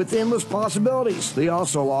 headstones with endless possibilities. They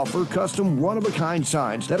also offer custom one-of-a-kind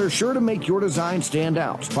signs that are sure to make your design stand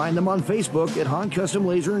out. Find them on Facebook at Han Custom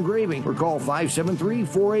Laser Engraving or call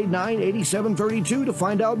 573-489-8732 to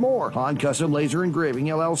find out more. Han Custom Laser Engraving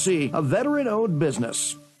LLC, a veteran-owned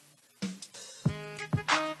business.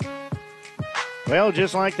 Well,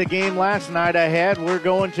 just like the game last night I had, we're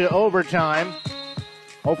going to overtime.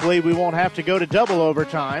 Hopefully we won't have to go to double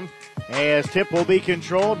overtime, as tip will be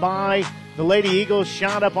controlled by the Lady Eagles.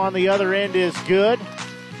 Shot up on the other end is good.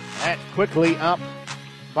 That quickly up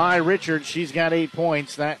by Richards. She's got 8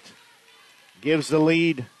 points. That gives the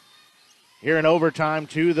lead here in overtime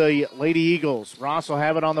to the Lady Eagles. Ross will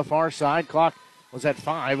have it on the far side. Clock was at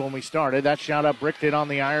 5 when we started. That shot up, bricked it on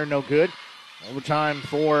the iron, no good. Overtime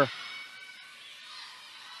for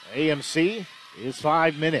AMC is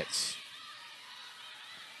 5 minutes.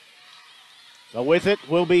 So with it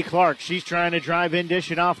will be Clark. She's trying to drive in, dish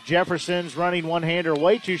it off. Jefferson's running one-hander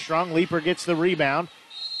way too strong. Leaper gets the rebound.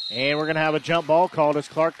 And we're going to have a jump ball called as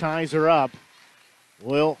Clark ties her up.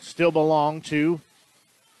 Will still belong to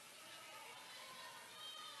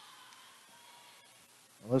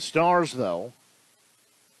the Stars, though.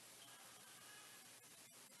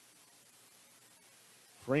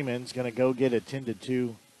 Freeman's going to go get attended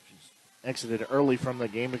to. She's exited early from the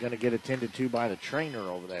game. We're going to get attended to by the trainer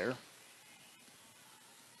over there.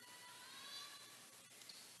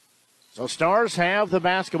 So Stars have the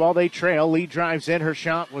basketball. They trail. Lee drives in. Her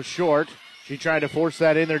shot was short. She tried to force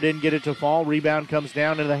that in there, didn't get it to fall. Rebound comes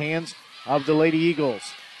down into the hands of the Lady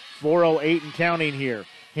Eagles. 4:08 and counting here.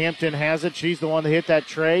 Hampton has it. She's the one that hit that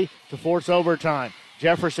tray to force overtime.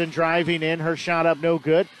 Jefferson driving in. Her shot up, no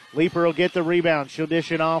good. Leaper will get the rebound. She'll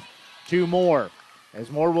dish it off to Moore. As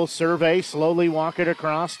Moore will survey, slowly walk it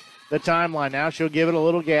across the timeline. Now she'll give it a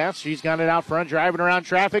little gas. She's got it out front, driving around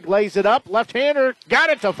traffic, lays it up. Left-hander, got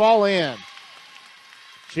it to fall in.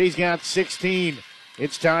 She's got 16.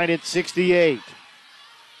 It's tied at 68.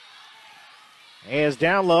 As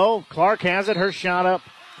down low, Clark has it. Her shot up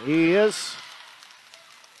is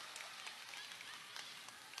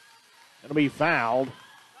going to be fouled.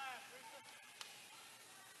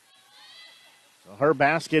 So her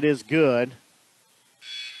basket is good.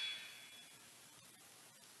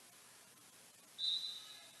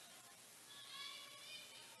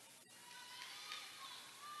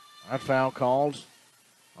 That foul called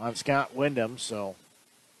on Scott Wyndham, so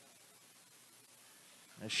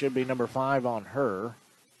that should be number 5 on her.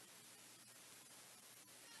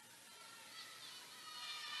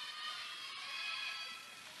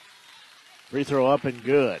 Free throw up and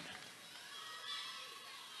good.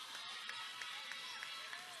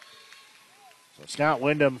 So Scott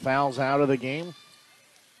Wyndham fouls out of the game.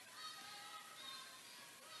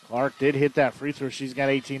 Clark did hit that free throw. She's got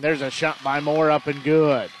 18. There's a shot by Moore, up and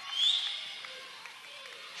good.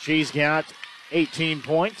 She's got 18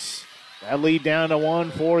 points. That lead down to 1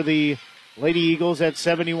 for the Lady Eagles at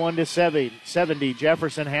 71-70.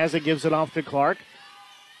 Jefferson has it, gives it off to Clark.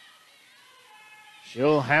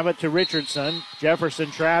 She'll have it to Richardson. Jefferson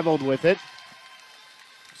traveled with it.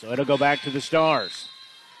 So it'll go back to the Stars.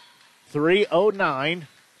 3:09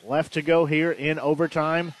 left to go here in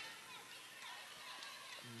overtime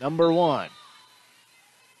number 1.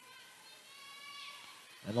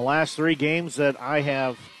 And the last 3 games that I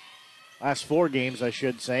have, last 4 games I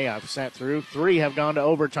should say, I've sat through, 3 have gone to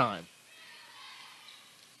overtime.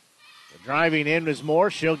 The driving in is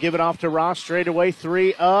Moore. She'll give it off to Ross straight away.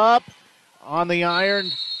 3 up on the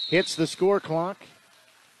iron. Hits the score clock.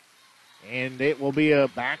 And it will be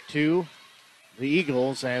back to the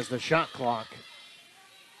Eagles as the shot clock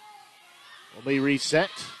will be reset.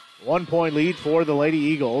 1 point lead for the Lady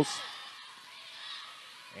Eagles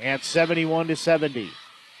at 71-70.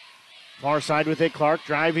 Far side with it, Clark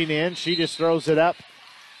driving in. She just throws it up,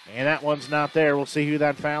 and that one's not there. We'll see who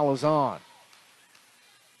that foul is on.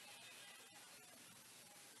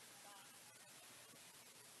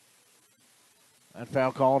 That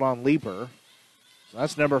foul called on Leeper. So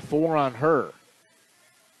that's number 4 on her.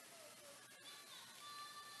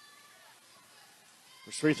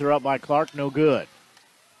 First free throw up by Clark, no good.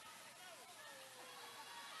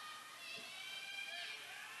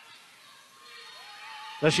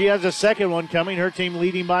 So she has a second one coming. Her team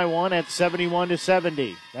leading by 1 at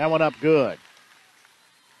 71-70. That one up good.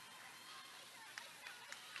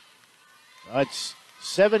 It's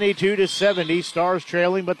 72-70. Stars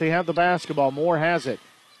trailing, but they have the basketball. Moore has it.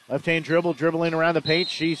 Left-hand dribble, dribbling around the paint.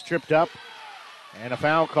 She's tripped up. And a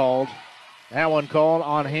foul called. That one called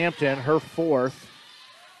on Hampton, her 4th.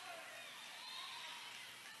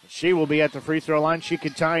 She will be at the free throw line. She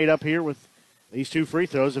could tie it up here with these 2 free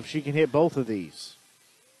throws if she can hit both of these.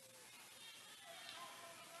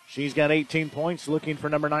 She's got 18 points, looking for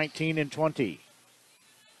number 19 and 20.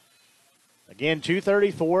 Again,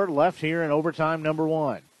 2:34 left here in overtime number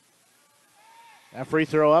 1. That free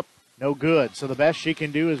throw up, no good. So the best she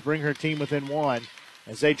can do is bring her team within 1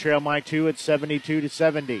 as they trail by 2 at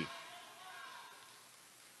 72-70.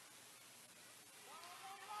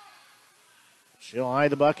 She'll eye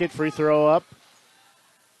the bucket, free throw up.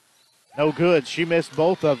 No good. She missed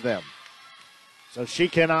both of them. So she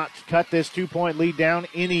cannot cut this 2-point lead down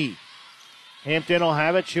any. Hampton will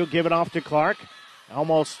have it. She'll give it off to Clark.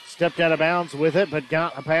 Almost stepped out of bounds with it, but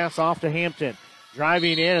got a pass off to Hampton.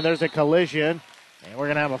 Driving in, and there's a collision. And we're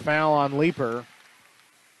going to have a foul on Leeper.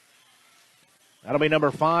 That'll be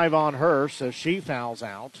number 5 on her, so she fouls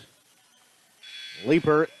out.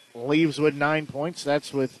 Leeper leaves with 9 points.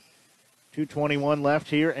 That's with 2:21 left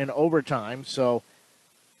here in overtime. So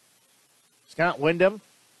Scott Wyndham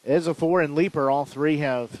is a 4, and Leeper, all 3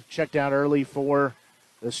 have checked out early for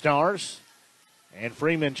the Stars. And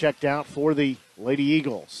Freeman checked out for the Lady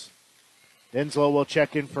Eagles. Denslow will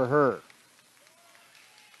check in for her.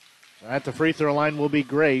 So at the free throw line will be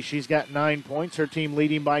Gray. She's got 9 points. Her team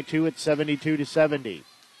leading by 2 at 72-70.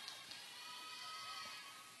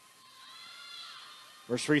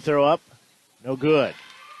 First free throw up, no good.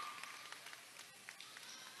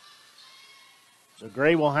 So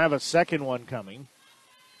Gray will have a second one coming.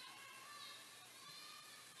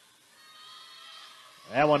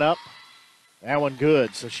 That one up. That one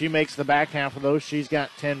good. So she makes the back half of those. She's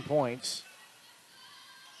got 10 points.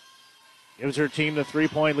 Gives her team the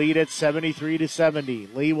 3-point lead at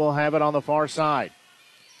 73-70. Lee will have it on the far side.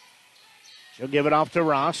 She'll give it off to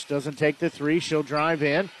Ross. Doesn't take the 3. She'll drive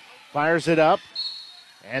in. Fires it up.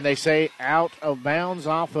 And they say out of bounds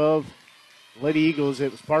off of Lady Eagles.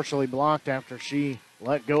 It was partially blocked after she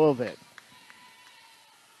let go of it.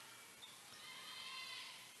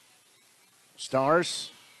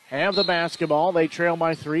 Stars have the basketball. They trail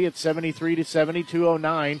by 3 at 73-70.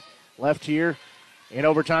 2:09 left here in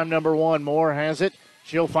overtime number 1. Moore has it.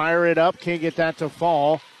 She'll fire it up. Can't get that to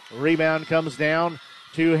fall. Rebound comes down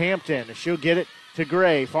to Hampton. She'll get it to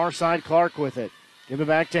Gray. Far side, Clark with it. Give it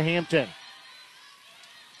back to Hampton.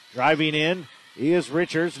 Driving in is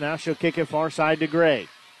Richards. Now she'll kick it far side to Gray.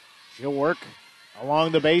 She'll work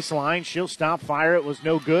along the baseline. She'll stop. Fire. It was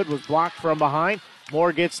no good. Was blocked from behind.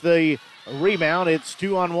 Moore gets the rebound. It's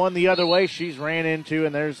 2-on-1 the other way. She's ran into,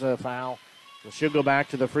 and there's a foul. So she'll go back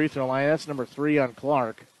to the free throw line. That's number 3 on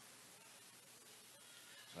Clark.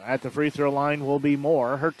 So at the free throw line will be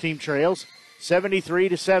Moore. Her team trails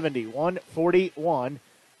 73-70. 1:41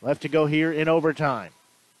 left to go here in overtime.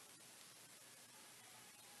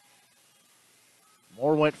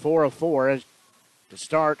 Moore went 4 of 4 as to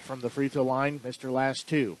start from the free throw line. Missed her last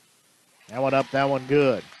 2. That one up, that one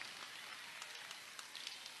good.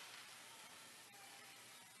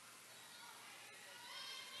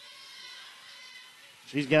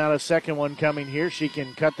 She's got a second one coming here. She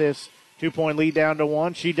can cut this 2-point lead down to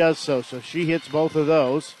 1. She does so. So she hits both of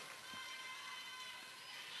those.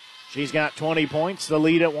 She's got 20 points. The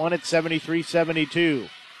lead at 1 at 73-72.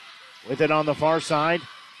 With it on the far side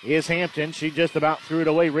is Hampton. She just about threw it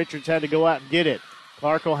away. Richards had to go out and get it.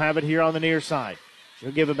 Clark will have it here on the near side.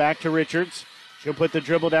 She'll give it back to Richards. She'll put the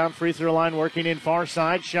dribble down, free throw line, working in far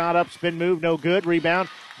side. Shot up, spin move, no good. Rebound,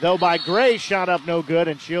 though, by Gray. Shot up, no good,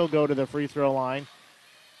 and she'll go to the free throw line.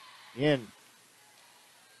 In.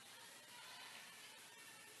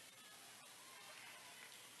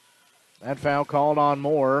 That foul called on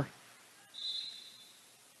Moore.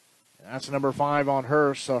 That's number 5 on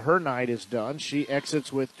her, so her night is done. She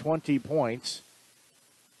exits with 20 points.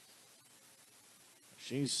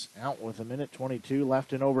 She's out with 1:22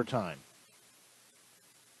 left in overtime.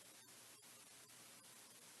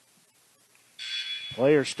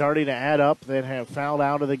 Players starting to add up that have fouled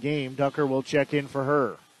out of the game. Ducker will check in for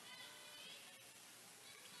her.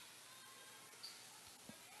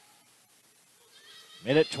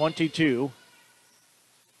 Minute 22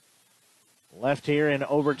 left here in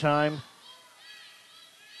overtime.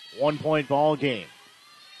 1-point ball game.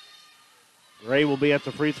 Gray will be at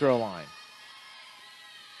the free throw line.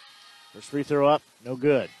 First free throw up, no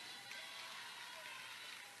good.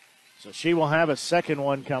 So she will have a second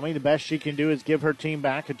one coming. The best she can do is give her team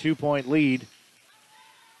back a 2-point lead.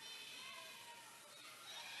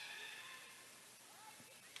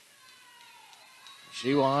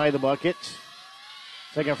 She will eye the bucket.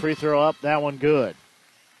 Second free throw up, that one good.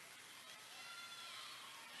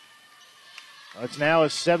 It's now a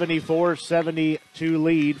 74-72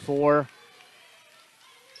 lead for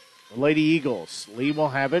the Lady Eagles. Lee will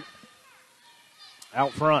have it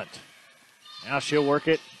out front. Now she'll work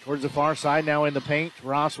it towards the far side, now in the paint.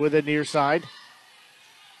 Ross with it near side.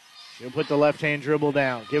 She'll put the left-hand dribble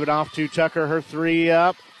down. Give it off to Tucker. Her three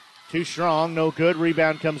up. Too strong, no good.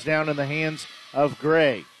 Rebound comes down in the hands of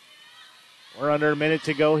Gray. We're under a minute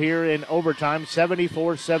to go here in overtime.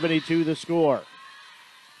 74-72 the score.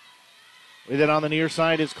 With it on the near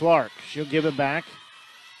side is Clark. She'll give it back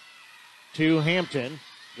to Hampton.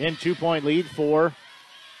 In 2-point lead for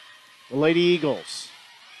the Lady Eagles.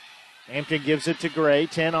 Hampton gives it to Gray.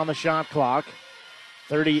 10 on the shot clock.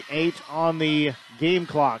 38 on the game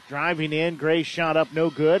clock. Driving in. Gray shot up, no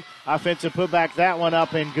good. Offensive putback, that one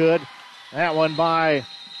up and good. That one by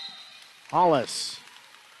Hollis.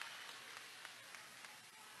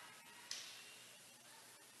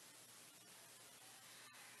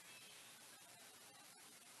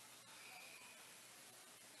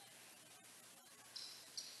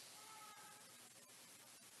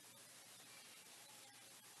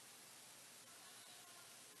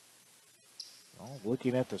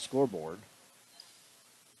 Looking at the scoreboard.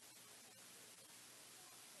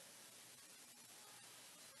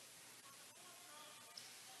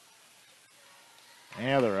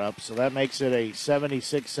 Yeah, they're up, so that makes it a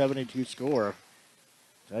 76-72 score.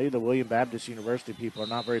 I tell you, the William Baptist University people are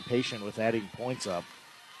not very patient with adding points up.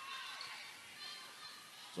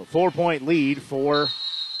 So 4-point lead for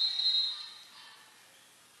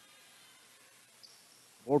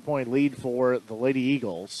 4-point lead for the Lady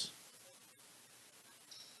Eagles.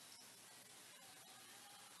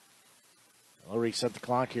 I'll reset the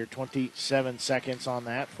clock here. 27 seconds on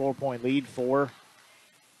that. 4-point lead for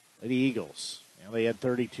the Eagles. Now they had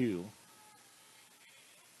 32.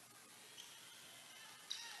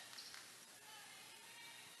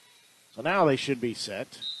 So now they should be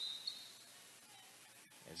set.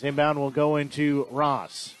 As inbound will go into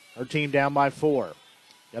Ross. Her team down by 4.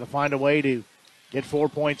 Got to find a way to get 4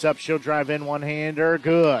 points up. She'll drive in one-hander.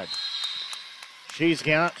 Good. She's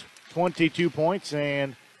got 22 points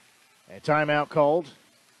and a timeout called.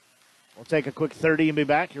 We'll take a quick 30 and be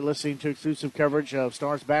back. You're listening to exclusive coverage of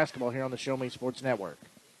Stars basketball here on the Show Me Sports Network.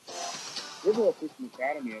 Riverwalk Christian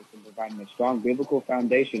Academy has been providing a strong biblical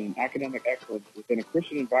foundation and academic excellence within a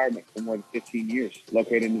Christian environment for more than 15 years.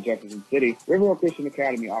 Located in Jefferson City, Riverwalk Christian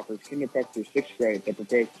Academy offers kindergarten through 6th grade that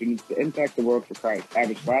prepares students to impact the world for Christ.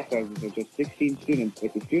 Average class sizes are just 16 students,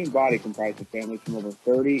 with the student body comprised of families from over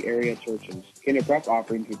 30 area churches. Kinder Prep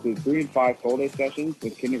offerings include 3 and 5 full-day sessions,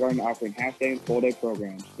 with kindergarten offering half-day and full-day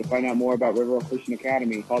programs. To find out more about Riverwalk Christian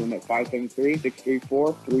Academy, call them at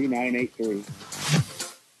 573-634-3983.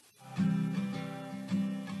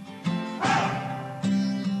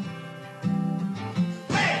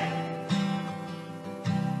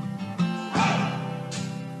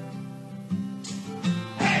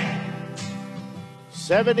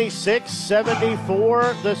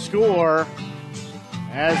 76-74 the score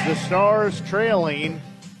as the Stars trailing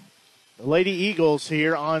the Lady Eagles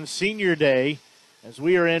here on Senior Day as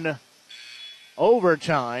we are in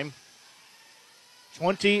overtime.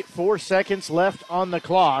 24 seconds left on the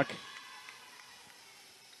clock.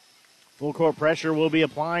 Full court pressure will be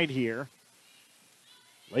applied here.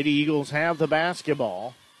 Lady Eagles have the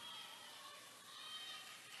basketball.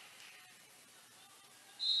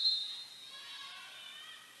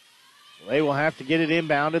 They will have to get it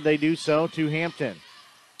inbounded. They do so to Hampton.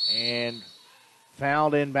 And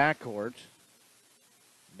fouled in backcourt.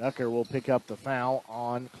 Ducker will pick up the foul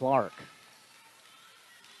on Clark.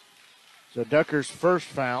 So Ducker's first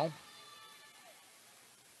foul.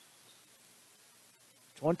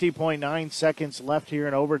 20.9 seconds left here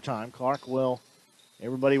in overtime. Clark will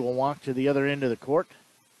Everybody will walk to the other end of the court.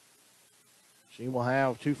 She will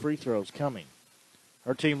have 2 free throws coming.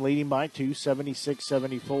 Her team leading by 2,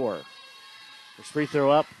 76-74. First free throw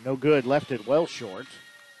up, no good, left it well short.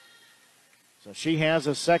 So she has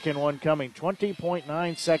a second one coming.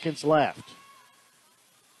 20.9 seconds left.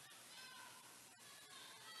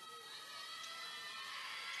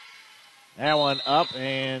 That one up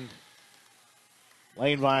and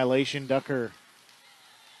lane violation. Ducker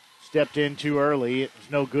stepped in too early. It was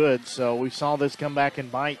no good, so we saw this come back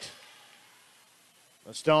and bite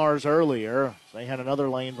the Stars earlier. They had another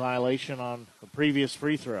lane violation on the previous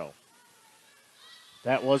free throw.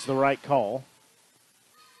 That was the right call.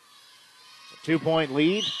 It's a 2-point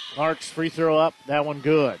lead. Clark's free throw up. That one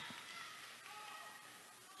good.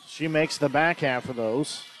 She makes the back half of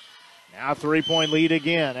those. Now a 3-point lead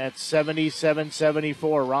again at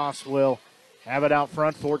 77-74. Ross will have it out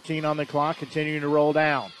front. 14 on the clock. Continuing to roll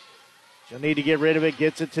down. She'll need to get rid of it.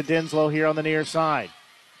 Gets it to Denslow here on the near side.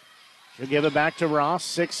 She'll give it back to Ross.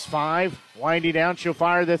 6-5. Winding down. She'll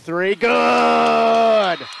fire the 3.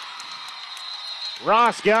 Good!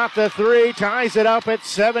 Ross got the 3. Ties it up at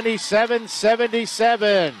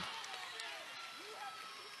 77-77.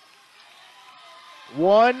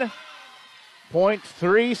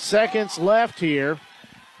 1.3 seconds left here.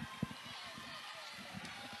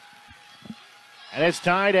 And it's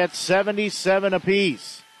tied at 77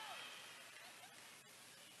 apiece.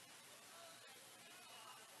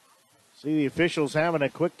 See the officials having a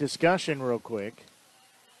quick discussion real quick.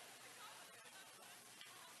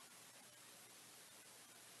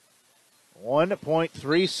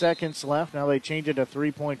 .3 seconds left. Now they change it to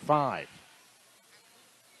 3.5.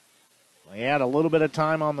 They add a little bit of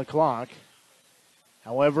time on the clock.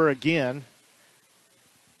 However, again,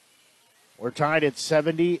 we're tied at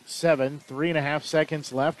 77. 3.5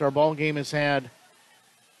 seconds left. Our ball game has had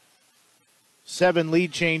 7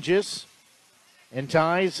 lead changes and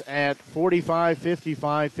ties at 45,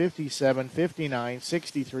 55, 57, 59,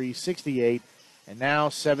 63, 68, and now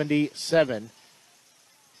 77.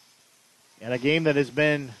 And a game that has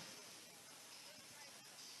been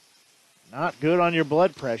not good on your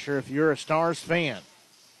blood pressure if you're a Stars fan.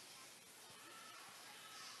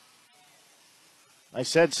 I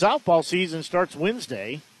said softball season starts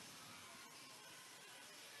Wednesday.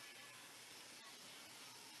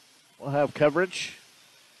 We'll have coverage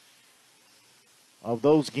of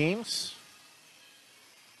those games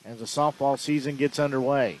as the softball season gets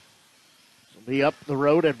underway. It'll be up the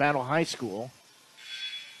road at Battle High School.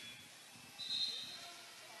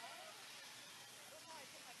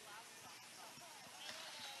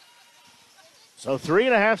 So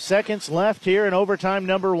 3.5 seconds left here in overtime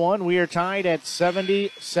number 1. We are tied at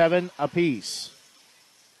 77 apiece.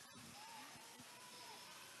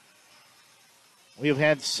 We have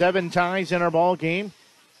had 7 ties in our ball game.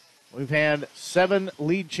 We've had 7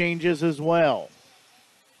 lead changes as well.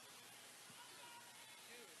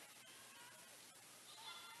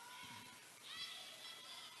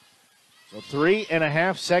 So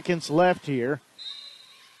 3.5 seconds left here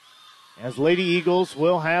as Lady Eagles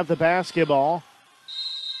will have the basketball.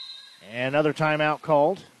 And another timeout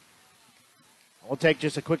called. We'll take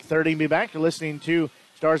just a quick 30 and be back. You're listening to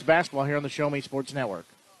Stars Basketball here on the Show Me Sports Network.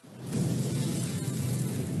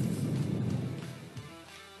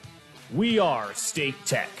 We are State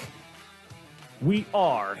Tech. We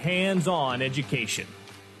are hands-on education.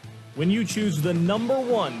 When you choose the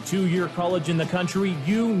 #1 two-year college in the country,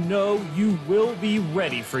 you know you will be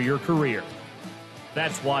ready for your career.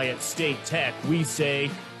 That's why at State Tech we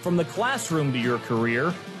say, from the classroom to your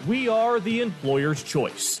career, we are the employer's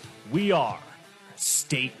choice. We are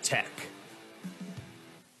State Tech.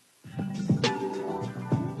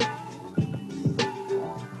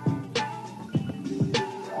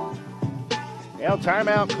 Well,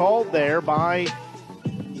 timeout called there by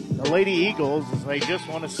the Lady Eagles as they just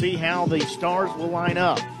want to see how the Stars will line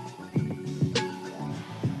up.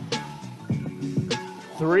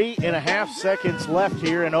 3.5 seconds left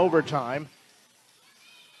here in overtime.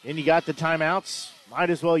 Then you got the timeouts. Might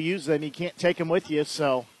as well use them. You can't take them with you,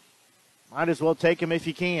 so might as well take them if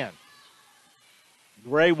you can.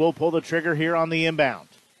 Gray will pull the trigger here on the inbound.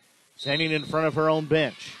 Standing in front of her own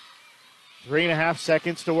bench. 3.5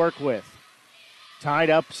 seconds to work with. Tied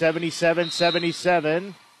up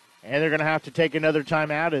 77-77. And they're going to have to take another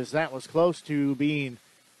timeout as that was close to being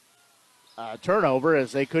a turnover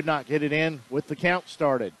as they could not get it in with the count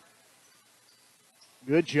started.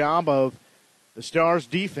 Good job of the Stars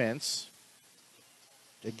defense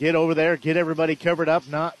to get over there, get everybody covered up,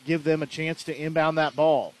 not give them a chance to inbound that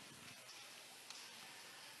ball.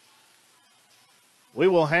 We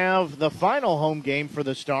will have the final home game for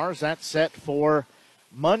the Stars. That's set for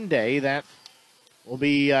Monday. That will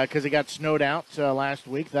be because it got snowed out last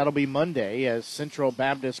week. That'll be Monday as Central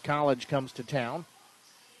Baptist College comes to town.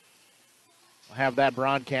 We'll have that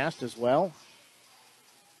broadcast as well.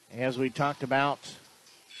 As we talked about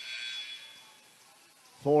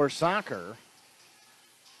for soccer,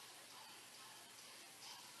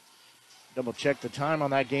 double check the time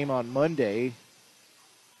on that game on Monday.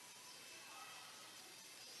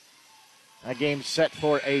 That game's set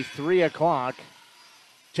for a 3 o'clock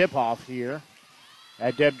tip-off here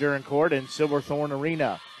at Deb Duran Court in Silverthorne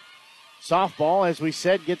Arena. Softball, as we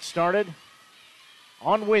said, gets started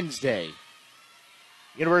on Wednesday.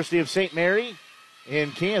 University of St. Mary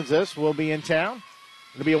in Kansas will be in town.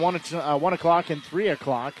 It'll be a 1 o'clock and 3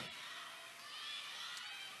 o'clock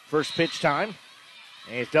first pitch time.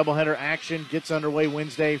 As doubleheader action gets underway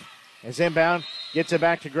Wednesday. As inbound, gets it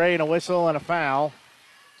back to Gray, and a whistle and a foul.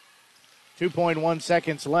 2.1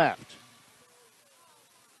 seconds left.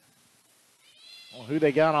 Well, who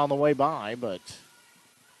they got on the way by, but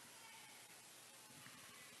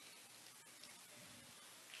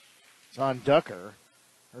it's on Ducker,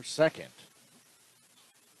 her second.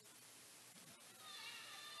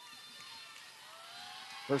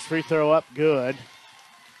 First free throw up, good.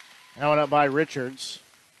 That one up by Richards.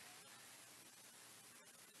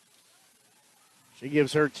 She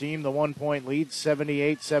gives her team the 1-point lead,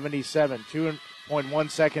 78-77. 2.1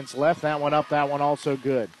 seconds left. That one up, that one also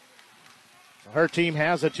good. So her team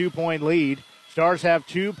has a 2-point lead. Stars have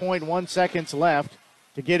 2.1 seconds left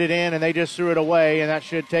to get it in, and they just threw it away, and that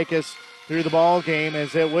should take us through the ball game,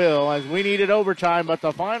 as it will, as we needed overtime, but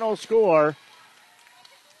the final score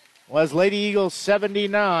was Lady Eagles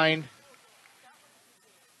 79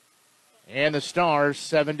 and the Stars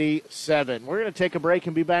 77. We're going to take a break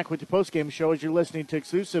and be back with the postgame show as you're listening to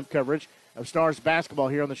exclusive coverage of Stars basketball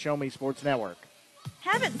here on the Show Me Sports Network.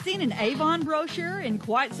 Haven't seen an Avon brochure in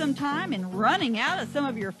quite some time and running out of some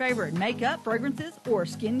of your favorite makeup, fragrances, or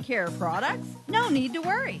skincare products? No need to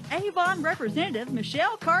worry. Avon representative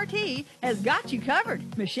Michelle Carty has got you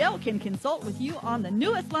covered. Michelle can consult with you on the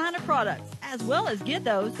newest line of products, as well as get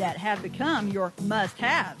those that have become your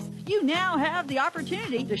must-haves. You now have the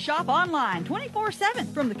opportunity to shop online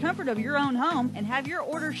 24/7 from the comfort of your own home and have your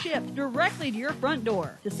order shipped directly to your front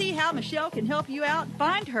door. To see how Michelle can help you out,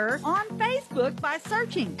 find her on Facebook by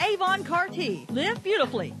searching Avon Carty. Live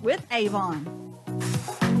beautifully with Avon.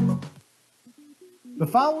 The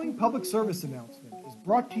following public service announcement is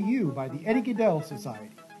brought to you by the Eddie Gaedel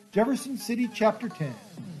Society, Jefferson City Chapter 10,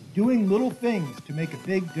 doing little things to make a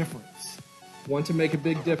big difference. Want to make a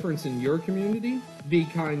big difference in your community? Be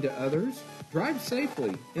kind to others, drive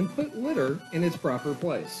safely, and put litter in its proper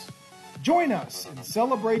place. Join us in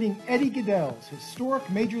celebrating Eddie Gaedel's historic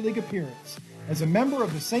Major League appearance as a member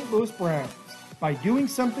of the St. Louis Browns by doing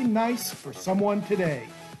something nice for someone today.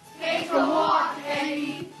 Take a walk,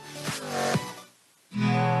 Eddie.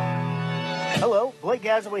 Hello, Blake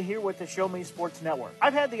Gazaway here with the Show Me Sports Network.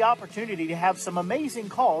 I've had the opportunity to have some amazing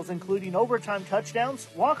calls, including overtime touchdowns,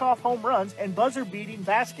 walk-off home runs, and buzzer-beating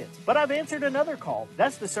baskets. But I've answered another call.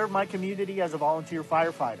 That's to serve my community as a volunteer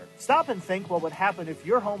firefighter. Stop and think what would happen if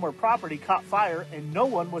your home or property caught fire and no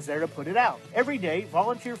one was there to put it out. Every day,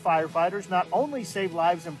 volunteer firefighters not only save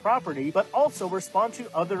lives and property, but also respond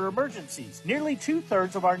to other emergencies. Nearly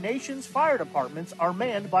 2/3 of our nation's fire departments are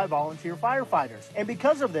manned by volunteer firefighters. And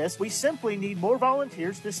because of this, we simply need more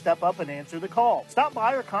volunteers to step up and answer the call. Stop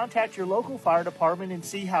by or contact your local fire department and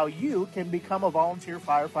see how you can become a volunteer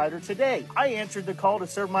firefighter today. I answered the call to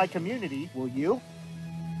serve my community. Will you?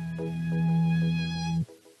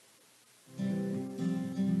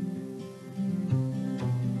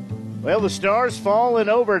 Well, the Stars fall in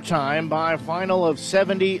overtime by a final of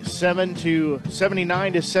 79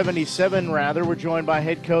 to 77 rather. We're joined by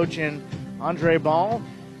head coach and Andre Bell,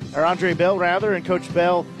 and Coach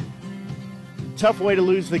Bell. Tough way to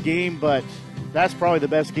lose the game, but that's probably the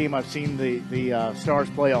best game I've seen the Stars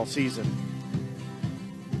play all season.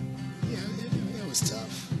 Yeah, it was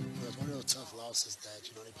tough. It was one of those tough losses that,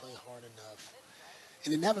 they play hard enough.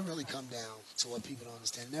 And it never really come down to what people don't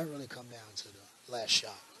understand. It never really come down to the last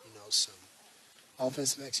shot. Some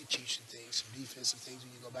offensive execution things, some defensive things.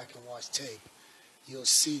 When you go back and watch tape, you'll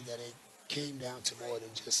see that it came down to more than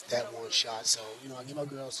just that one shot. So, I give my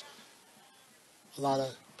girls a lot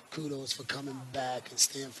of kudos for coming back and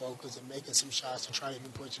staying focused and making some shots to try to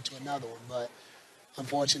even push it to another one. But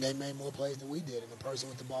unfortunately, they made more plays than we did, and the person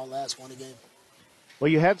with the ball last won the game. Well,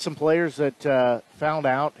 you had some players that fouled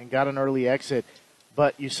out and got an early exit,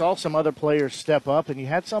 but you saw some other players step up, and you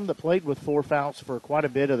had some that played with 4 fouls for quite a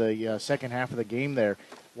bit of the second half of the game there.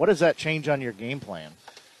 What does that change on your game plan?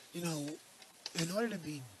 In order to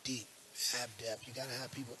be deep have depth. You got to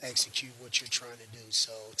have people execute what you're trying to do.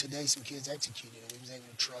 So today some kids executed, and we was able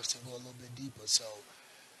to trust and go a little bit deeper. So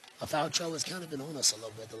a foul trouble has kind of been on us a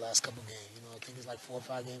little bit the last couple games. You know, I think it's like 4 or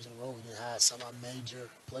 5 games in a row we didn't have some of our major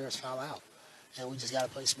players foul out. And we just got to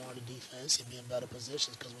play smarter defense and be in better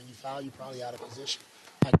positions, because when you foul, you're probably out of position.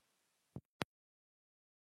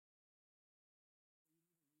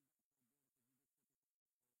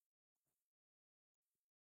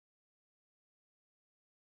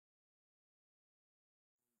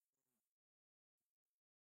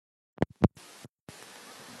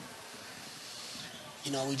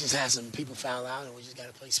 You know, we just had some people foul out, and we just got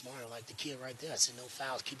to play smarter. Like the kid right there, I said, no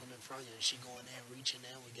fouls, keep them in front of you. And she going there, reaching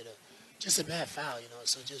there, we get just a bad foul, you know.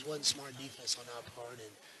 So it just wasn't smart defense on our part. And,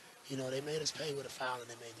 you know, they made us pay with a foul, and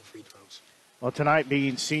they made the free throws. Well, tonight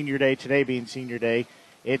being senior day, today being senior day,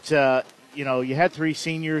 it's, you know, you had 3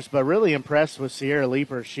 seniors, but really impressed with Sierra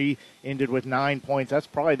Leaper. She ended with 9 points. That's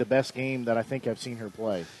probably the best game that I think I've seen her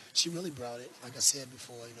play. She really brought it. Like I said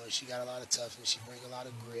before, you know, she got a lot of toughness. She brings a lot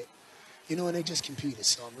of grit. You know, and they just competed.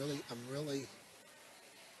 So I'm really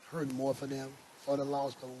hurting more for them for the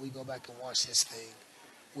loss. But when we go back and watch this thing,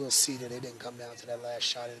 we'll see that it didn't come down to that last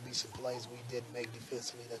shot. It'll be some plays we didn't make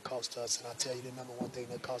defensively that cost us. And I'll tell you, the number one thing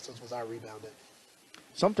that cost us was our rebounding.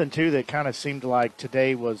 Something, too, that kind of seemed like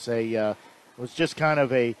today was was just kind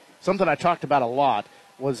of something I talked about a lot,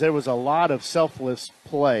 was there was a lot of selfless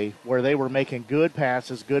play where they were making good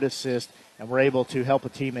passes, good assists, and were able to help a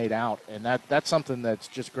teammate out. And that's something that's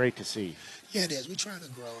just great to see. Yeah, it is. We're trying to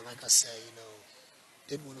grow. And like I say, you know,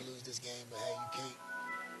 didn't want to lose this game, but, hey, you can't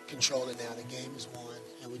control it now. The game is won,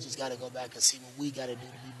 and we just got to go back and see what we got to do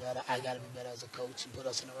to be better. I got to be better as a coach and put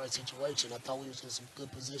us in the right situation. I thought we was in some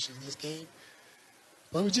good positions this game,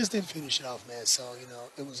 but we just didn't finish it off, man. So, you know,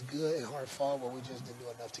 it was good and hard fought, but we just didn't do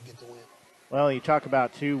enough to get the win. Well, you talk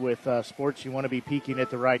about, too, with sports, you want to be peaking at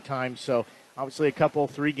the right time. So, obviously, a couple,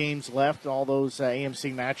 3 games left, all those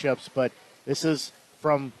AMC matchups. But this is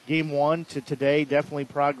from game 1 to today, definitely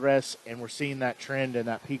progress, and we're seeing that trend and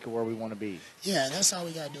that peak of where we want to be. Yeah, that's all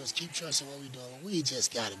we got to do is keep trusting what we're doing. We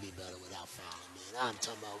just got to be better without fouling, man. I'm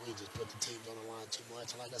talking about we just put the teams on the line too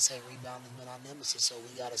much. And like I said, rebounding has been our nemesis, so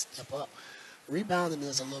we got to step up. Rebounding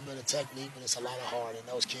is a little bit of technique, but it's a lot of heart. And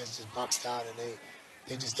those kids just boxed out, and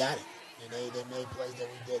they just got it. And they made plays that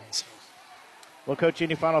we didn't. So. Well, Coach,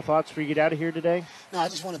 any final thoughts before you get out of here today? No, I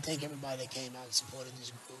just want to thank everybody that came out and supported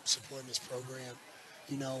this group, supporting this program.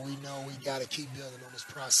 You know we got to keep building on this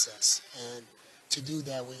process. And to do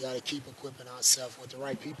that, we got to keep equipping ourselves with the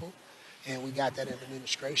right people. And we got that in the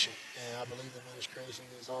administration. And I believe the administration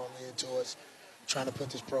is all in towards trying to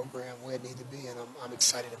put this program where it needs to be. And I'm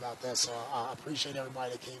excited about that. So I appreciate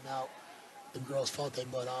everybody that came out. The girls fought their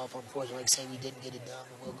butt off. Unfortunately, like I say, we didn't get it done.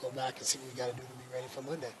 But we'll go back and see what we got to do to be ready for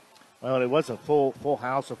Monday. Well, it was a full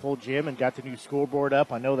house, a full gym, and got the new scoreboard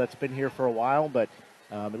up. I know that's been here for a while, but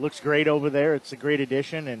it looks great over there. It's a great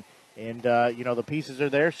addition, and you know, the pieces are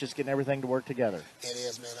there. It's just getting everything to work together. It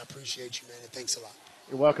is, man. I appreciate you, man, and thanks a lot.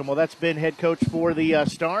 You're welcome. Well, that's been head coach for the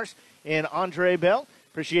Stars, and Andre Bell.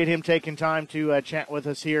 Appreciate him taking time to chat with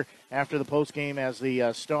us here after the postgame as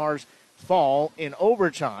the Stars fall in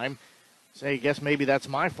overtime. Say, I guess maybe that's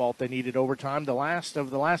my fault. They needed overtime. The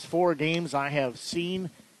last 4 games I have seen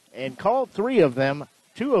and called 3 of them.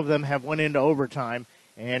 2 of them have went into overtime,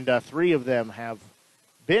 and 3 of them have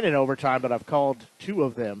been in overtime, but I've called 2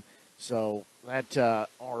 of them. So that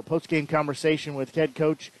our post-game conversation with head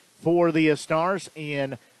coach for the Stars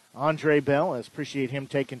and Andre Bell. I appreciate him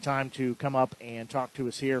taking time to come up and talk to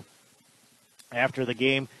us here after the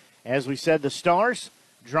game. As we said, the Stars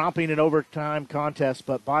dropping an overtime contest,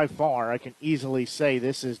 but by far I can easily say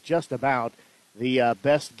this is just about the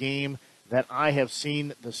best game that I have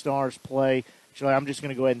seen the Stars play. Actually, I'm just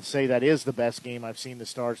going to go ahead and say that is the best game I've seen the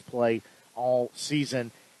Stars play all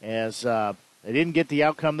season, as they didn't get the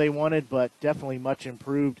outcome they wanted, but definitely much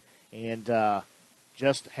improved and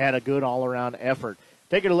just had a good all-around effort.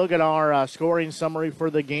 Taking a look at our scoring summary for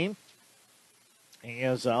the game.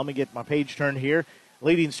 As let me get my page turned here.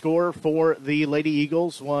 Leading scorer for the Lady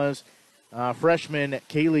Eagles was freshman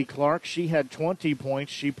Kaylee Clark. She had 20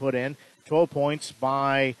 points she put in, 12 points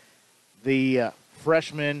by the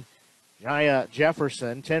freshman Jaya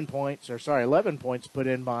Jefferson, 11 points put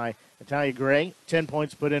in by Natalia Gray, 10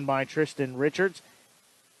 points put in by Tristan Richards.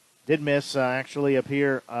 Did miss, actually, up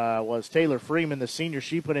here was Taylor Freeman, the senior.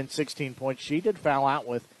 She put in 16 points. She did foul out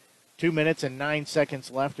with 2 minutes and 9 seconds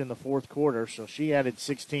left in the fourth quarter, so she added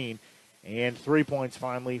 16. And 3 points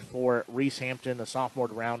finally for Reese Hampton, the sophomore,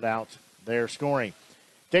 to round out their scoring.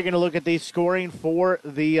 Taking a look at the scoring for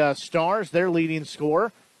the Stars, their leading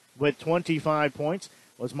scorer with 25 points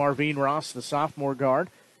was Marvine Ross, the sophomore guard.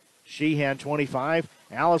 She had 25.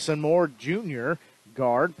 Allison Moore, junior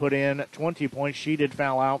guard, put in 20 points. She did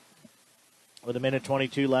foul out with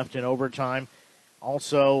 1:22 left in overtime.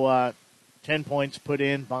 Also, 10 points put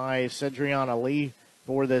in by Cedriana Lee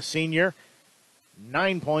for the senior.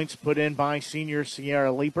 9 points put in by senior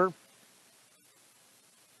Sierra Leaper.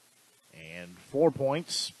 And 4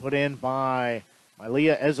 points put in by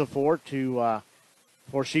Leah Ezefor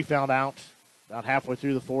before she fouled out about halfway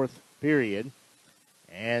through the fourth period.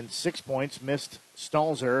 And 6 points missed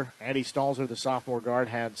Stalzer. Addie Stalzer, the sophomore guard,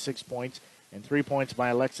 had 6 points. And 3 points by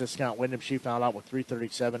Alexis Scott Wyndham. She fouled out with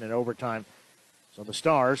 3:37 in overtime. So the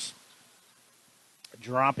Stars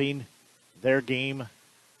dropping their game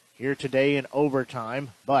here today in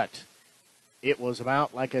overtime. But it was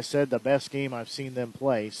about, like I said, the best game I've seen them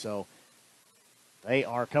play. So they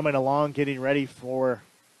are coming along, getting ready for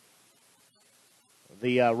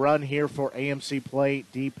the run here for AMC play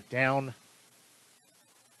deep down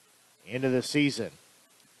into the season.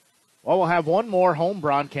 Well, we'll have one more home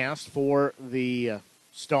broadcast for the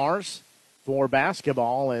Stars for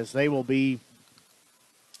basketball as they will be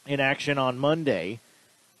in action on Monday.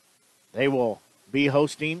 They will be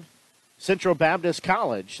hosting Central Baptist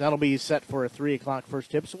College. That'll be set for a 3 o'clock first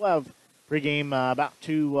tip. So we'll have pregame about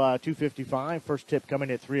 2:55. First tip coming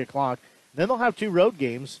at 3 o'clock. Then they'll have 2 road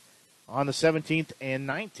games on the 17th and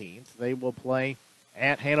 19th. They will play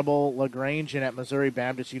at Hannibal LaGrange and at Missouri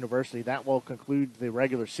Baptist University. That will conclude the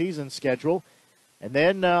regular season schedule. And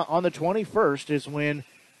then on the 21st is when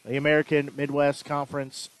the American Midwest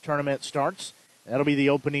Conference tournament starts. That'll be the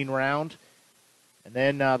opening round. And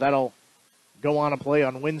then that'll go on to play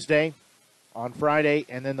on Wednesday, on Friday,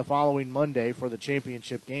 and then the following Monday for the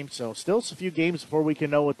championship game. So still a few games before we can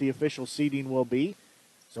know what the official seeding will be.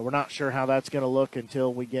 So we're not sure how that's going to look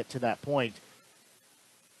until we get to that point.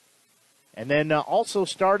 And then also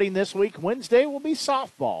starting this week, Wednesday, will be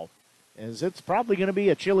softball. As it's probably going to be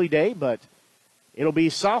a chilly day, but it'll be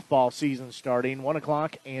softball season starting 1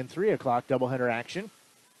 o'clock and 3 o'clock doubleheader action.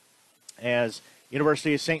 As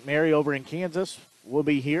University of St. Mary over in Kansas will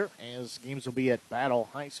be here, as games will be at Battle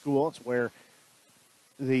High School. It's where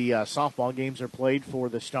the softball games are played for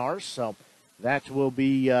the Stars. So that will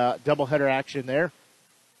be doubleheader action there.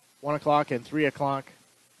 1 o'clock and 3 o'clock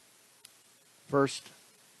first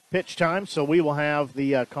pitch time. So we will have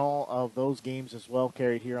the call of those games as well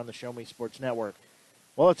carried here on the Show Me Sports Network.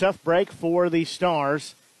 Well, a tough break for the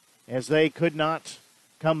Stars as they could not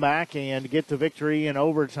come back and get the victory in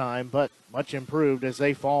overtime, but much improved as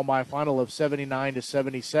they fall by a final of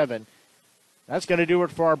 79-77. That's going to do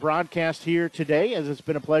it for our broadcast here today, as it's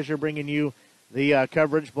been a pleasure bringing you the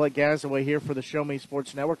coverage. Blake Gazaway here for the Show Me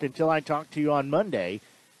Sports Network until I talk to you on Monday.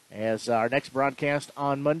 As our next broadcast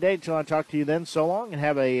on Monday. Until I talk to you then, so long and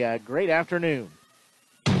have a great afternoon.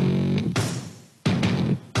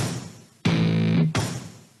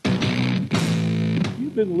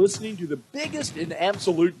 You've been listening to the biggest and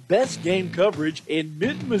absolute best game coverage in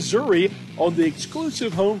mid-Missouri on the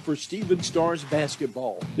exclusive home for Stephen Stars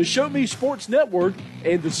basketball, the Show Me Sports Network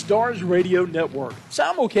and the Stars Radio Network.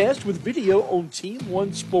 Simulcast with video on Team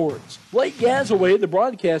One Sports. Blake Gazaway and the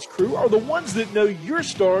broadcast crew are the ones that know your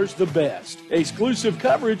Stars the best. Exclusive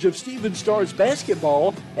coverage of Stephen Stars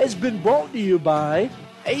basketball has been brought to you by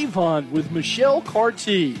Avon with Michelle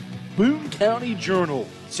Carty, Boone County Journal,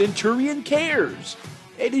 Centurion Cares,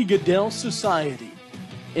 Eddie Goodell Society,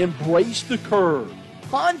 Embrace the Curve,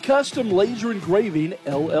 Han Custom Laser Engraving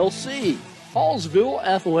LLC, Hallsville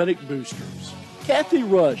Athletic Boosters, Kathy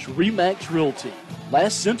Rush Remax Realty,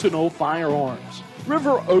 Last Sentinel Firearms,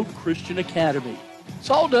 River Oak Christian Academy,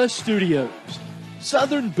 Sawdust Studios,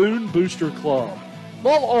 Southern Boone Booster Club,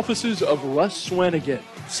 law offices of Russ Swanigan,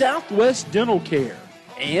 Southwest Dental Care,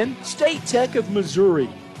 and State Tech of Missouri.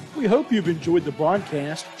 We hope you've enjoyed the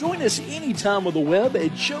broadcast. Join us anytime on the web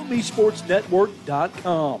at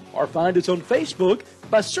ShowMeSportsNetwork.com or find us on Facebook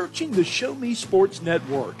by searching the Show Me Sports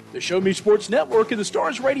Network. The Show Me Sports Network and the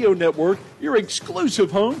Stars Radio Network, your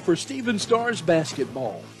exclusive home for Stephen Stars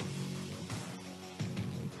basketball.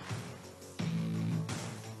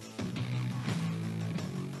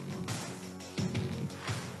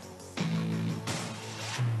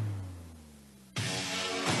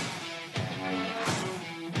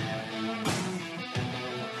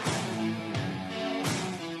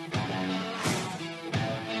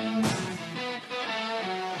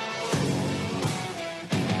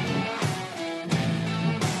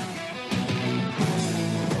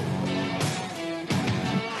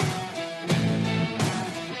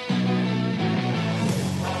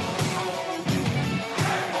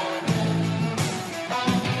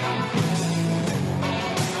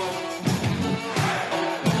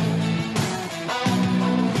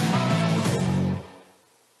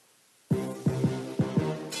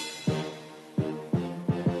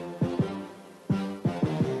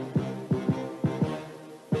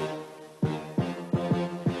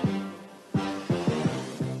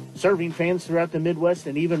 Serving fans throughout the Midwest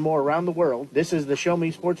and even more around the world, this is the Show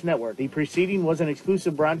Me Sports Network. The preceding was an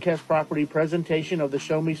exclusive broadcast property presentation of the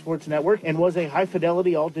Show Me Sports Network and was a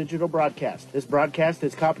high-fidelity, all-digital broadcast. This broadcast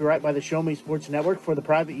is copyright by the Show Me Sports Network for the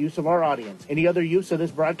private use of our audience. Any other use of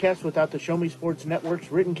this broadcast without the Show Me Sports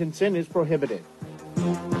Network's written consent is prohibited.